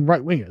big name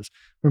right wingers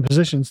from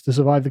positions to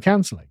survive the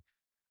cancelling.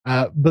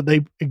 But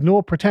they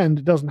pretend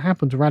it doesn't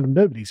happen to random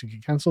nobodies who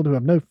get cancelled, who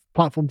have no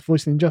platform to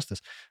voice the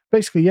injustice.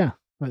 Basically, yeah.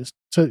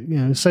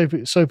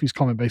 Sophie's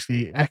comment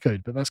basically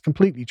echoed, but that's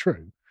completely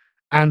true.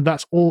 And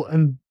that's all.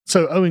 And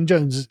so Owen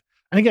Jones,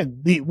 and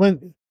again,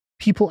 when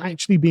people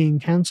actually being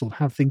cancelled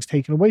have things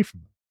taken away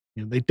from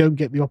them, they don't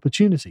get the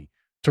opportunity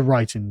to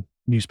write in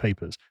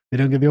newspapers. They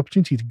don't get the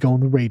opportunity to go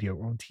on the radio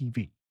or on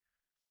TV.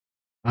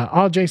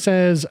 RJ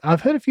says,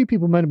 I've heard a few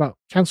people moan about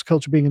cancel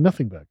culture being a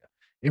nothing burger.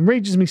 It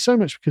enrages me so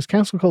much because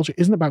cancel culture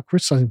isn't about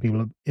criticizing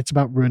people, it's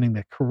about ruining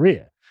their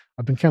career.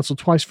 I've been cancelled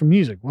twice from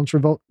music.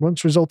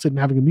 Once resulted in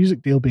having a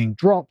music deal being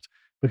dropped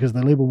because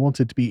the label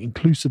wanted to be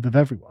inclusive of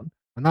everyone.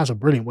 And that's a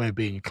brilliant way of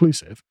being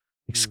inclusive,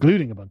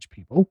 excluding a bunch of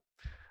people.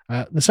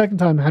 The second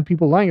time I had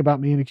people lying about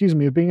me and accusing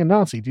me of being a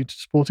Nazi due to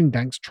supporting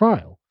Dank's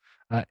trial.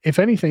 If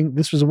anything,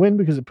 this was a win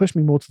because it pushed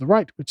me more to the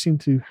right, which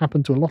seemed to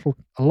happen to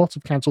a lot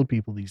of cancelled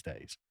people these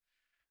days.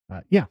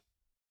 Yeah.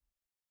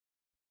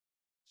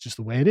 It's just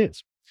the way it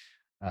is.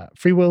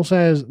 Free Will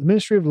says, the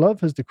Ministry of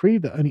Love has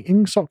decreed that only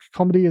in-sock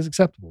comedy is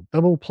acceptable.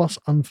 Double plus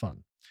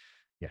unfun.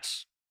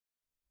 Yes.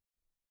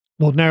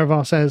 Lord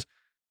Nerevar says,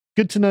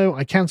 good to know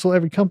I cancel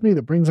every company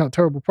that brings out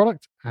terrible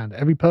product and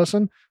every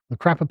person with a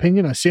crap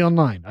opinion I see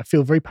online. I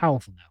feel very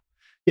powerful now.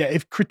 Yeah,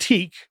 if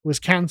critique was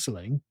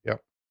cancelling,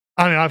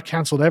 I mean, I've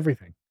cancelled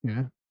everything.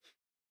 Yeah.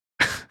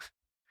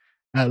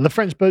 The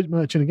French boat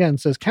merchant again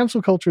says,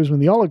 cancel culture is when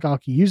the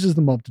oligarchy uses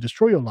the mob to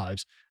destroy your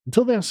lives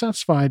until they are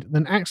satisfied,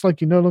 then acts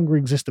like you no longer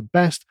exist at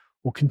best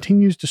or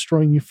continues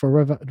destroying you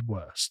forever at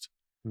worst.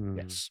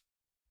 Yes.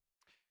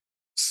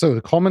 So the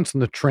comments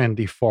on the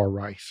trendy far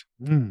right.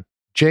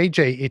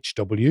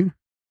 JJHW,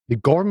 the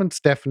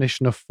government's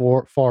definition of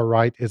far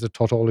right is a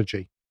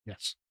tautology.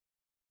 Yes.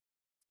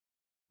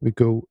 We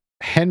go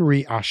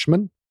Henry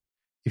Ashman.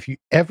 If you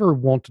ever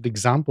wanted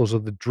examples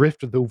of the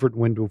drift of the overt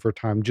wind over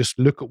time, just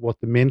look at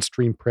what the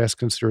mainstream press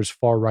considers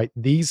far right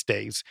these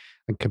days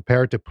and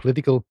compare it to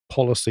political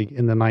policy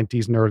in the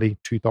 90s and early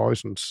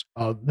 2000s.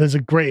 There's a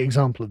great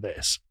example of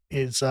this.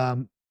 Is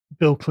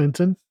Bill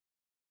Clinton.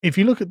 If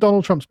you look at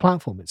Donald Trump's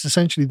platform, it's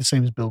essentially the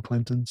same as Bill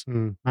Clinton's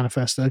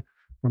manifesto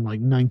from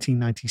like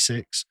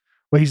 1996,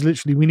 where he's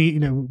literally, we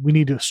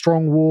need a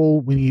strong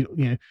wall, we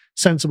need,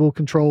 sensible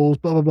controls,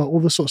 blah, blah, blah, all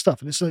this sort of stuff.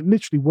 And it's like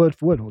literally word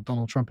for word what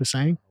Donald Trump is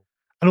saying.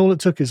 And all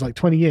it took is like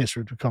 20 years for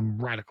it to become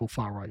radical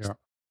far right.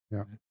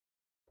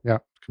 Yeah,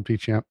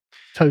 completely. Yeah.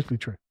 Totally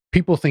true.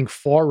 People think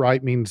far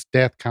right means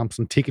death camps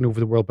and taking over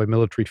the world by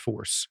military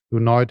force,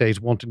 who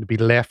nowadays wanting to be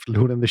left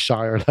alone in the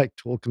Shire like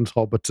Tolkien's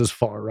hobbits is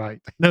far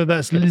right. No,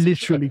 that's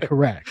literally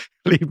correct.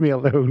 Leave me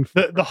alone.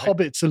 The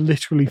hobbits are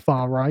literally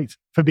far right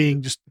for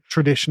being just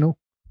traditional.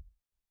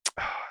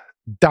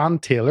 Dan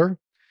Taylor.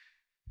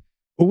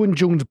 Owen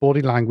Jones'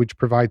 body language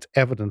provides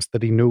evidence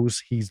that he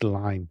knows he's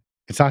lying.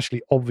 It's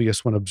actually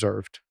obvious when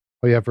observed.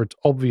 However, it's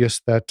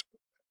obvious that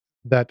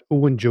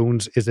Owen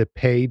Jones is a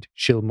paid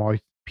shill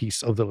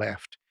mouthpiece of the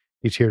left.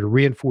 He's here to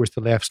reinforce the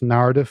left's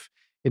narrative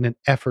in an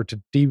effort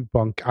to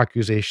debunk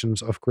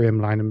accusations of Graham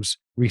Lineham's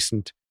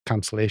recent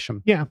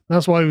cancellation. Yeah,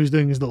 that's why he was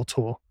doing his little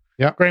tour.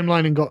 Yeah. Graham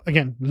Linehan got,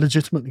 again,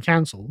 legitimately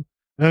cancelled.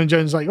 And Owen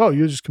Jones is like, oh,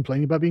 you're just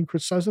complaining about being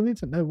criticised on the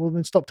internet. No, well,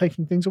 then stop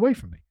taking things away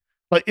from me.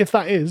 Like, if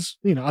that is,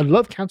 I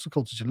love cancel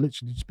culture to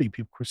literally just be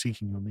people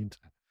critiquing you on the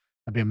internet.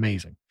 That'd be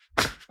amazing.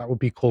 That would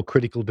be called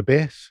critical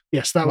debate.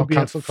 Yes, that would be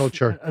cancel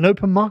culture. An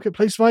open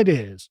marketplace of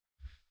ideas.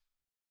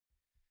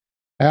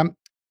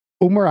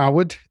 Omar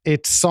Awad,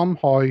 it's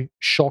somehow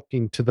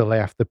shocking to the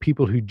left that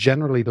people who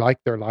generally like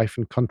their life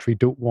and country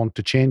don't want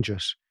to change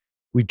it.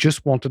 We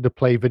just wanted to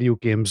play video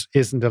games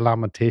isn't a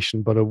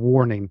lamentation, but a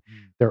warning.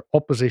 Their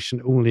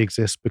opposition only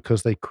exists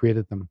because they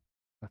created them.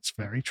 That's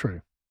very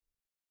true.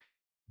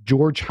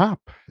 George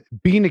Happ,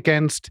 being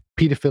against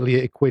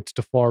paedophilia equates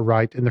to far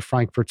right in the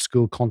Frankfurt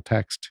School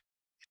context.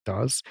 It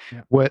does.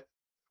 Yeah.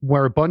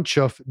 Where a bunch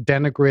of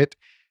denigrate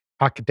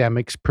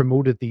academics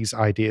promoted these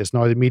ideas.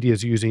 Now the media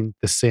is using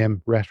the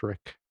same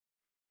rhetoric.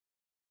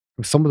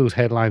 Some of those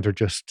headlines are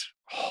just,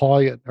 how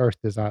on earth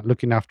is that?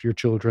 Looking after your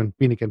children,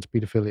 being against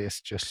paedophilia is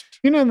just...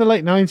 in the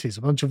late 90s,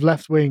 a bunch of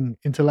left-wing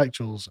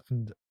intellectuals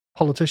and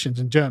politicians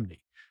in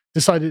Germany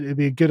decided it'd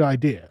be a good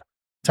idea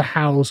to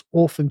house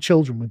orphan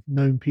children with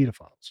known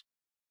paedophiles.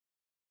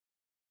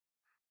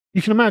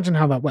 You can imagine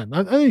how that went.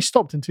 That only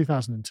stopped in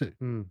 2002.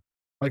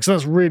 So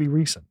that's really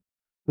recent.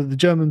 That the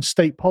German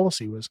state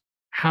policy was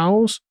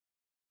house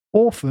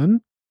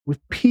orphan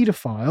with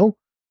paedophile,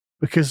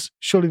 because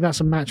surely that's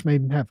a match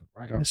made in heaven,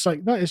 right? Yeah. It's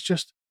like, that is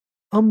just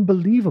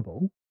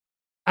unbelievable.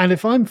 And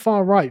if I'm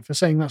far right for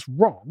saying that's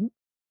wrong,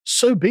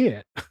 so be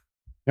it.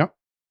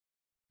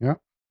 Yeah.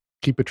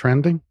 Keep it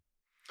trending.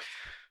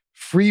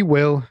 Free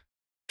Will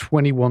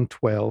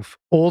 2112.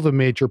 All the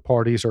major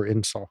parties are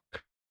in SOC.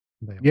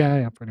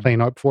 Yeah,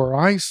 playing out before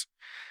our eyes.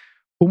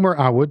 Omar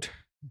Awad,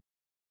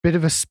 bit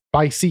of a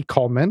spicy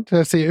comment.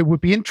 I say it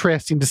would be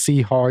interesting to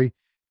see how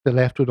the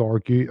left would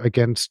argue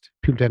against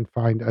people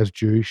identified as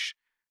Jewish.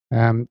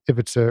 If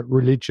it's a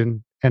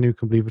religion, anyone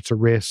can believe it's a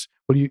race.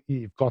 Well,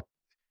 you've got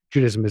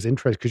Judaism is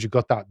interesting because you've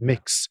got that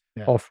mix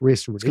of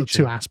race and religion. It's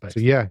got two aspects. So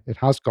yeah, it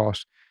has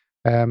got.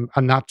 And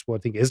that's what I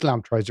think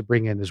Islam tries to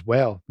bring in as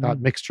well. That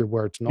mixture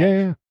where it's not.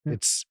 Yeah.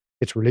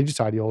 It's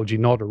religious ideology,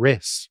 not a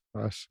race.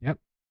 Right? Yep.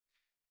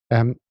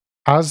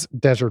 As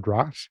Desert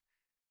Rat,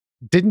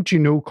 didn't you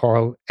know,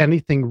 Carl,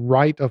 anything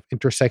right of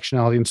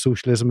intersectionality and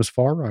socialism is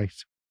far right?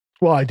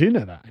 Well, I do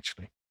know that,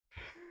 actually.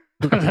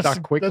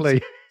 That quickly.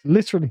 That's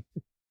literally.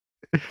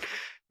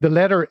 The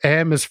letter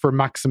M is for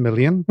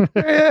Maximilian.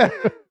 Yeah.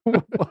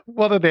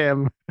 What an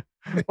M.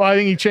 Well, I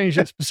think he changed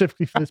it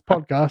specifically for this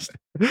podcast.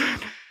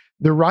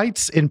 The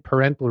rights in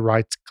parental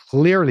rights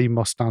clearly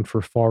must stand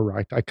for far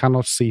right. I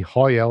cannot see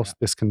how else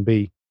this can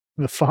be.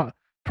 The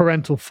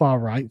parental far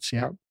rights,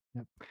 yeah.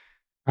 Yep.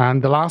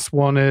 And the last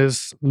one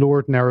is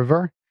Lord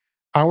Nerevar.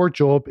 Our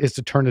job is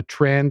to turn a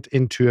trend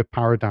into a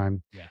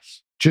paradigm.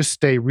 Yes. Just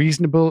stay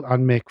reasonable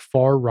and make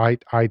far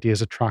right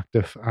ideas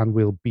attractive, and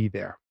we'll be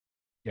there.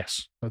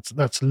 Yes,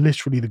 that's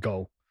literally the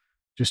goal.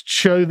 Just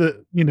show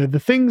that, the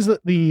things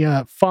that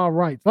the far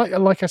right,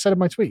 like I said in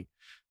my tweet,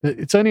 that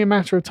it's only a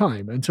matter of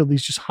time until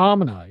these just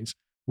harmonize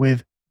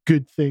with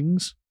good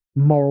things,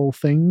 moral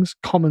things,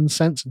 common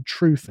sense, and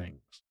true things.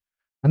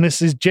 And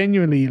this is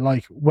genuinely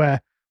like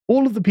where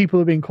all of the people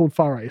are being called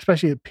far right,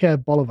 especially at Pierre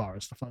Bolivar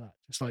and stuff like that.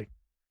 It's like,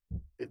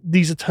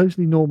 these are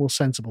totally normal,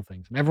 sensible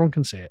things, and everyone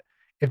can see it.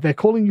 If they're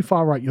calling you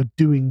far right, you're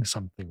doing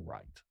something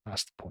right.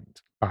 That's the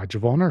point. Badge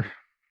of honor.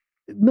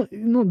 Not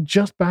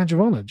just badge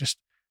of honor, just,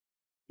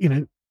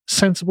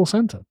 sensible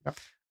center.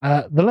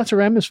 Yep. The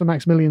letter M is for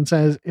Maximilian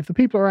says, if the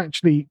people are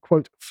actually,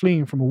 quote,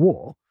 fleeing from a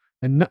war,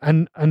 and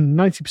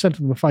 90% of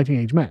them are fighting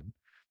age men,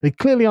 they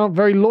clearly aren't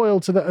very loyal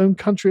to their own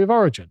country of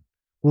origin.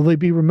 Will they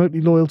be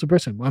remotely loyal to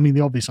Britain? Well, I mean,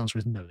 the obvious answer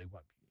is no, they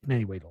won't be in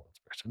any way loyal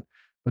to Britain.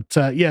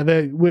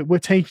 But we're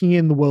taking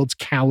in the world's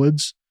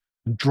cowards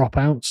and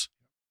dropouts.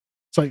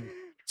 It's like,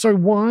 so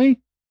why?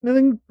 I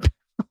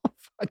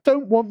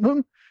don't want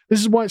them. This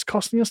is why it's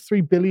costing us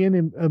 $3 billion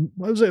in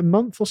what was it, a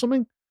month or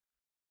something?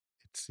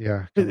 It's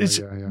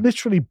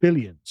literally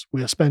billions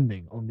we are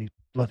spending on these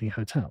bloody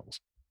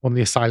hotels. On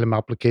the asylum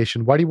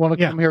application. Why do you want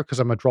to come here? Because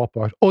I'm a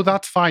dropout. Oh,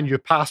 that's fine. You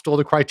passed all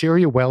the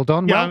criteria. Well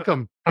done. Yeah,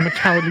 welcome. I'm a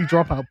cowardly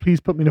dropout. Please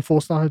put me in a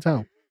 4-star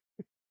hotel.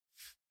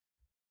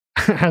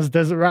 As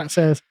Desert Rat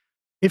says,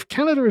 if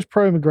Canada is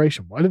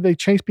pro-immigration, why did they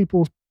chase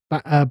people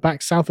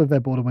back south of their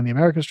border when the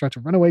Americans tried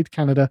to run away to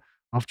Canada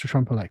after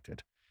Trump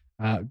elected?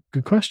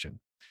 Good question.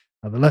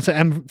 The letter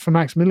M for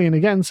Maximilian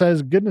again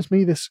says, goodness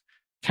me, this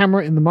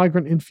camera in the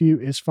migrant interview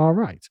is far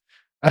right.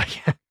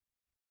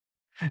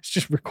 It's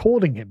just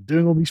recording him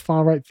doing all these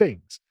far right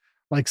things,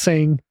 like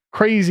saying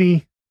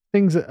crazy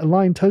things that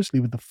align totally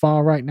with the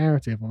far right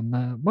narrative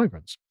on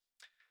migrants.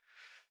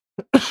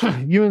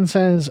 Ewan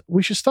says,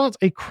 we should start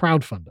a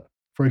crowdfunder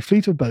for a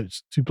fleet of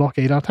boats to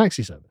blockade our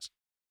taxi service.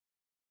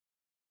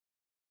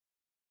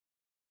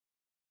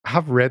 I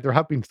have read there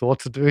have been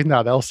thoughts of doing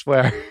that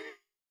elsewhere.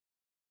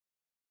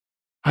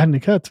 Hadn't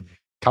occurred to me.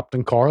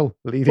 Captain Carl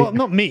leading. Well,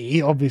 not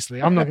me,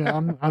 obviously. I'm not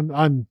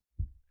gonna,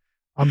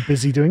 I'm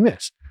busy doing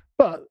this.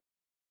 But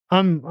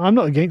I'm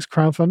not against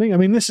crowdfunding. I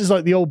mean, this is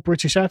like the old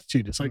British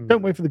attitude. It's like,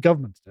 don't wait for the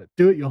government to do it.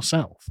 Do it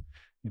yourself.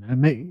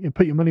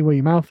 Put your money where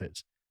your mouth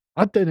is.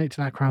 I'd donate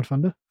to that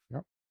crowdfunder.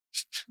 Yep.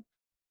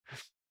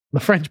 The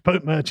French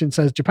boat merchant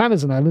says, Japan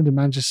is an island and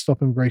manages to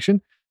stop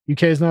immigration.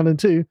 UK is an island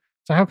too.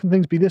 So how can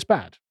things be this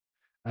bad?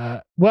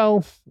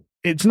 Well,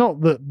 it's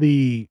not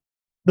that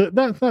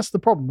that's the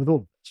problem with all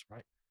of this,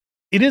 right?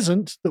 It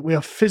isn't that we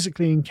are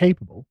physically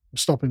incapable of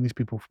stopping these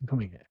people from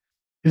coming here.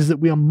 It is that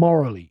we are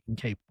morally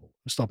incapable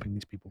of stopping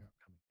these people from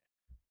coming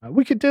here.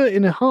 We could do it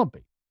in a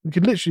heartbeat. We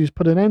could literally just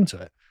put an end to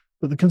it.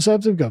 But the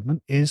Conservative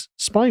government is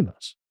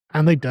spineless.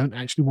 And they don't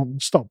actually want them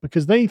to stop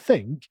because they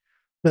think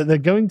that they're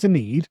going to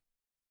need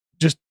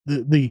just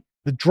the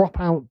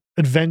dropout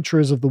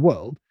adventurers of the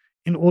world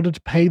in order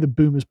to pay the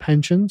boomers'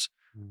 pensions.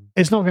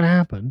 It's not going to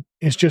happen.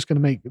 It's just going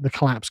to make the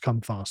collapse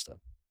come faster.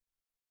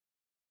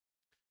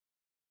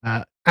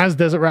 As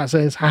Desert Rat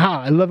says,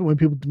 haha, I love it when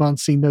people demand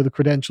to know the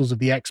credentials of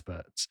the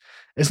experts.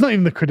 It's not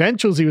even the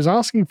credentials he was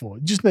asking for,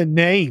 just their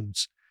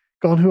names.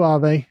 Go on, who are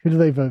they? Who do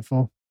they vote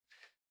for?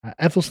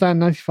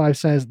 Ethelstan95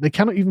 says, they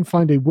cannot even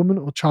find a woman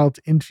or child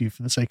to interview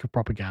for the sake of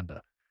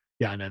propaganda.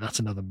 Yeah, I know, that's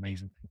another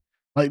amazing thing.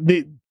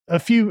 Like a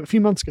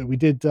few months ago, we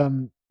did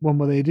one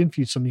where they had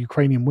interviewed some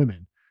Ukrainian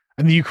women.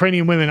 And the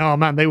Ukrainian women, oh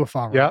man, they were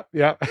far right.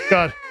 Yeah.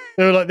 God,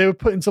 they were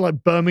put into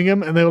like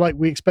Birmingham and they were like,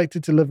 we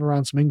expected to live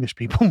around some English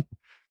people.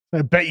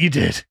 I bet you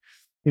did.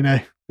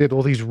 They had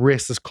all these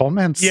racist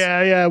comments.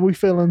 Yeah. We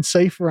feel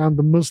unsafe around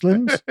the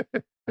Muslims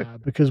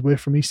because we're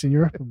from Eastern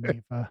Europe and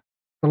we've got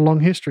a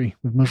long history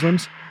with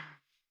Muslims.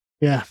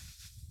 Yeah.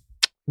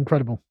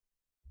 Incredible.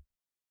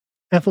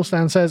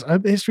 Ethelstan says, I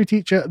hope the history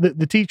teacher,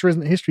 the teacher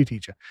isn't a history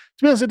teacher.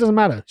 To be honest, it doesn't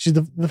matter. She's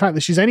the fact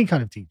that she's any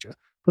kind of teacher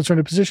puts her in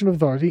a position of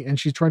authority and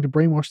she's trying to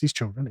brainwash these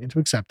children into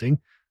accepting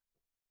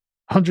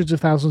hundreds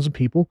of thousands of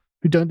people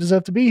who don't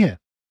deserve to be here.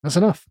 That's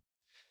enough.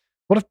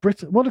 What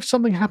if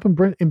something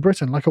happened in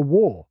Britain, like a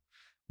war?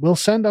 We'll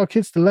send our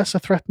kids to lesser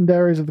threatened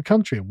areas of the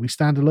country and we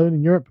stand alone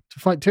in Europe to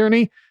fight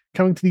tyranny,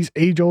 coming to these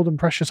age-old and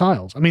precious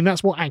isles. I mean,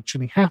 that's what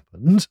actually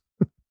happened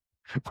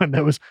when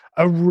there was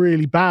a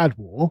really bad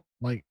war.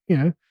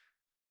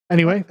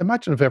 Anyway.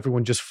 Imagine if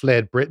everyone just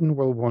fled Britain,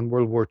 World War I,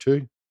 World War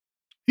II.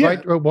 Yeah.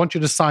 Right? Or want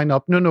you to sign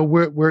up. No,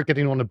 we're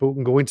getting on a boat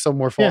and going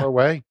somewhere far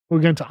away. We're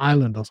going to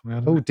Ireland or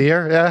something. Oh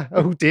dear, yeah.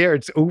 Oh dear,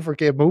 it's over,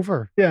 game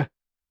over. Yeah.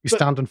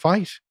 Stand and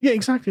fight. Yeah,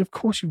 exactly. Of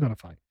course you've got to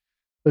fight.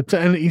 But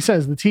and he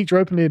says the teacher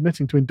openly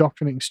admitting to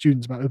indoctrinating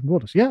students about open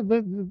borders. Yeah,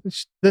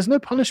 there's no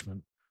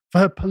punishment for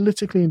her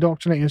politically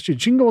indoctrinating her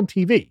students. She can go on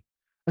TV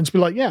and just be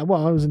like, yeah,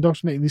 well, I was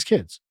indoctrinating these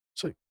kids.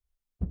 So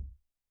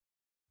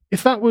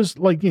if that was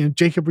like,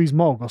 Jacob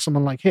Rees-Mogg or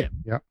someone like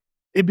him,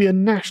 it'd be a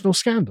national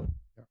scandal.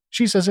 Yeah.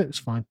 She says it's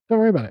fine. Don't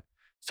worry about it.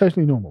 It's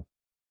totally normal.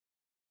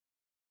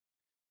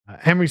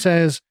 Henry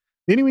says,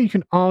 the only way you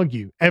can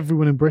argue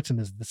everyone in Britain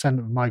is a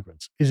descendant of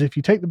migrants is if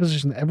you take the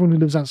position that everyone who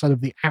lives outside of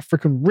the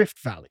African Rift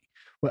Valley,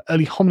 where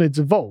early hominids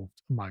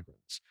evolved, are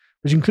migrants,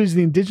 which includes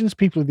the indigenous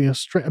people of the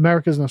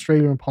Americas and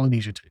Australia and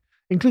Polynesia too.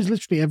 It includes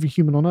literally every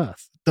human on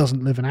Earth that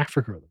doesn't live in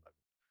Africa at the moment.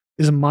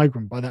 is a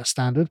migrant by that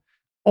standard.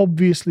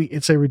 Obviously,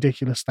 it's a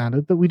ridiculous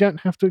standard that we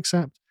don't have to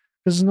accept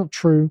because it's not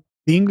true.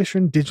 The English are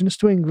indigenous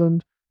to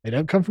England. They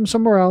don't come from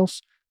somewhere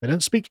else. They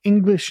don't speak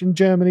English in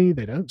Germany.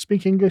 They don't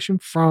speak English in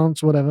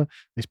France, whatever.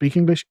 They speak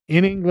English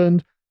in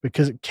England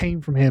because it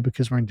came from here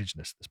because we're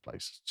indigenous to this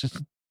place. It's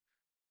just,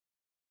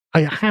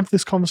 I have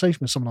this conversation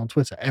with someone on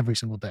Twitter every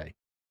single day.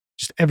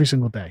 Just every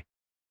single day.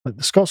 Like,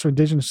 the Scots are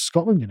indigenous to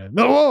Scotland, you know.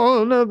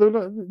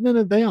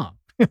 No, they aren't.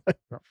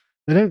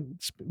 They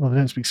don't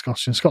speak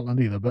Scottish in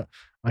Scotland either, but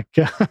like,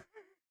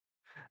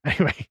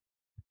 anyway.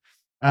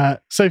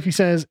 Sophie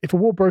says, if a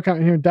war broke out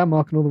here in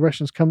Denmark and all the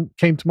Russians came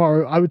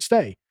tomorrow, I would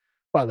stay.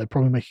 Well, they'd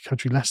probably make a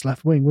country less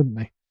left-wing, wouldn't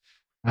they?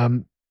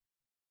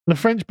 The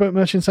French boat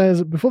merchant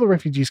says, before the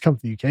refugees come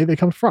to the UK, they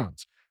come to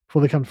France.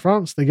 Before they come to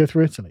France, they go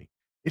through Italy.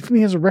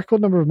 Italy has a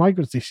record number of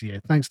migrants this year,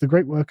 thanks to the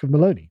great work of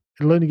Maloney.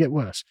 It'll only get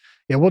worse.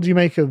 Yeah, what do you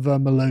make of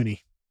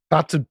Maloney?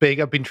 That's a big...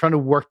 I've been trying to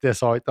work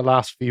this out the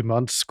last few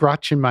months,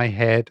 scratching my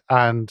head,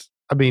 and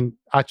I mean,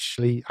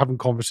 actually having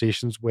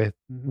conversations with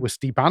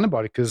Steve Bannon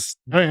about it, because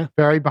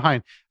very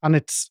behind. And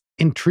it's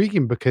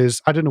intriguing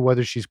because I don't know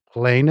whether she's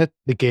playing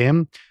the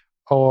game,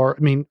 or, I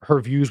mean, her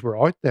views were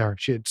out there.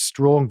 She had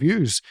strong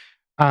views,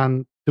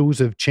 and those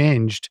have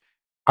changed.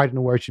 I don't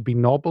know where she'd be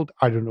nobbled.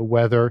 I don't know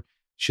whether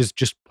she's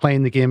just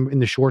playing the game in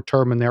the short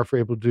term and therefore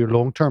able to do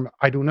long term.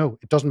 I don't know.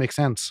 It doesn't make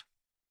sense.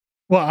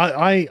 Well,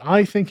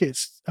 I think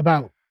it's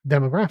about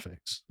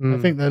demographics. I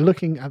think they're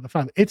looking at the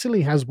fact that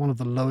Italy has one of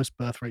the lowest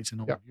birth rates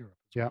in all of Europe.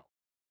 Yeah.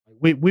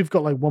 We've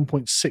got like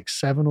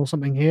 1.67 or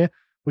something here,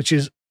 which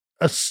is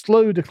a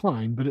slow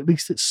decline, but at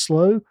least it's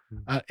slow.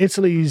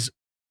 Italy's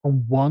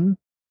on 1,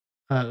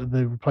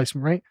 the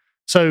replacement rate.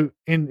 So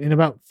in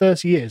about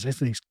 30 years,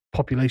 Italy's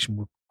population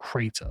will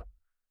crater.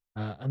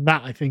 And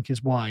that, I think,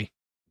 is why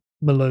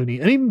Maloney,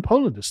 and even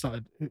Poland has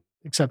started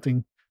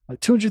accepting like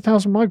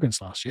 200,000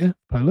 migrants last year.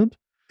 Poland.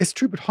 It's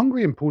true, but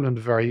Hungary and Poland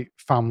are very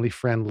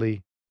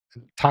family-friendly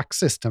tax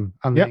system,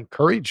 and they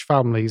encourage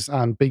families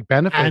and big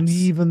benefits. And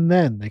even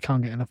then, they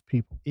can't get enough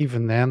people.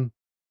 Even then.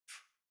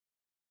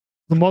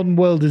 The modern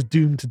world is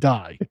doomed to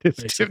die.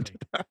 It is doomed to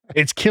die.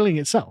 It's killing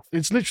itself.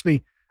 It's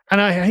literally, and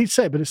I hate to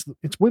say it, but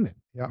it's women.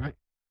 Yeah. Right?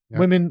 Yeah.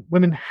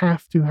 Women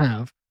have to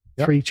have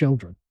 3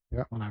 children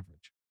on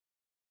average.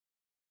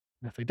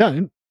 And if they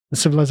don't, the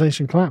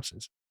civilization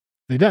collapses.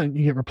 If they don't,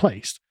 you get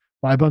replaced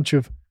by a bunch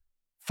of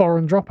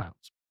foreign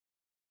dropouts.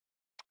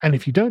 And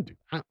if you don't do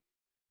that,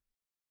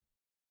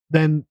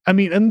 then, I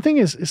mean, and the thing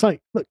is, it's like,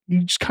 look,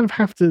 you just kind of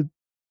have to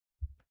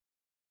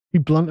be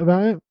blunt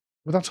about it.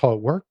 Well, that's how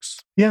it works.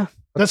 Yeah.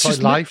 That's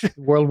just life, the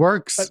world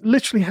works.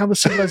 Literally how the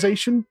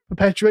civilization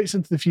perpetuates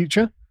into the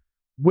future.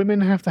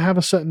 Women have to have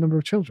a certain number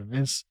of children.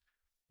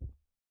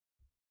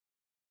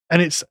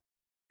 And it's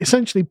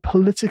essentially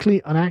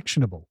politically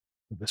unactionable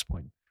at this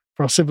point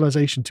for our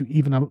civilization to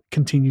even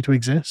continue to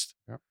exist.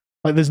 Yeah.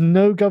 Like, there's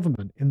no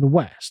government in the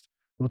West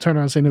that will turn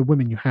around and say, no,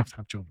 women, you have to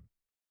have children.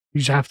 You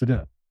just have to do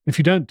it. If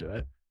you don't do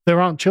it,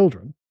 there aren't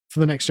children for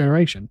the next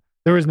generation.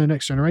 There is no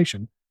next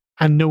generation,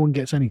 and no one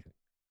gets anything.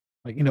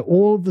 Like, you know,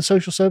 all of the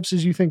social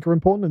services you think are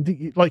important,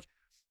 and like,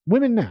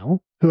 women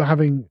now who are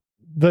having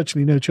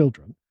virtually no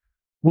children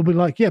will be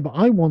like, yeah, but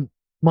I want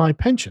my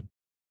pension.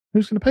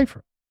 Who's going to pay for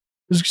it?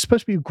 There's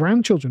supposed to be your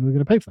grandchildren who are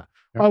going to pay for that.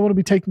 Yeah. I want to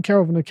be taken care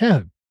of in a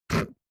care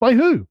home. By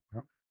who?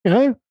 Yeah. You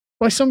know,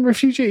 by some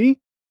refugee?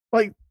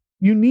 Like,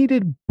 you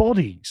needed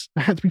bodies.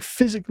 There had to be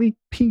physically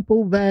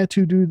people there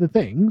to do the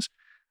things.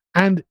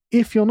 And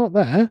if you're not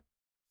there,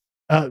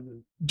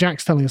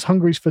 Jack's telling us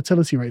Hungary's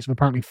fertility rates have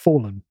apparently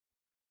fallen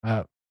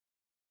to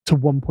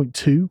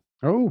 1.2.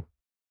 Oh,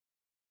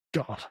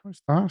 God.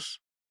 What's that?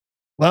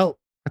 Well,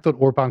 I thought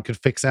Orban could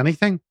fix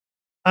anything.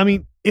 I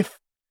mean, if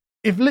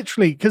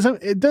literally, because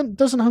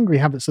doesn't Hungary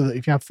have it so that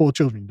if you have 4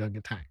 children, you don't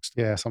get taxed?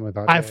 Yeah, something like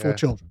that. I have 4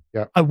 children.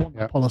 Yeah. I want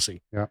that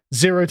policy. Yeah.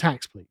 0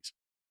 tax, please.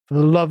 For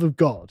the love of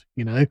God,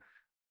 you know.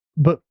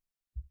 But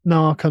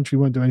no, our country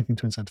won't do anything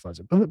to incentivize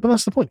it. But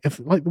that's the point.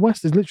 If like the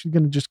West is literally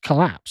going to just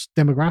collapse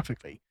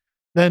demographically,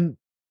 then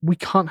we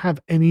can't have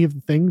any of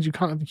the things. You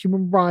can't have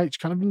human rights.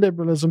 You can't have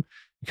liberalism.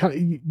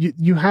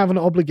 You have an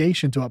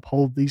obligation to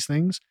uphold these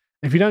things.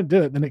 If you don't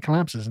do it, then it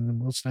collapses, and then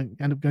we'll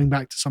end up going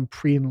back to some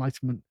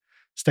pre-Enlightenment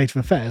state of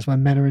affairs where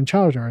men are in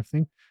charge of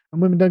everything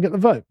and women don't get the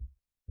vote.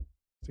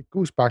 It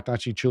goes back to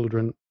actually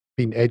children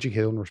being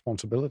educated on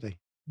responsibility.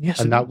 Yes,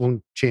 and that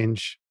won't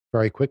change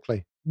very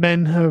quickly.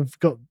 Men have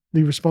got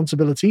the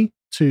responsibility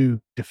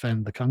to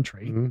defend the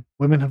country. Mm-hmm.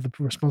 Women have the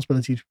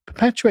responsibility to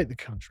perpetuate the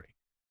country.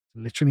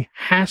 It literally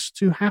has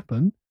to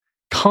happen.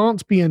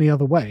 Can't be any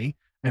other way.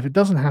 And if it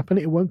doesn't happen,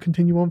 it won't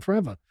continue on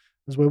forever.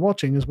 As we're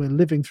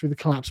living through the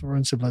collapse of our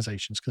own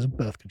civilizations because of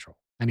birth control.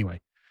 Anyway.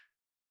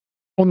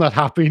 On that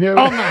happy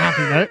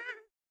note.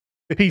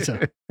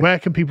 Peter, where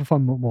can people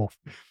find more?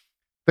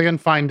 They can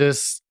find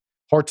us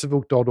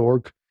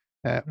heartsofoak.org.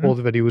 All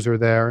the videos are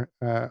there.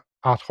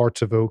 At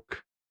Hearts of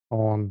Oak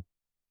on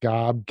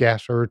Gab,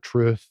 Getter,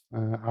 Truth,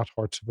 at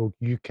Hearts of Oak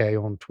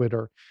UK on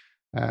Twitter,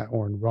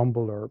 or in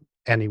Rumble, or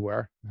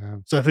anywhere.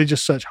 So if they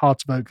just search hard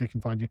to vote, they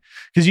can find you.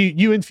 Because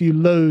you interview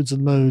loads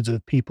and loads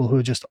of people who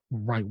are just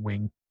right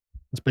wing.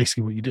 That's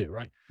basically what you do,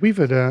 right? We've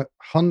had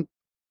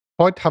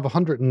about have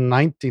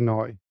 190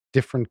 now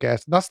different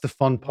guests. That's the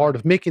fun part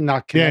of making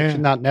that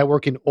connection, that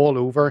networking all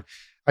over.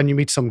 And you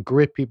meet some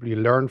great people, you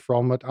learn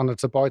from it. And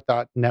it's about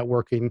that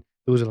networking,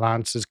 those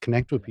alliances,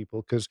 connect with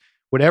people. Because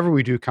whatever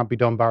we do can't be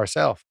done by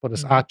ourselves, but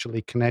it's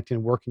actually connecting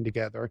and working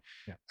together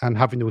and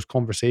having those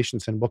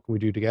conversations and what can we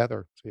do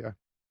together. So yeah.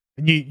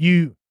 And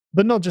you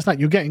but not just that,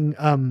 you're getting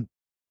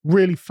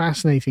really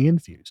fascinating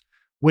interviews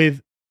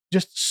with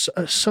just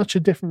such a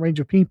different range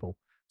of people.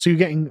 So you're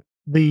getting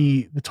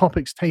the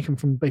topics taken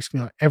from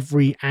basically like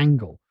every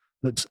angle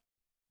that's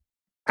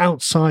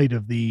outside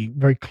of the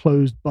very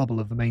closed bubble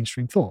of the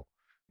mainstream thought.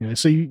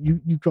 So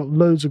you've got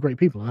loads of great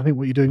people. And I think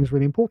what you're doing is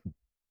really important.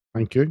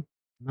 Thank you. And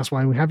that's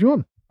why we have you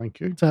on. Thank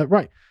you. So,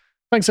 right.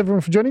 Thanks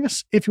everyone for joining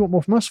us. If you want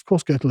more from us, of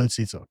course, go to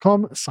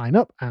lotus.com, sign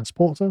up and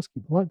support us.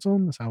 Keep the lights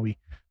on. That's how we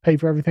pay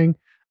for everything.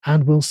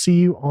 And we'll see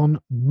you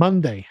on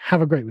Monday.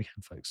 Have a great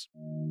weekend, folks.